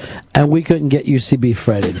HR and we couldn't get UCB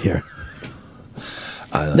Fred in here?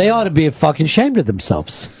 They ought to be fucking ashamed of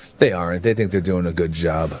themselves. They aren't. They think they're doing a good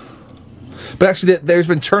job. But actually, there's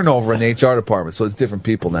been turnover in the HR department, so it's different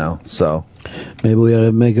people now. So maybe we ought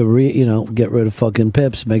to make get rid of fucking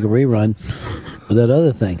Pips, make a rerun with that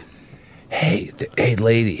other thing. Hey,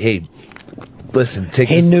 lady. Hey, listen.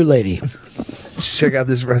 New lady. Check out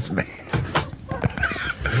this resume.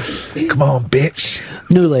 Come on, bitch.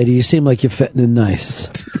 New lady, you seem like you're fitting in nice.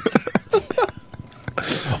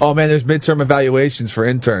 Oh, man, there's midterm evaluations for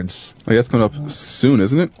interns. I guess coming up soon,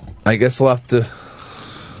 isn't it? I guess we'll have to...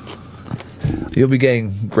 You'll be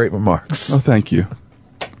getting great remarks. Oh, thank you.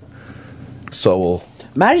 So we'll...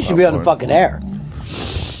 Matty should be on the fucking air.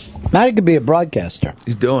 Matty could be a broadcaster.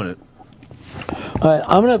 He's doing it. All right,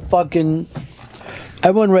 I'm going to fucking...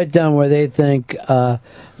 Everyone write down where they think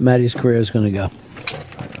Matty's career is going to go.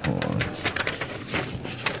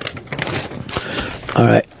 All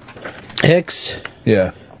right. Hicks?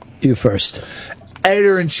 Yeah. You first.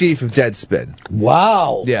 Editor-in-chief of Deadspin.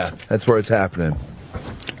 Wow. Yeah, that's where it's happening.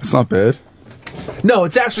 It's not bad. No,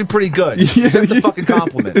 it's actually pretty good. Accept the fucking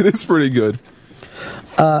compliment. It is pretty good.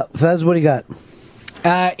 Fez, what do you got?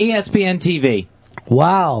 ESPN TV.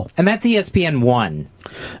 Wow. And that's ESPN 1.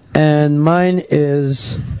 And mine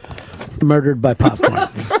is Murdered by Popcorn.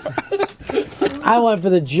 I went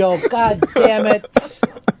for the joke. God damn it.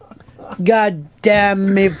 God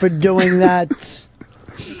damn me for doing that.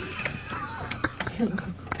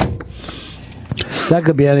 That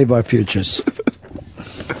could be any of our futures.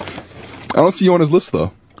 I don't see you on his list,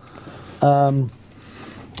 though.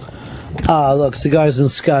 Look, Cigars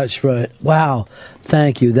and Scotch, right. Wow.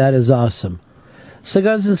 Thank you. That is awesome.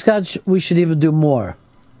 Cigars and Scotch, we should even do more.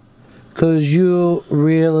 Because you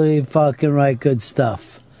really fucking write good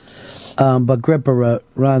stuff. But Gripper wrote,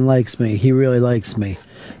 Ron likes me. He really likes me.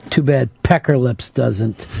 Too bad Pecker Lips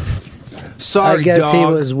doesn't. Sorry, I guess dog. he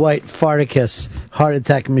was White Farticus, Heart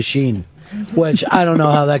Attack Machine. Which, I don't know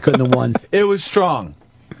how that couldn't have won. It was strong.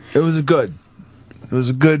 It was good. It was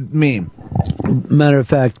a good meme. Matter of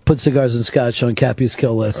fact, put cigars and scotch on Cappy's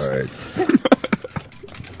kill list. All right.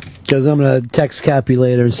 Because I'm going to text Cappy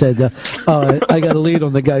later and say, I got a lead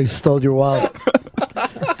on the guy who stole your wallet.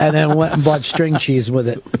 And then went and bought string cheese with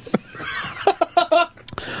it.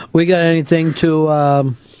 We got anything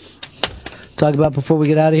to talk about before we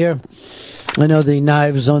get out of here? I know the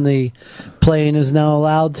knives on the plane is now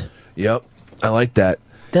allowed. Yep, I like that.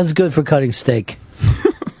 That's good for cutting steak.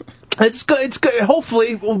 It's good. It's good.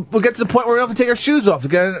 Hopefully, we'll get to the point where we don't have to take our shoes off to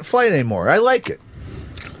get on a flight anymore. I like it.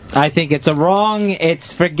 I think it's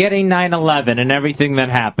it's forgetting 9/11 and everything that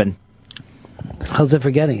happened. How's it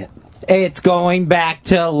forgetting it? It's going back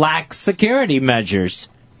to lax security measures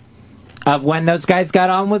of when those guys got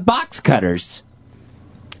on with box cutters.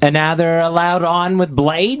 And now they're allowed on with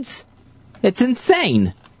blades? It's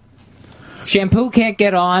insane. Shampoo can't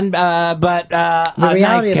get on, but a The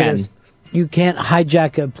reality knife of can. it is you can't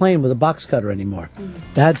hijack a plane with a box cutter anymore.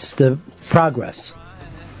 That's the progress.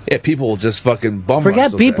 Yeah, people will just fucking bum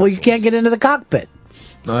Forget rush people, those you can't get into the cockpit.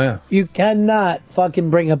 Oh, yeah. You cannot fucking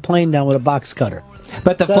bring a plane down with a box cutter.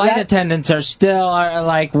 But the So flight that- attendants are still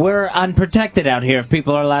like, we're unprotected out here if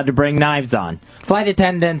people are allowed to bring knives on. Flight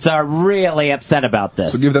attendants are really upset about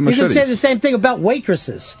this. So give them You can machetes. say the same thing about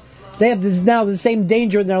waitresses. They have now the same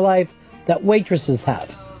danger in their life that waitresses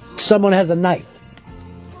have. Someone has a knife.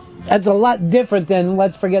 That's a lot different than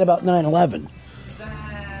let's forget about 9/11.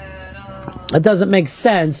 It doesn't make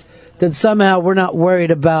sense that somehow we're not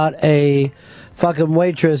worried about a fucking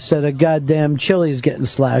waitress at a goddamn Chili's getting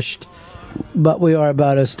slashed, but we are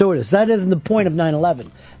about a stewardess. That isn't the point of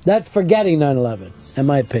 9/11. That's forgetting 9/11, in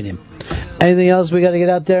my opinion. Anything else we got to get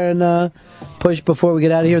out there and push before we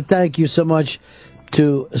get out of here? Thank you so much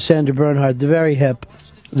to Sandra Bernhardt. They're very hip.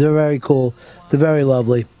 They're very cool. They're very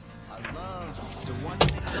lovely.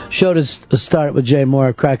 Show to start with Jay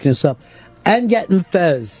Moore cracking us up and getting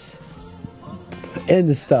Fez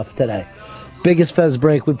into stuff today. Biggest Fez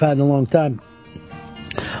break we've had in a long time.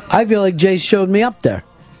 I feel like Jay showed me up there.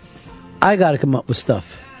 I got to come up with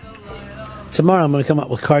stuff. Tomorrow I'm going to come up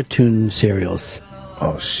with cartoon cereals.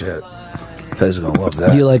 Oh, shit. Fez is going to love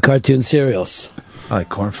that. You like cartoon cereals? I like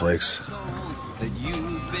cornflakes.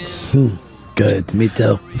 Good, me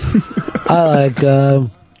too. I like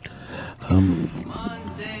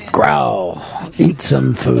growl. Eat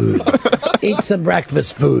some food. Eat some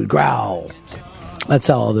breakfast food. Growl. That's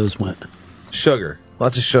how all those went. Sugar.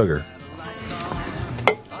 Lots of sugar.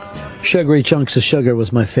 Sugary Chunks of Sugar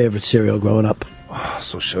was my favorite cereal growing up. Oh,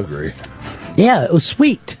 so sugary. Yeah, it was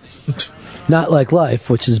sweet. Not like life,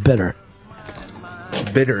 which is bitter.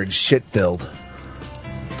 Bitter and shit-filled.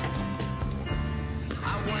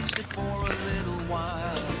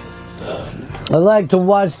 I like to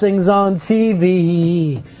watch things on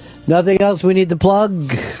TV. Nothing else we need to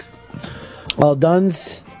plug. All done.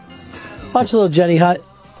 Watch a little Jenny Hutt.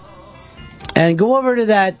 And go over to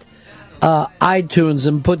that iTunes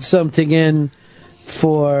and put something in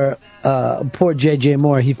for poor J.J.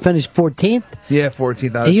 Moore. He finished 14th. Yeah,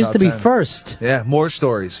 14th out of He used top to be 10. first. Yeah, more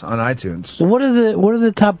stories on iTunes. So what are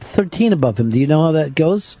the top 13 above him? Do you know how that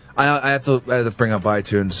goes? I have to bring up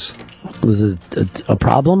iTunes. Was it a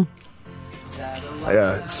problem?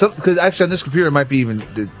 Yeah, because actually on this computer it might be even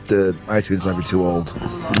the iTunes might be too old.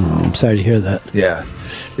 Oh, I'm sorry to hear that. Yeah,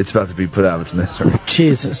 it's about to be put out. It's necessary.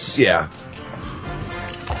 Jesus. Yeah.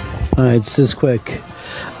 All right, it's this quick.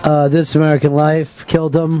 This American Life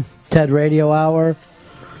killed him. Ted Radio Hour.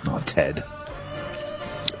 Oh, Ted.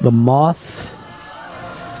 The Moth.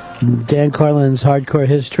 Dan Carlin's Hardcore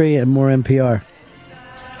History and more NPR.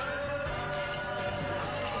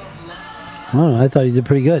 I don't know. I thought he did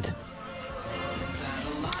pretty good.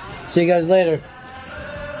 See you guys later.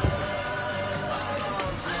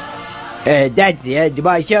 That's the end of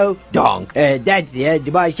my show, donk. That's the end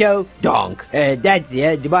of my show, donk. That's the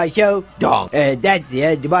end of my show, donk. That's the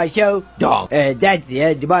end of my show, donk. That's the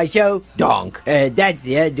end of my show, donk. That's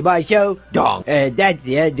the end of my show, donk. That's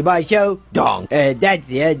the end of my show, donk. That's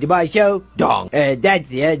the end of my show, donk. That's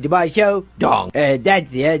the end of my show, donk. That's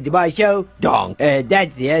the end of my show, donk.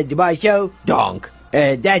 That's the end of my show, donk.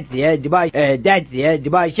 That's the end of my. That's the end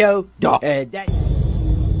of my show, donk.